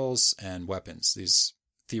skills and weapons, these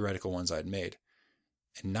theoretical ones I'd made.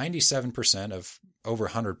 And 97% of over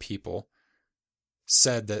 100 people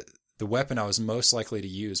said that the weapon I was most likely to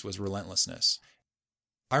use was relentlessness.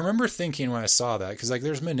 I remember thinking when I saw that, because like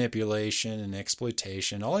there's manipulation and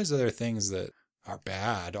exploitation, all these other things that are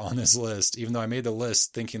bad on this list, even though I made the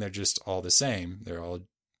list thinking they're just all the same. They're all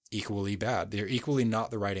equally bad. They're equally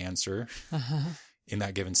not the right answer in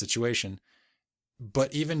that given situation.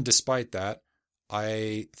 But even despite that,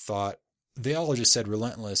 I thought they all just said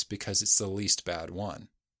relentless because it's the least bad one.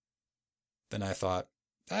 Then I thought,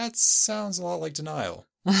 that sounds a lot like denial.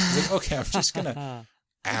 I was like, okay, I'm just going to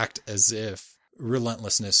act as if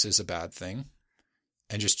relentlessness is a bad thing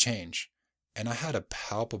and just change. And I had a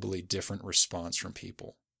palpably different response from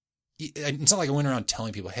people. It's not like I went around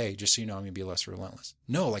telling people, hey, just so you know, I'm going to be less relentless.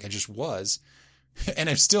 No, like I just was. And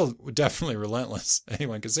I'm still definitely relentless.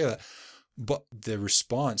 Anyone can say that. But the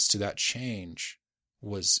response to that change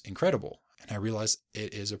was incredible. And I realized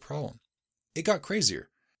it is a problem. It got crazier.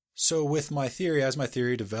 So with my theory, as my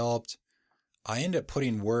theory developed, I ended up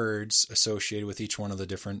putting words associated with each one of the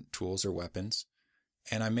different tools or weapons.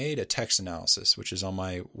 And I made a text analysis, which is on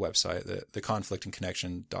my website, the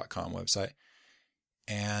conflictandconnection.com website.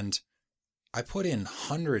 And I put in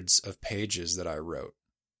hundreds of pages that I wrote.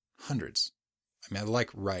 Hundreds. I mean, I like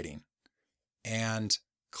writing. And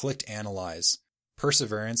clicked analyze.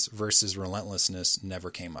 Perseverance versus relentlessness never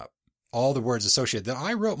came up. All the words associated that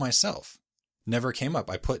I wrote myself never came up.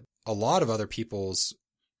 I put a lot of other people's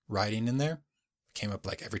writing in there. Came up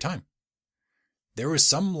like every time. There was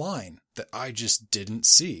some line that I just didn't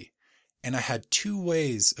see. And I had two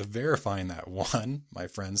ways of verifying that. One, my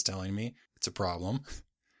friends telling me it's a problem.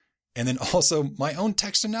 And then also my own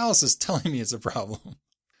text analysis telling me it's a problem.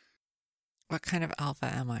 What kind of alpha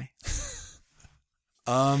am I?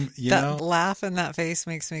 That laugh in that face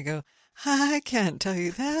makes me go, I can't tell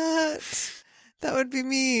you that. That would be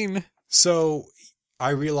mean. So I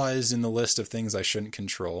realized in the list of things I shouldn't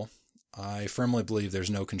control, I firmly believe there's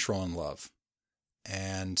no control in love.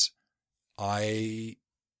 And I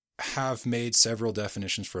have made several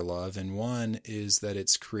definitions for love, and one is that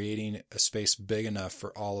it's creating a space big enough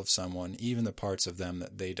for all of someone, even the parts of them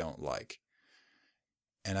that they don't like.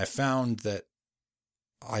 And I found that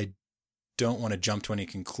I don't want to jump to any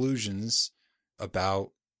conclusions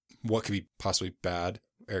about what could be possibly bad,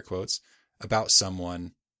 air quotes, about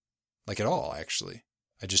someone, like at all, actually.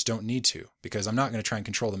 I just don't need to, because I'm not going to try and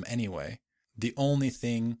control them anyway. The only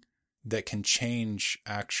thing that can change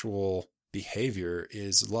actual behavior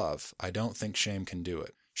is love. I don't think shame can do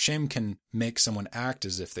it. Shame can make someone act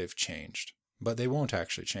as if they've changed, but they won't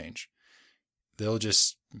actually change. They'll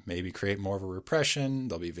just maybe create more of a repression.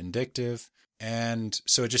 They'll be vindictive. And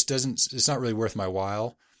so it's not really worth my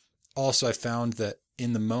while. Also, I found that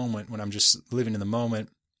in the moment, when I'm just living in the moment,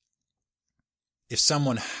 if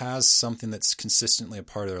someone has something that's consistently a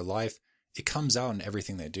part of their life, it comes out in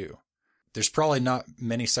everything they do. There's probably not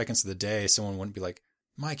many seconds of the day someone wouldn't be like,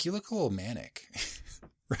 Mike, you look a little manic,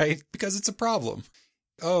 right? Because it's a problem.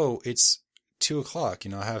 Oh, it's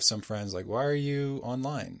 2:00. I have some friends like, why are you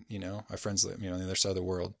online? I have friends that, on the other side of the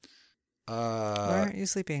world. Why aren't you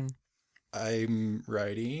sleeping? I'm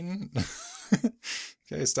writing.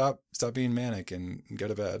 Okay, stop being manic and go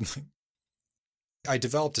to bed. I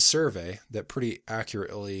developed a survey that pretty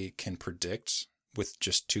accurately can predict with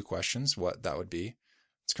just 2 questions what that would be.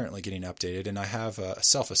 It's currently getting updated, and I have a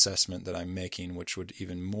self-assessment that I'm making, which would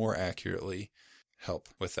even more accurately help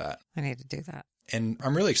with that. I need to do that. And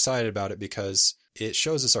I'm really excited about it because it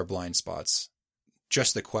shows us our blind spots,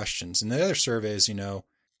 just the questions. And the other surveys,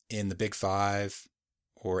 in the Big Five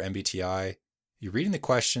or MBTI, you're reading the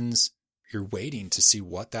questions, you're waiting to see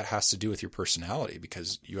what that has to do with your personality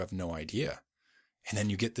because you have no idea. And then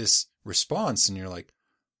you get this response and you're like,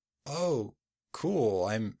 oh, cool,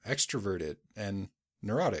 I'm extroverted and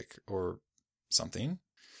neurotic or something.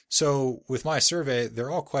 So with my survey, they're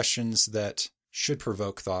all questions that should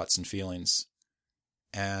provoke thoughts and feelings.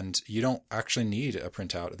 And you don't actually need a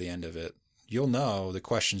printout at the end of it. You'll know the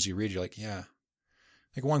questions you read, you're like, yeah.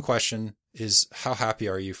 Like one question is, how happy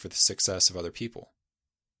are you for the success of other people?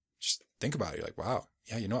 Just think about it. You're like, wow,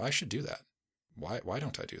 yeah, I should do that. Why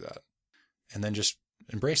don't I do that? And then just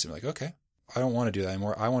embrace it. Like, okay, I don't want to do that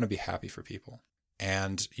anymore. I want to be happy for people.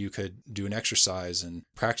 And you could do an exercise and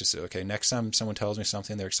practice it. Okay, next time someone tells me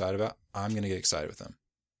something they're excited about, I'm going to get excited with them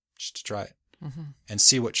just to try it and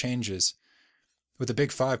see what changes. With the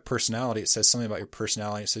Big Five personality, it says something about your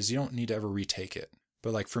personality. It says you don't need to ever retake it.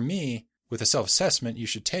 But like for me, with a self-assessment, you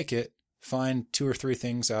should take it, find 2 or 3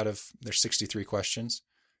 things out of, there's 63 questions,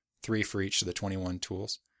 3 for each of the 21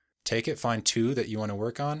 tools. Take it, find 2 that you want to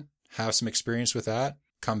work on, have some experience with that,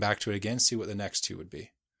 come back to it again, see what the next 2 would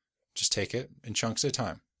be. Just take it in chunks at a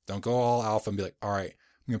time. Don't go all alpha and be like, all right,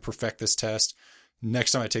 I'm going to perfect this test.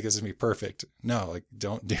 Next time I take this, it's going to be perfect. No, like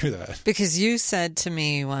don't do that. Because you said to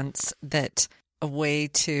me once that a way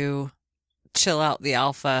to chill out the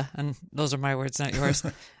alpha, and those are my words, not yours,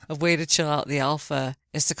 a way to chill out the alpha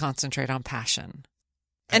is to concentrate on passion.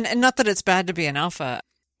 And not that it's bad to be an alpha.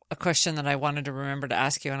 A question that I wanted to remember to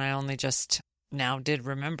ask you, and I only just now did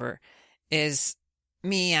remember, is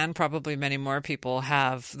me and probably many more people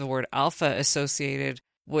have the word alpha associated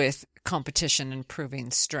with competition and proving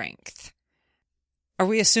strength. Are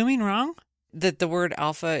we assuming wrong that the word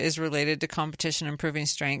alpha is related to competition and proving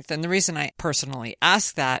strength? And the reason I personally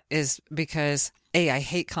ask that is because, A, I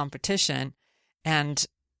hate competition and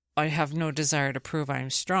I have no desire to prove I'm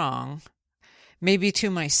strong, maybe to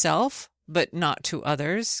myself, but not to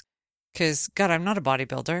others. Because, God, I'm not a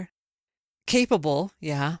bodybuilder. Capable,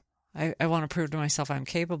 yeah. I want to prove to myself I'm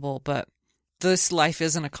capable, but this life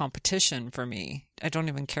isn't a competition for me. I don't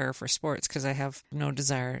even care for sports because I have no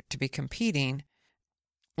desire to be competing.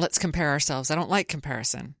 Let's compare ourselves. I don't like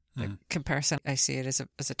comparison. Comparison, I see it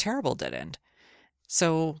as a terrible dead end.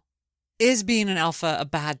 So is being an alpha a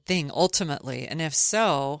bad thing ultimately? And if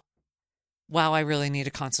so, wow, I really need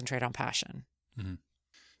to concentrate on passion.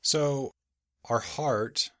 So our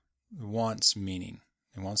heart wants meaning.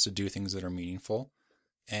 It wants to do things that are meaningful.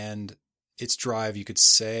 And its drive, you could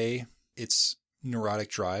say its neurotic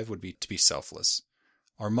drive would be to be selfless.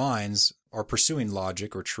 Our minds are pursuing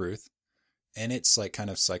logic or truth. And it's like kind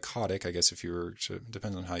of psychotic, I guess, if you were to,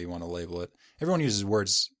 depends on how you want to label it. Everyone uses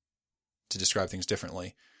words to describe things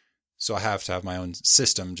differently. So I have to have my own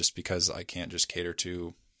system just because I can't just cater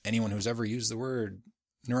to anyone who's ever used the word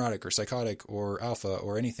neurotic or psychotic or alpha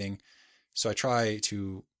or anything. So I try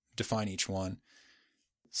to define each one.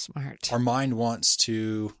 Smart. Our mind wants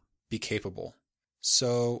to be capable.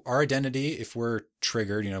 So our identity, if we're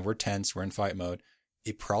triggered, we're tense, we're in fight mode,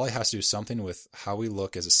 it probably has to do something with how we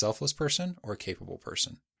look as a selfless person or a capable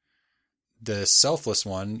person. The selfless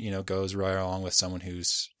one, goes right along with someone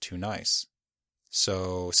who's too nice.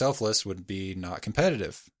 So selfless would be not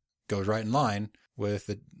competitive, goes right in line with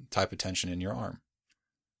the type of tension in your arm.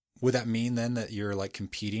 Would that mean then that you're like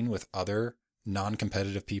competing with other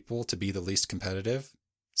non-competitive people to be the least competitive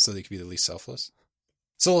so they can be the least selfless?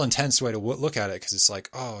 It's a little intense way to look at it because it's like,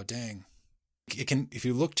 oh, dang. It can, if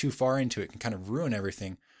you look too far into it, it can kind of ruin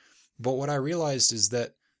everything. But what I realized is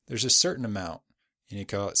that there's a certain amount, and you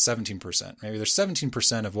call it 17%. Maybe there's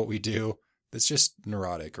 17% of what we do that's just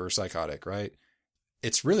neurotic or psychotic, right?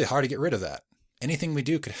 It's really hard to get rid of that. Anything we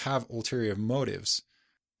do could have ulterior motives,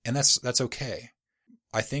 and that's okay.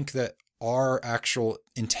 I think that our actual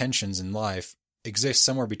intentions in life exist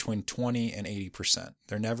somewhere between 20 and 80%.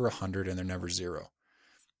 They're never 100 and they're never 0.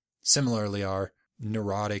 Similarly, our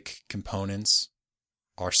neurotic components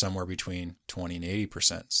are somewhere between 20 and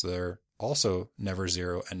 80%. So they're also never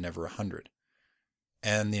 0 and never 100.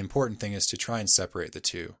 And the important thing is to try and separate the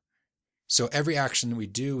two. So every action that we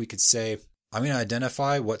do, we could say, I'm going to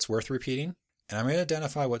identify what's worth repeating, and I'm going to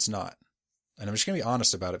identify what's not. And I'm just going to be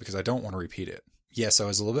honest about it because I don't want to repeat it. Yes, I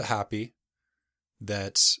was a little bit happy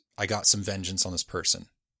that I got some vengeance on this person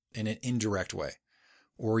in an indirect way.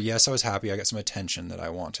 Or yes, I was happy I got some attention that I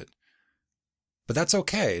wanted. But that's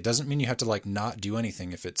okay. It doesn't mean you have to not do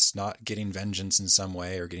anything if it's not getting vengeance in some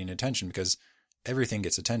way or getting attention, because everything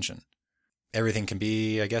gets attention. Everything can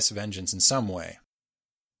be, I guess, vengeance in some way.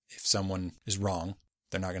 If someone is wrong,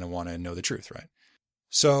 they're not going to want to know the truth, right?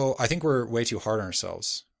 So I think we're way too hard on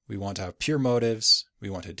ourselves. We want to have pure motives. We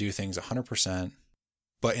want to do things 100%.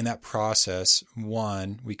 But in that process,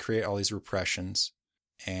 one, we create all these repressions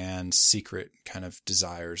and secret kind of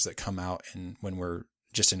desires that come out when we're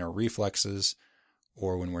just in our reflexes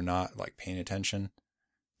or when we're not paying attention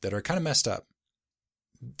that are kind of messed up.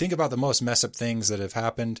 Think about the most messed up things that have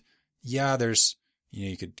happened. Yeah, there's,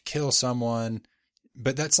 you could kill someone,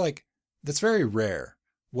 but that's very rare.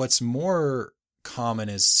 What's more common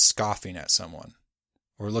is scoffing at someone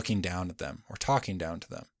or looking down at them or talking down to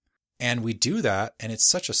them. And we do that, and it's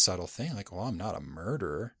such a subtle thing, well, I'm not a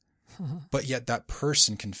murderer. But yet that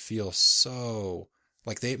person can feel so,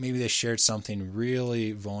 maybe they shared something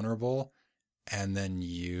really vulnerable, and then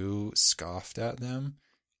you scoffed at them,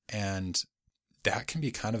 and that can be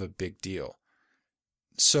kind of a big deal.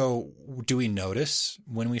 So do we notice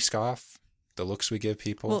when we scoff, the looks we give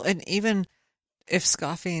people? Well, and even if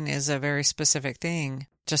scoffing is a very specific thing,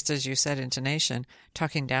 just as you said, intonation,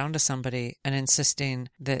 talking down to somebody and insisting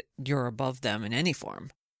that you're above them in any form.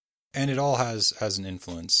 And it all has an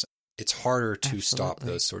influence. It's harder to Absolutely. Stop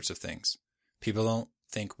those sorts of things. People don't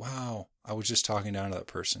think, wow, I was just talking down to that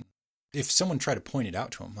person. If someone tried to point it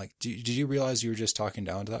out to them, did you realize you were just talking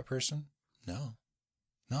down to that person? No,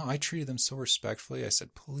 I treated them so respectfully. I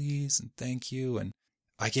said, please and thank you. And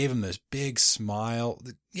I gave them this big smile.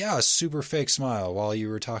 Yeah, a super fake smile while you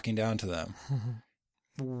were talking down to them.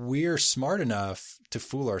 We're smart enough to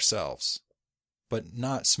fool ourselves, but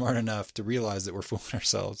not smart enough to realize that we're fooling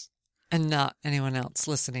ourselves. And not anyone else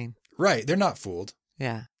listening. Right. They're not fooled.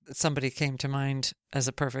 Yeah. Somebody came to mind as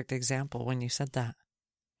a perfect example when you said that.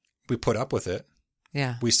 We put up with it.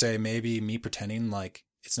 Yeah. We say maybe me pretending like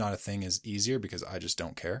it's not a thing is easier because I just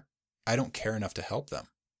don't care. I don't care enough to help them.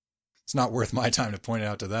 It's not worth my time to point it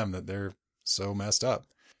out to them that they're so messed up.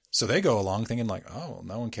 So they go along thinking oh,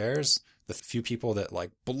 no one cares. The few people that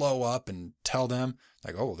blow up and tell them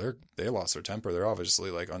oh, they lost their temper. They're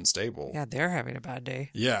obviously unstable. Yeah, they're having a bad day.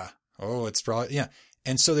 Yeah. Oh, it's probably, yeah.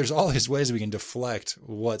 And so there's all these ways we can deflect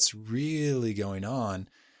what's really going on.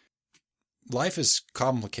 Life is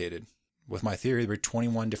complicated. With my theory, there are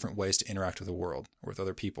 21 different ways to interact with the world or with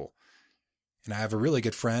other people. And I have a really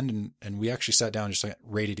good friend, and we actually sat down and just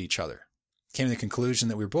rated each other. Came to the conclusion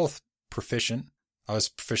that we were both proficient. I was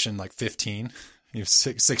proficient 15, he was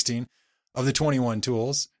 16 of the 21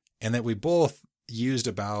 tools, and that we both used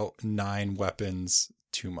about 9 weapons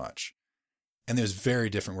too much. And we're very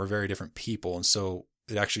different people. And so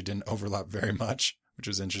it actually didn't overlap very much, which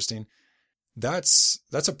was interesting. That's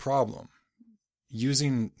a problem.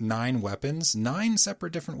 Using 9 weapons, 9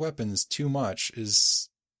 separate different weapons too much is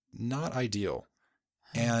not ideal.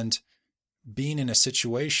 And being in a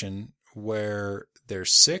situation where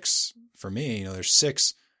there's 6, for me, there's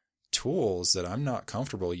 6 tools that I'm not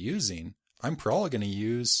comfortable using, I'm probably going to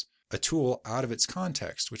use a tool out of its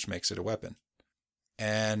context, which makes it a weapon.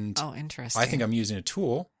 And interesting. I think I'm using a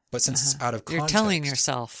tool, but since it's out of context. You're telling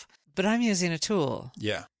yourself, but I'm using a tool.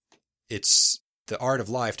 Yeah. It's the art of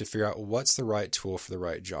life to figure out what's the right tool for the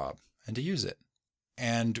right job and to use it.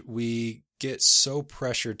 And we get so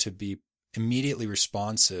pressured to be immediately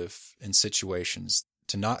responsive in situations,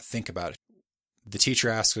 to not think about it. The teacher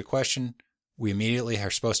asks a question, we immediately are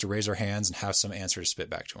supposed to raise our hands and have some answer to spit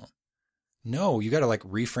back to them. No, you got to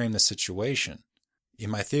reframe the situation. In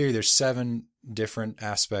my theory, there's 7 different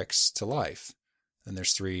aspects to life. And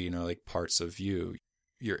there's 3, parts of you: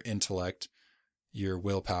 your intellect, your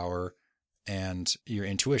willpower, and your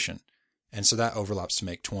intuition. And so that overlaps to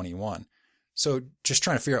make 21. So just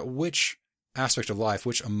trying to figure out which aspect of life,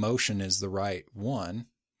 which emotion is the right one.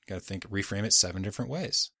 You got to reframe it 7 different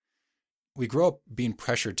ways. We grow up being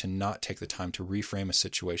pressured to not take the time to reframe a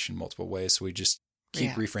situation multiple ways. So we just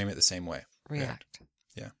keep reframing it the same way. React.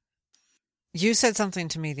 Yeah. You said something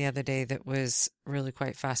to me the other day that was really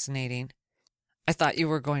quite fascinating. I thought you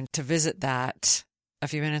were going to visit that a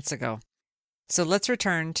few minutes ago. So let's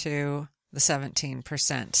return to the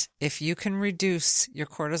 17%. If you can reduce your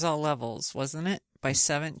cortisol levels, wasn't it, by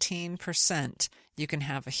 17%, you can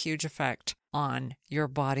have a huge effect on your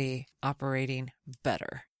body operating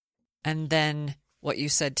better. And then what you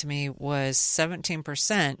said to me was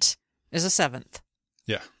 17% is a seventh.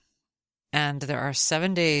 Yeah. And there are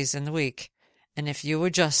 7 days in the week. And if you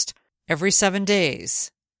adjust every 7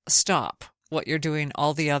 days, stop what you're doing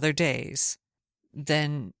all the other days,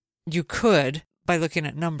 then you could, by looking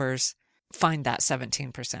at numbers, find that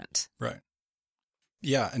 17%. Right.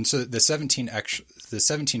 Yeah. And so the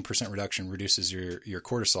 17% reduction reduces your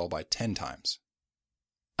cortisol by 10 times.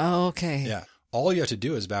 Oh, okay. Yeah. All you have to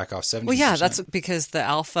do is back off 17%. Well, yeah, that's because the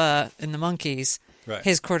alpha in the monkeys, right.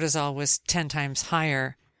 His cortisol was 10 times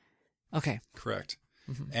higher. Okay. Correct.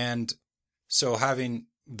 Mm-hmm. And so having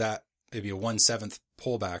that maybe a 1/7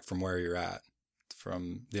 pullback from where you're at,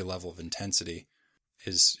 from the level of intensity,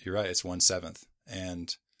 is, you're right, it's 1/7.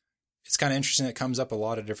 And it's kind of interesting. It comes up a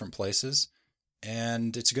lot of different places.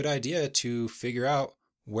 And it's a good idea to figure out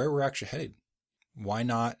where we're actually headed. Why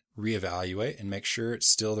not reevaluate and make sure it's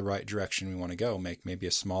still the right direction we want to go? Make maybe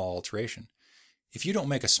a small alteration. If you don't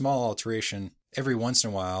make a small alteration every once in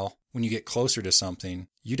a while, when you get closer to something,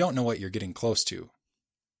 you don't know what you're getting close to.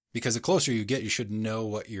 Because the closer you get, you should know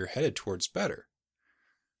what you're headed towards better.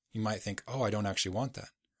 You might think, oh, I don't actually want that.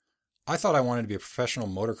 I thought I wanted to be a professional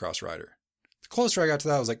motocross rider. The closer I got to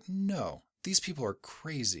that, I was like, no, these people are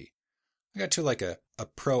crazy. I got to like a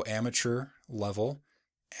pro amateur level,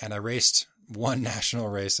 and I raced one national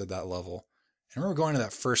race at that level. And I remember going to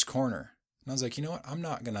that first corner, and I was like, you know what? I'm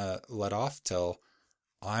not going to let off till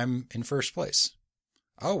I'm in first place.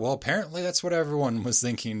 Oh, well, apparently that's what everyone was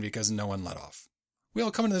thinking because no one let off. We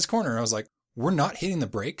all come into this corner, and I was like, we're not hitting the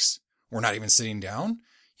brakes. We're not even sitting down.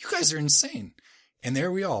 You guys are insane. And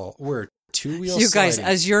there we all were, two wheels You guys,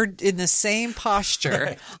 sliding. as you're in the same posture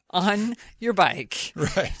Right. on your bike.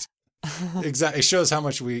 Right. Exactly. It shows how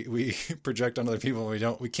much we project on other people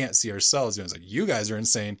and we can't see ourselves. It's like, you guys are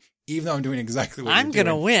insane, even though I'm doing exactly what I'm you're going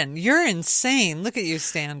to doing. win. You're insane. Look at you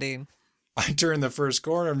standing. I turned the first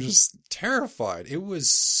corner. I'm just terrified. It was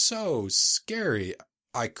so scary.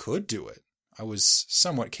 I could do it. I was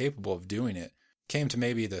somewhat capable of doing it. Came to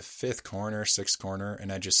maybe the fifth corner, sixth corner,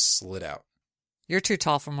 and I just slid out. You're too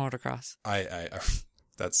tall for motocross. I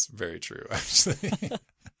that's very true, actually.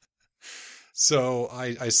 So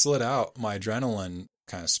I slid out. My adrenaline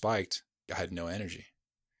kind of spiked. I had no energy.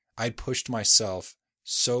 I'd pushed myself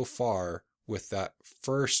so far with that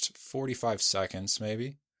first 45 seconds,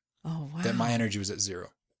 maybe, Oh, wow. that my energy was at zero.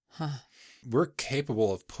 Huh. We're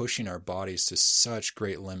capable of pushing our bodies to such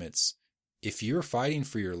great limits. If you're fighting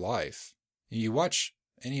for your life, you watch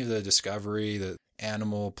any of the Discovery, the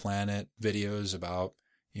Animal Planet videos about,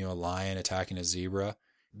 a lion attacking a zebra,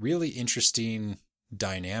 really interesting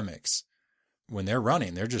dynamics. When they're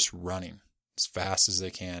running, they're just running as fast as they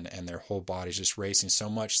can, and their whole body's just racing so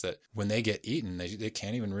much that when they get eaten, they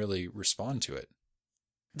can't even really respond to it.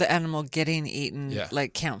 The animal getting eaten,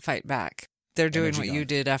 can't fight back. They're doing Energy what gone. you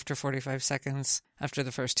did after 45 seconds, after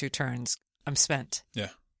the first two turns. I'm spent. Yeah.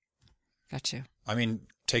 Got you. I mean,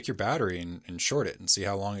 take your battery and short it and see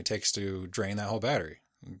how long it takes to drain that whole battery.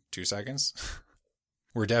 2 seconds?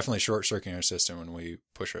 We're definitely short-circuiting our system when we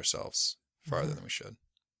push ourselves farther than we should.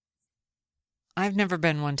 I've never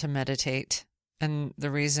been one to meditate. And the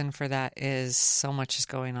reason for that is so much is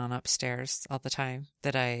going on upstairs all the time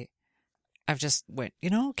that I've just went,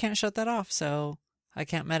 can't shut that off. So I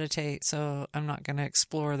can't meditate. So I'm not going to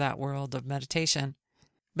explore that world of meditation.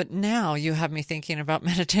 But now you have me thinking about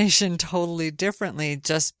meditation totally differently,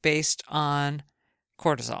 just based on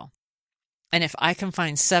cortisol. And if I can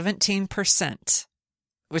find 17%,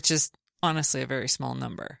 which is honestly a very small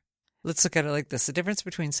number, let's look at it like this. The difference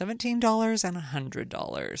between $17 and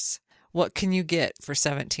 $100. What can you get for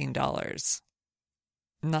 $17?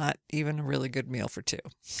 Not even a really good meal for two.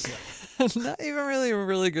 Yeah. Not even really a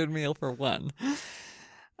really good meal for one.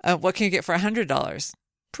 What can you get for $100?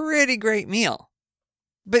 Pretty great meal.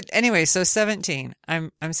 But anyway, so 17.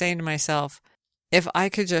 I'm saying to myself, if I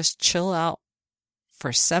could just chill out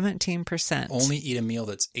for 17%. Only eat a meal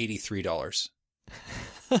that's $83.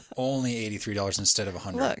 Only $83 instead of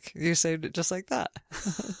 $100. Look, you saved it just like that.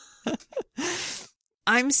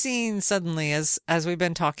 I'm seeing suddenly, as we've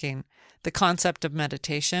been talking, the concept of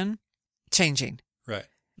meditation changing. Right.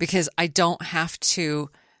 Because I don't have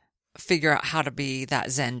to figure out how to be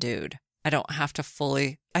that Zen dude. I don't have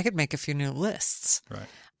to I could make a few new lists. Right.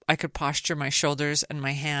 I could posture my shoulders and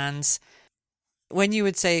my hands. When you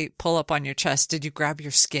would say pull up on your chest, did you grab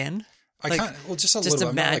your skin? Just a little.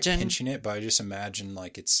 I'm not pinching it, but I just imagine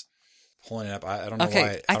like it's pulling it up. I don't know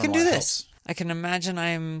why. I can do this. Helps. I can imagine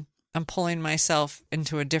I'm I'm pulling myself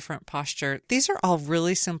into a different posture. These are all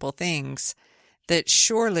really simple things that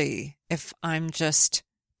surely, if I'm just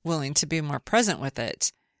willing to be more present with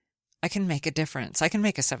it, I can make a difference. I can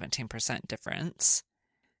make a 17% difference.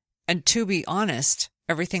 And to be honest,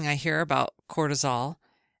 everything I hear about cortisol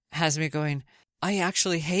has me going, I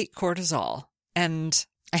actually hate cortisol and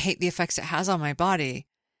I hate the effects it has on my body.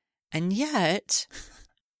 And yet,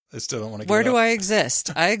 I still don't want to. Where do I exist?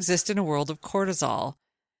 I exist in a world of cortisol.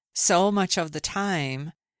 So much of the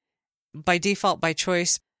time, by default, by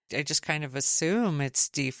choice, I just kind of assume it's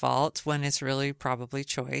default when it's really probably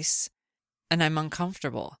choice. And I'm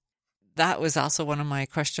uncomfortable. That was also one of my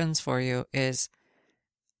questions for you is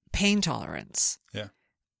pain tolerance. Yeah.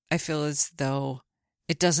 I feel as though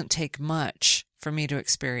it doesn't take much for me to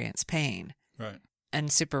experience pain. Right.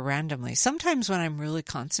 And super randomly. Sometimes when I'm really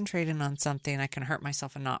concentrating on something, I can hurt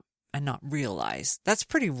myself and not realize. That's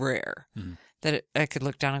pretty rare that I could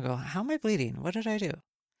look down and go, how am I bleeding? What did I do?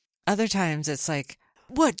 Other times it's like,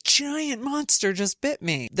 what giant monster just bit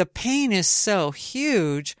me? The pain is so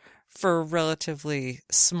huge for a relatively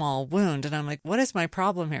small wound. And I'm like, what is my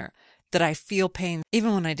problem here? That I feel pain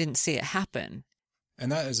even when I didn't see it happen. And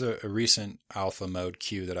that is a recent alpha mode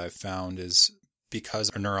cue that I've found is because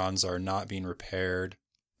our neurons are not being repaired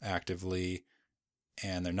actively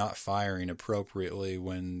and they're not firing appropriately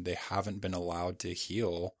when they haven't been allowed to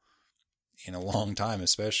heal in a long time,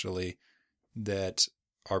 especially, that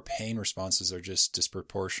our pain responses are just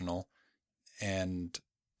disproportional. And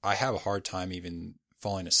I have a hard time even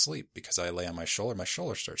falling asleep because I lay on my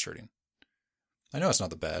shoulder starts hurting. I know it's not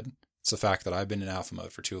the bed. It's the fact that I've been in alpha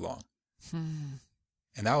mode for too long. And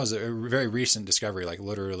that was a very recent discovery, like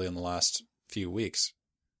literally in the last few weeks.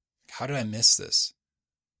 How did I miss this?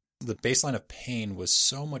 The baseline of pain was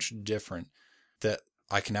so much different that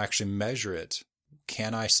I can actually measure it.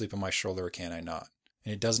 Can I sleep on my shoulder or can I not?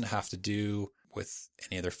 And it doesn't have to do with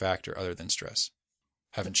any other factor other than stress.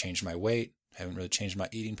 Haven't changed my weight, haven't really changed my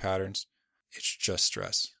eating patterns. It's just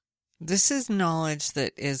stress. This is knowledge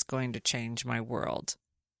that is going to change my world.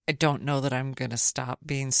 I don't know that I'm going to stop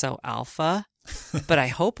being so alpha, but I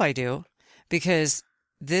hope I do, because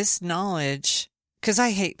this knowledge, because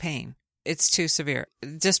I hate pain. It's too severe.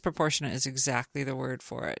 Disproportionate is exactly the word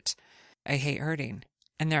for it. I hate hurting.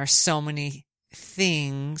 And there are so many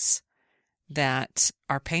things that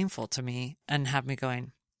are painful to me and have me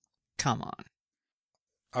going, come on.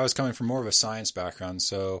 I was coming from more of a science background,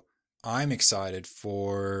 so I'm excited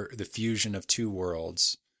for the fusion of two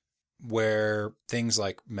worlds where things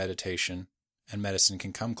like meditation and medicine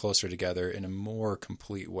can come closer together in a more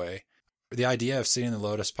complete way. The idea of sitting in the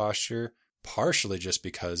lotus posture, partially just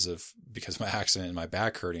because my accident and my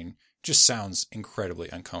back hurting, just sounds incredibly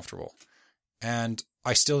uncomfortable. And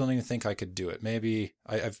I still don't even think I could do it. Maybe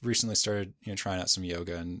I've recently started, trying out some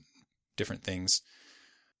yoga and different things.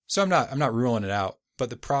 So I'm not ruling it out, but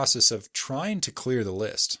the process of trying to clear the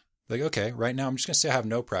list, like, okay, right now I'm just going to say I have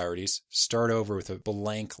no priorities, start over with a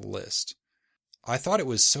blank list. I thought it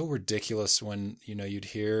was so ridiculous when, you'd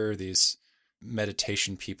hear these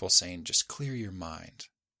meditation people saying, just clear your mind.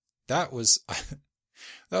 That was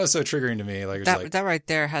so triggering to me. That right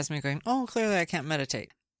there has me going, oh, clearly I can't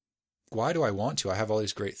meditate. Why do I want to? I have all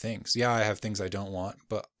these great things. Yeah, I have things I don't want,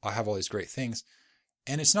 but I have all these great things.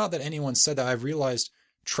 And it's not that anyone said that. I've realized,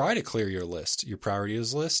 try to clear your list, your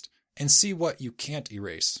priorities list, and see what you can't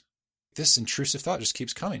erase. This intrusive thought just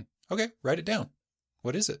keeps coming. Okay, write it down.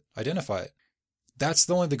 What is it? Identify it. That's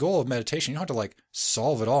the goal of meditation. You don't have to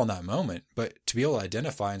solve it all in that moment, but to be able to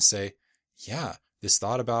identify and say, yeah, this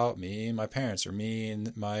thought about me and my parents or me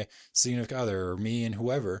and my significant other or me and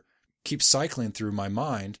whoever keeps cycling through my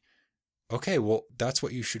mind. Okay, well, that's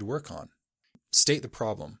what you should work on. State the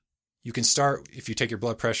problem. You can start if you take your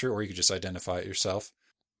blood pressure, or you could just identify it yourself.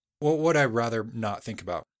 What would I rather not think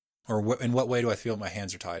about? Or in what way do I feel my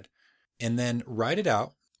hands are tied? And then write it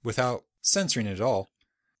out without censoring it at all.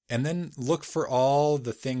 And then look for all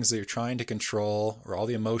the things that you're trying to control or all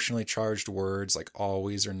the emotionally charged words like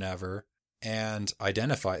always or never and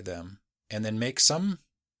identify them. And then make some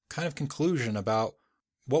kind of conclusion about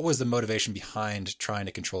what was the motivation behind trying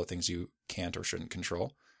to control the things you can't or shouldn't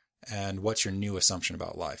control, and what's your new assumption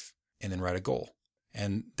about life, and then write a goal.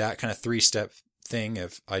 And that kind of 3-step thing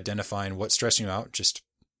of identifying what's stressing you out, just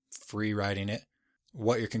free writing it,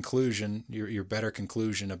 what your conclusion, your better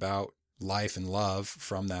conclusion about life and love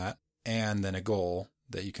from that, and then a goal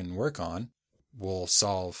that you can work on will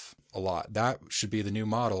solve a lot. That should be the new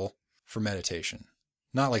model for meditation.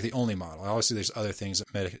 Not like the only model. Obviously, there's other things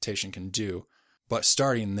that meditation can do, but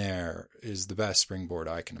starting there is the best springboard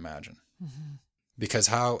I can imagine. Mm-hmm. Because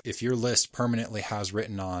if your list permanently has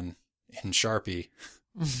written on in Sharpie,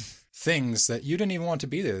 things that you didn't even want to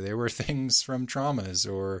be there. They were things from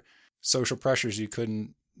traumas or social pressures you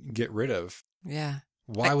couldn't get rid of. Yeah.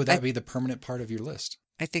 Why would that be the permanent part of your list?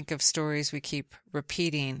 I think of stories we keep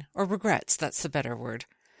repeating, or regrets, that's the better word.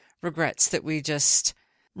 Regrets that we just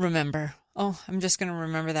remember. Oh, I'm just going to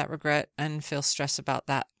remember that regret and feel stress about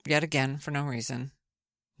that yet again for no reason.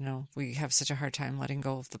 We have such a hard time letting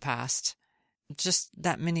go of the past. Just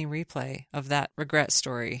that mini replay of that regret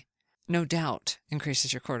story, no doubt,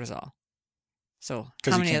 increases your cortisol. So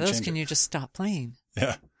how many of those can you just stop playing?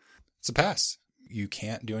 Yeah. It's a past. You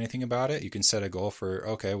can't do anything about it. You can set a goal for,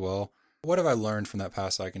 okay, well, what have I learned from that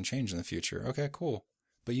past I can change in the future? Okay, cool.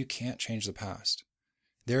 But you can't change the past.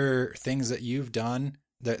 There are things that you've done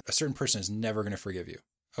that a certain person is never going to forgive you.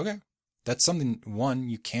 Okay. That's something, one,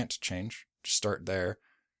 you can't change. Just start there.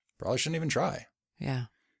 Probably shouldn't even try. Yeah.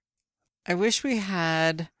 I wish we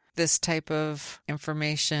had this type of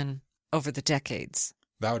information over the decades.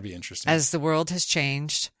 That would be interesting. As the world has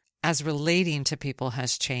changed, as relating to people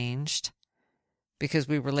has changed, because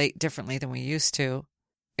we relate differently than we used to,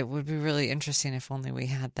 it would be really interesting if only we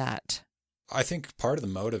had that. I think part of the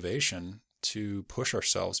motivation to push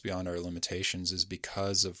ourselves beyond our limitations is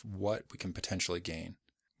because of what we can potentially gain.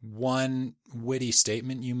 One witty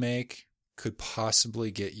statement you make could possibly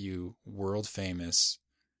get you world famous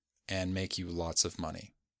and make you lots of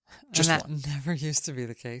money. Just and that one. Never used to be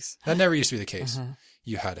the case. That never used to be the case. Uh-huh.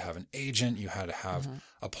 You had to have an agent. You had to have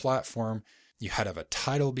a platform. You had to have a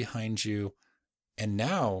title behind you. And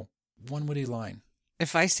now, one witty line.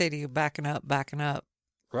 If I say to you, backing up,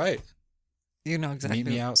 right? You know exactly. Meet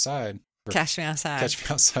me outside. Catch me outside. Catch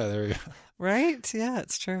me outside. There we go. Right? Yeah,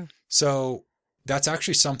 it's true. So that's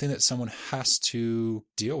actually something that someone has to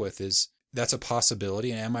deal with. Is that's a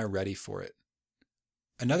possibility, and am I ready for it?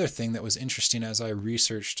 Another thing that was interesting as I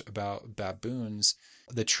researched about baboons,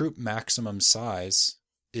 the troop maximum size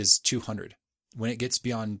is 200. When it gets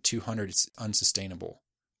beyond 200, it's unsustainable.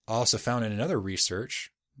 I also found in another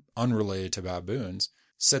research, unrelated to baboons,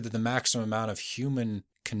 said that the maximum amount of human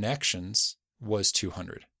connections was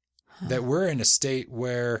 200. That we're in a state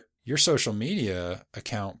where your social media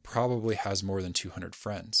account probably has more than 200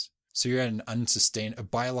 friends. So you're at a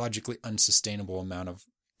biologically unsustainable amount of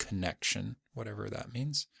connection, whatever that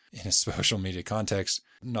means in a social media context,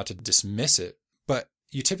 not to dismiss it, but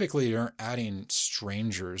you typically aren't adding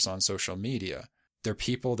strangers on social media. They're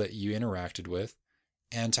people that you interacted with.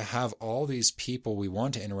 And to have all these people we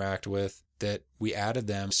want to interact with, that we added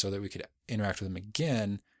them so that we could interact with them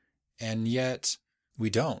again, and yet we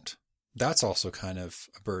don't. That's also kind of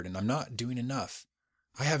a burden. I'm not doing enough.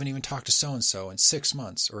 I haven't even talked to so-and-so in 6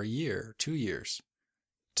 months or a year, 2 years.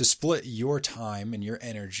 To split your time and your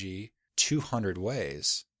energy 200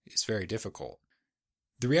 ways is very difficult.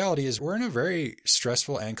 The reality is we're in a very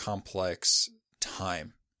stressful and complex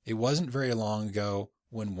time. It wasn't very long ago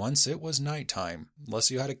when once it was nighttime,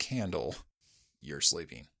 unless you had a candle, you're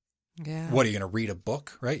sleeping. Yeah. What, are you going to read a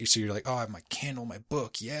book, right? So you're like, oh, I have my candle, my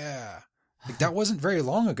book. Yeah. Like, that wasn't very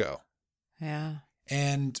long ago. Yeah.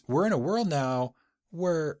 And we're in a world now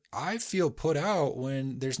where I feel put out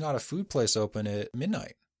when there's not a food place open at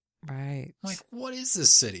midnight. Right. I'm like, what is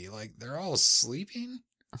this city? Like, they're all sleeping?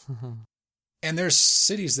 And there's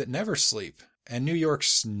cities that never sleep. And New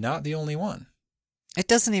York's not the only one. It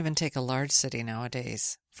doesn't even take a large city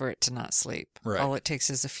nowadays for it to not sleep. Right. All it takes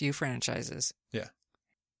is a few franchises. Yeah.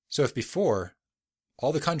 So if before,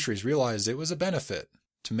 all the countries realized it was a benefit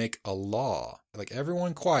to make a law, like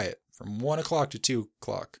everyone quiet from 1 o'clock to 2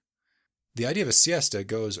 o'clock, the idea of a siesta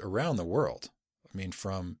goes around the world. I mean,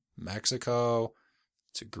 from Mexico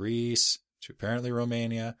to Greece to apparently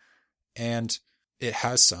Romania, and it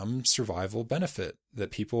has some survival benefit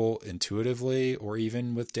that people intuitively or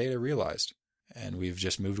even with data realized. And we've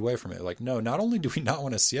just moved away from it. Like, no, not only do we not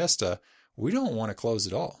want a siesta, we don't want to close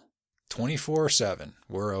at all. 24/7,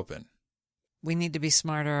 we're open. We need to be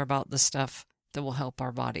smarter about the stuff that will help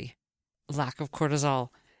our body. Lack of cortisol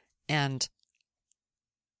and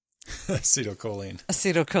Acetylcholine.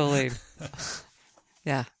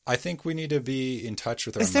 Yeah. I think we need to be in touch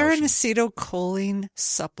with our Is there an emotions. acetylcholine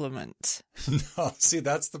supplement? No, see,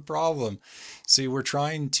 that's the problem. See, we're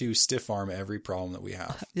trying to stiff arm every problem that we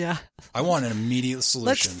have. Yeah. I want an immediate Let's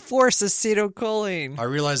solution. force acetylcholine. I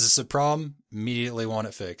realize it's a problem, immediately want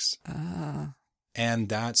it fixed. And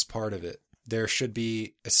that's part of it. There should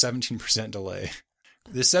be a 17% delay.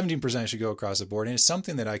 The 17% should go across the board. And it's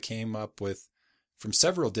something that I came up with from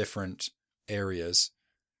several different areas.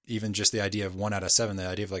 Even just the idea of 1 out of 7, the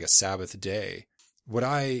idea of like a Sabbath day. What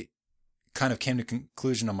I kind of came to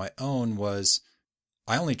conclusion on my own was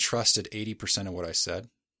I only trusted 80% of what I said.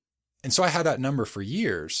 And so I had that number for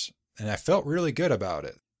years. And I felt really good about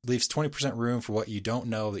it. Leaves 20% room for what you don't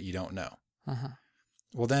know that you don't know. Uh-huh.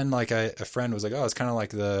 Well, then like a friend was like, oh, it's kind of like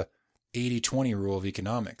the 80-20 rule of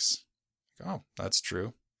economics. Oh, that's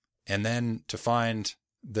true. And then to find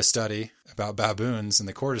the study about baboons and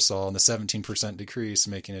the cortisol and the 17% decrease,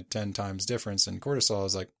 making a 10 times difference in cortisol,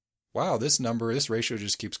 is like, wow, this ratio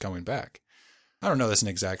just keeps coming back. I don't know this in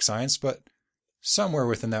exact science, but somewhere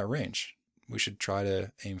within that range we should try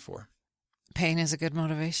to aim for. Pain is a good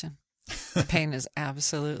motivation. Pain is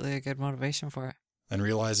absolutely a good motivation for it. And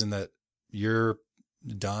realizing that you're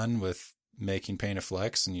done with making pain a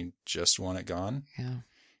flex and you just want it gone. Yeah.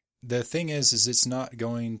 The thing is it's not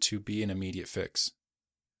going to be an immediate fix.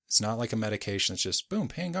 It's not like a medication that's just, boom,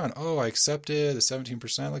 pain gone. Oh, I accepted the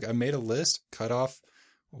 17%. Like I made a list, cut off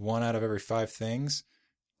 1 out of every 5 things.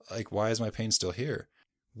 Like, why is my pain still here?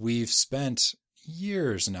 We've spent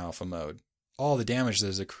years in alpha mode. All the damage that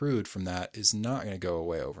is accrued from that is not going to go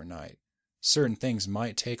away overnight. Certain things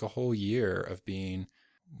might take a whole year of being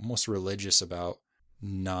almost religious about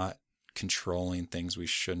not controlling things we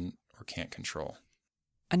shouldn't or can't control.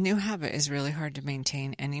 A new habit is really hard to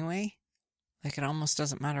maintain anyway. Like it almost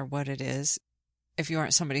doesn't matter what it is. If you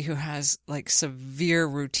aren't somebody who has like severe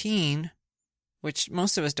routine, which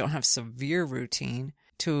most of us don't have severe routine,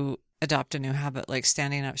 to adopt a new habit like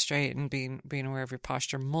standing up straight and being aware of your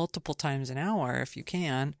posture multiple times an hour if you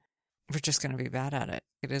can, we're just going to be bad at it.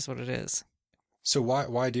 It is what it is. So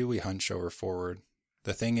why do we hunch over forward?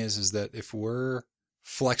 The thing is that if we're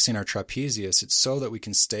flexing our trapezius, it's so that we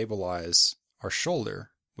can stabilize our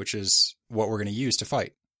shoulder, which is what we're going to use to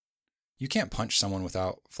fight. You can't punch someone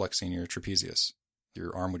without flexing your trapezius.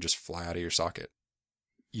 Your arm would just fly out of your socket.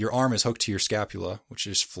 Your arm is hooked to your scapula, which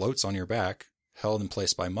just floats on your back, held in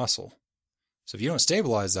place by muscle. So if you don't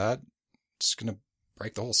stabilize that, it's going to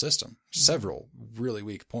break the whole system. Several really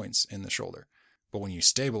weak points in the shoulder. But when you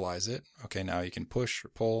stabilize it, okay, now you can push or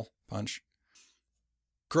pull, punch.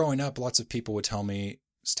 Growing up, lots of people would tell me,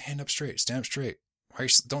 stand up straight.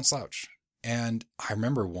 Don't slouch. And I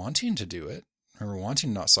remember wanting to do it. I remember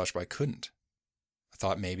wanting to not slouch, but I couldn't. I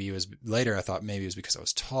thought maybe it was because I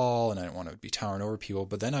was tall and I didn't want to be towering over people.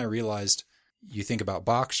 But then I realized you think about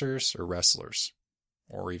boxers or wrestlers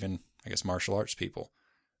or even, I guess, martial arts people.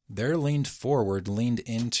 They're leaned forward, leaned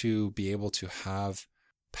into be able to have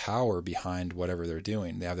power behind whatever they're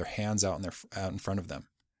doing. They have their hands out in front of them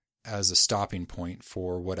as a stopping point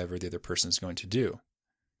for whatever the other person is going to do.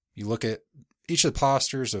 You look at each of the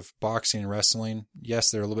postures of boxing and wrestling.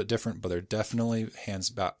 Yes, they're a little bit different, but they're definitely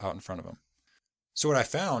hands out in front of them. So what I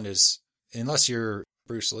found is, unless you're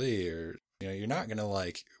Bruce Lee or, you're not going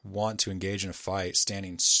to want to engage in a fight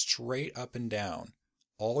standing straight up and down,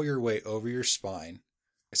 all your weight over your spine,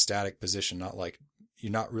 a static position, not like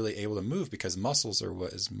you're not really able to move because muscles are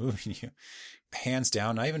what is moving you. Hands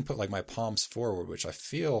down. I even put my palms forward, which I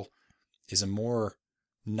feel is a more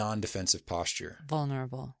non-defensive posture.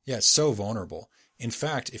 Vulnerable. Yeah, it's so vulnerable. In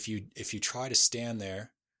fact, if you try to stand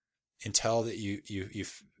there until that you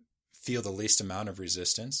feel the least amount of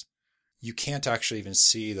resistance, you can't actually even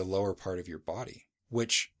see the lower part of your body,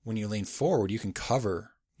 which when you lean forward, you can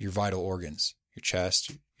cover your vital organs, your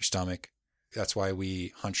chest, your stomach. That's why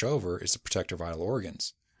we hunch over, is to protect our vital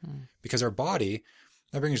organs. Because our body,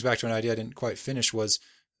 that brings us back to an idea I didn't quite finish, was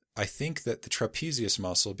I think that the trapezius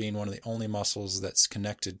muscle, being one of the only muscles that's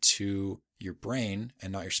connected to your brain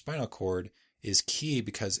and not your spinal cord, is key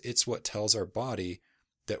because it's what tells our body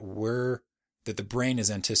that the brain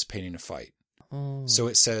is anticipating a fight. Oh.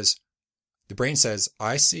 So the brain says,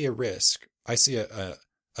 I see a risk, I see a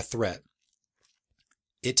threat.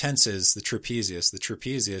 It tenses the trapezius. The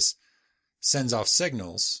trapezius sends off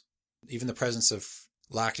signals. Even the presence of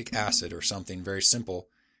lactic acid or something very simple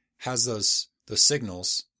has those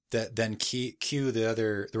signals that then cue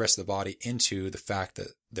the rest of the body into the fact that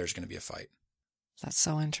there's going to be a fight. That's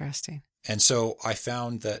so interesting. And so I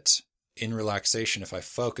found that in relaxation, if I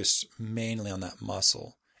focused mainly on that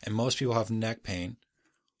muscle, and most people have neck pain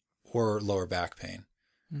or lower back pain,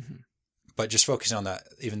 but just focusing on that,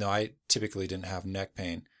 even though I typically didn't have neck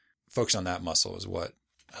pain, focus on that muscle is what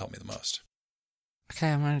helped me the most. Okay,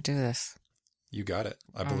 I'm going to do this. You got it.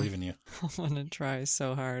 I believe in you. I want to try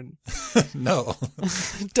so hard. No.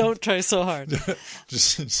 Don't try so hard.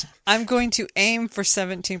 Just I'm going to aim for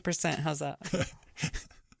 17%. How's that?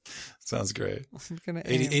 Sounds great. I'm going to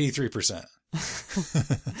aim. 83%.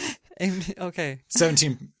 Okay.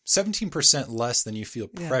 17% less than you feel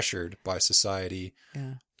pressured by society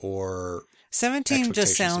or 17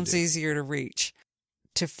 just sounds easier to reach.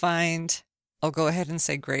 To find, I'll go ahead and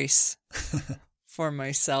say grace for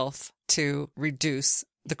myself to reduce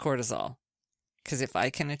the cortisol. Because if I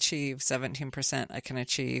can achieve 17%, I can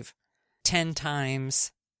achieve 10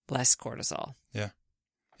 times less cortisol. Yeah.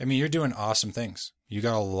 I mean, you're doing awesome things. You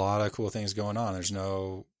got a lot of cool things going on. There's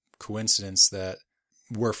no coincidence that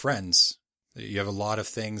we're friends. You have a lot of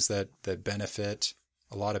things that benefit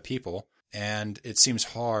a lot of people. And it seems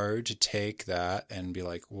hard to take that and be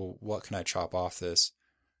like, well, what can I chop off this?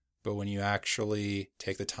 But when you actually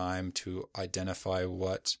take the time to identify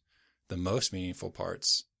what the most meaningful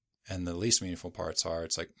parts and the least meaningful parts are,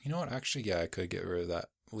 it's like, you know what? Actually, yeah, I could get rid of that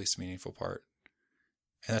least meaningful part.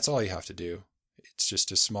 And that's all you have to do. It's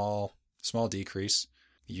just a small decrease.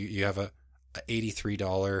 You have a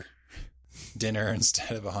 $83 dinner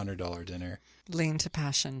instead of $100 dinner. Lean to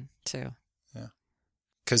passion too. Yeah.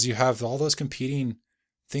 Because you have all those competing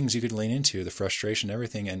things you could lean into, the frustration,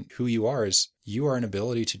 everything. And who you are is you are an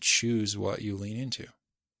ability to choose what you lean into.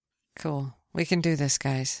 Cool. We can do this,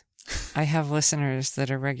 guys. I have listeners that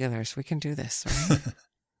are regulars. We can do this, right?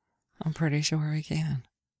 I'm pretty sure we can.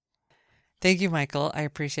 Thank you, Michael. I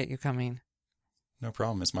appreciate you coming. No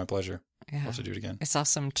problem. It's my pleasure. Yeah. I'll have to do it again. It's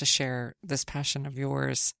awesome to share this passion of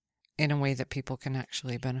yours in a way that people can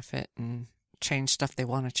actually benefit and change stuff they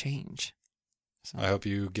want to change. So. I hope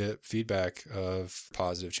you get feedback of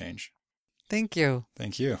positive change. Thank you.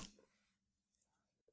 Thank you.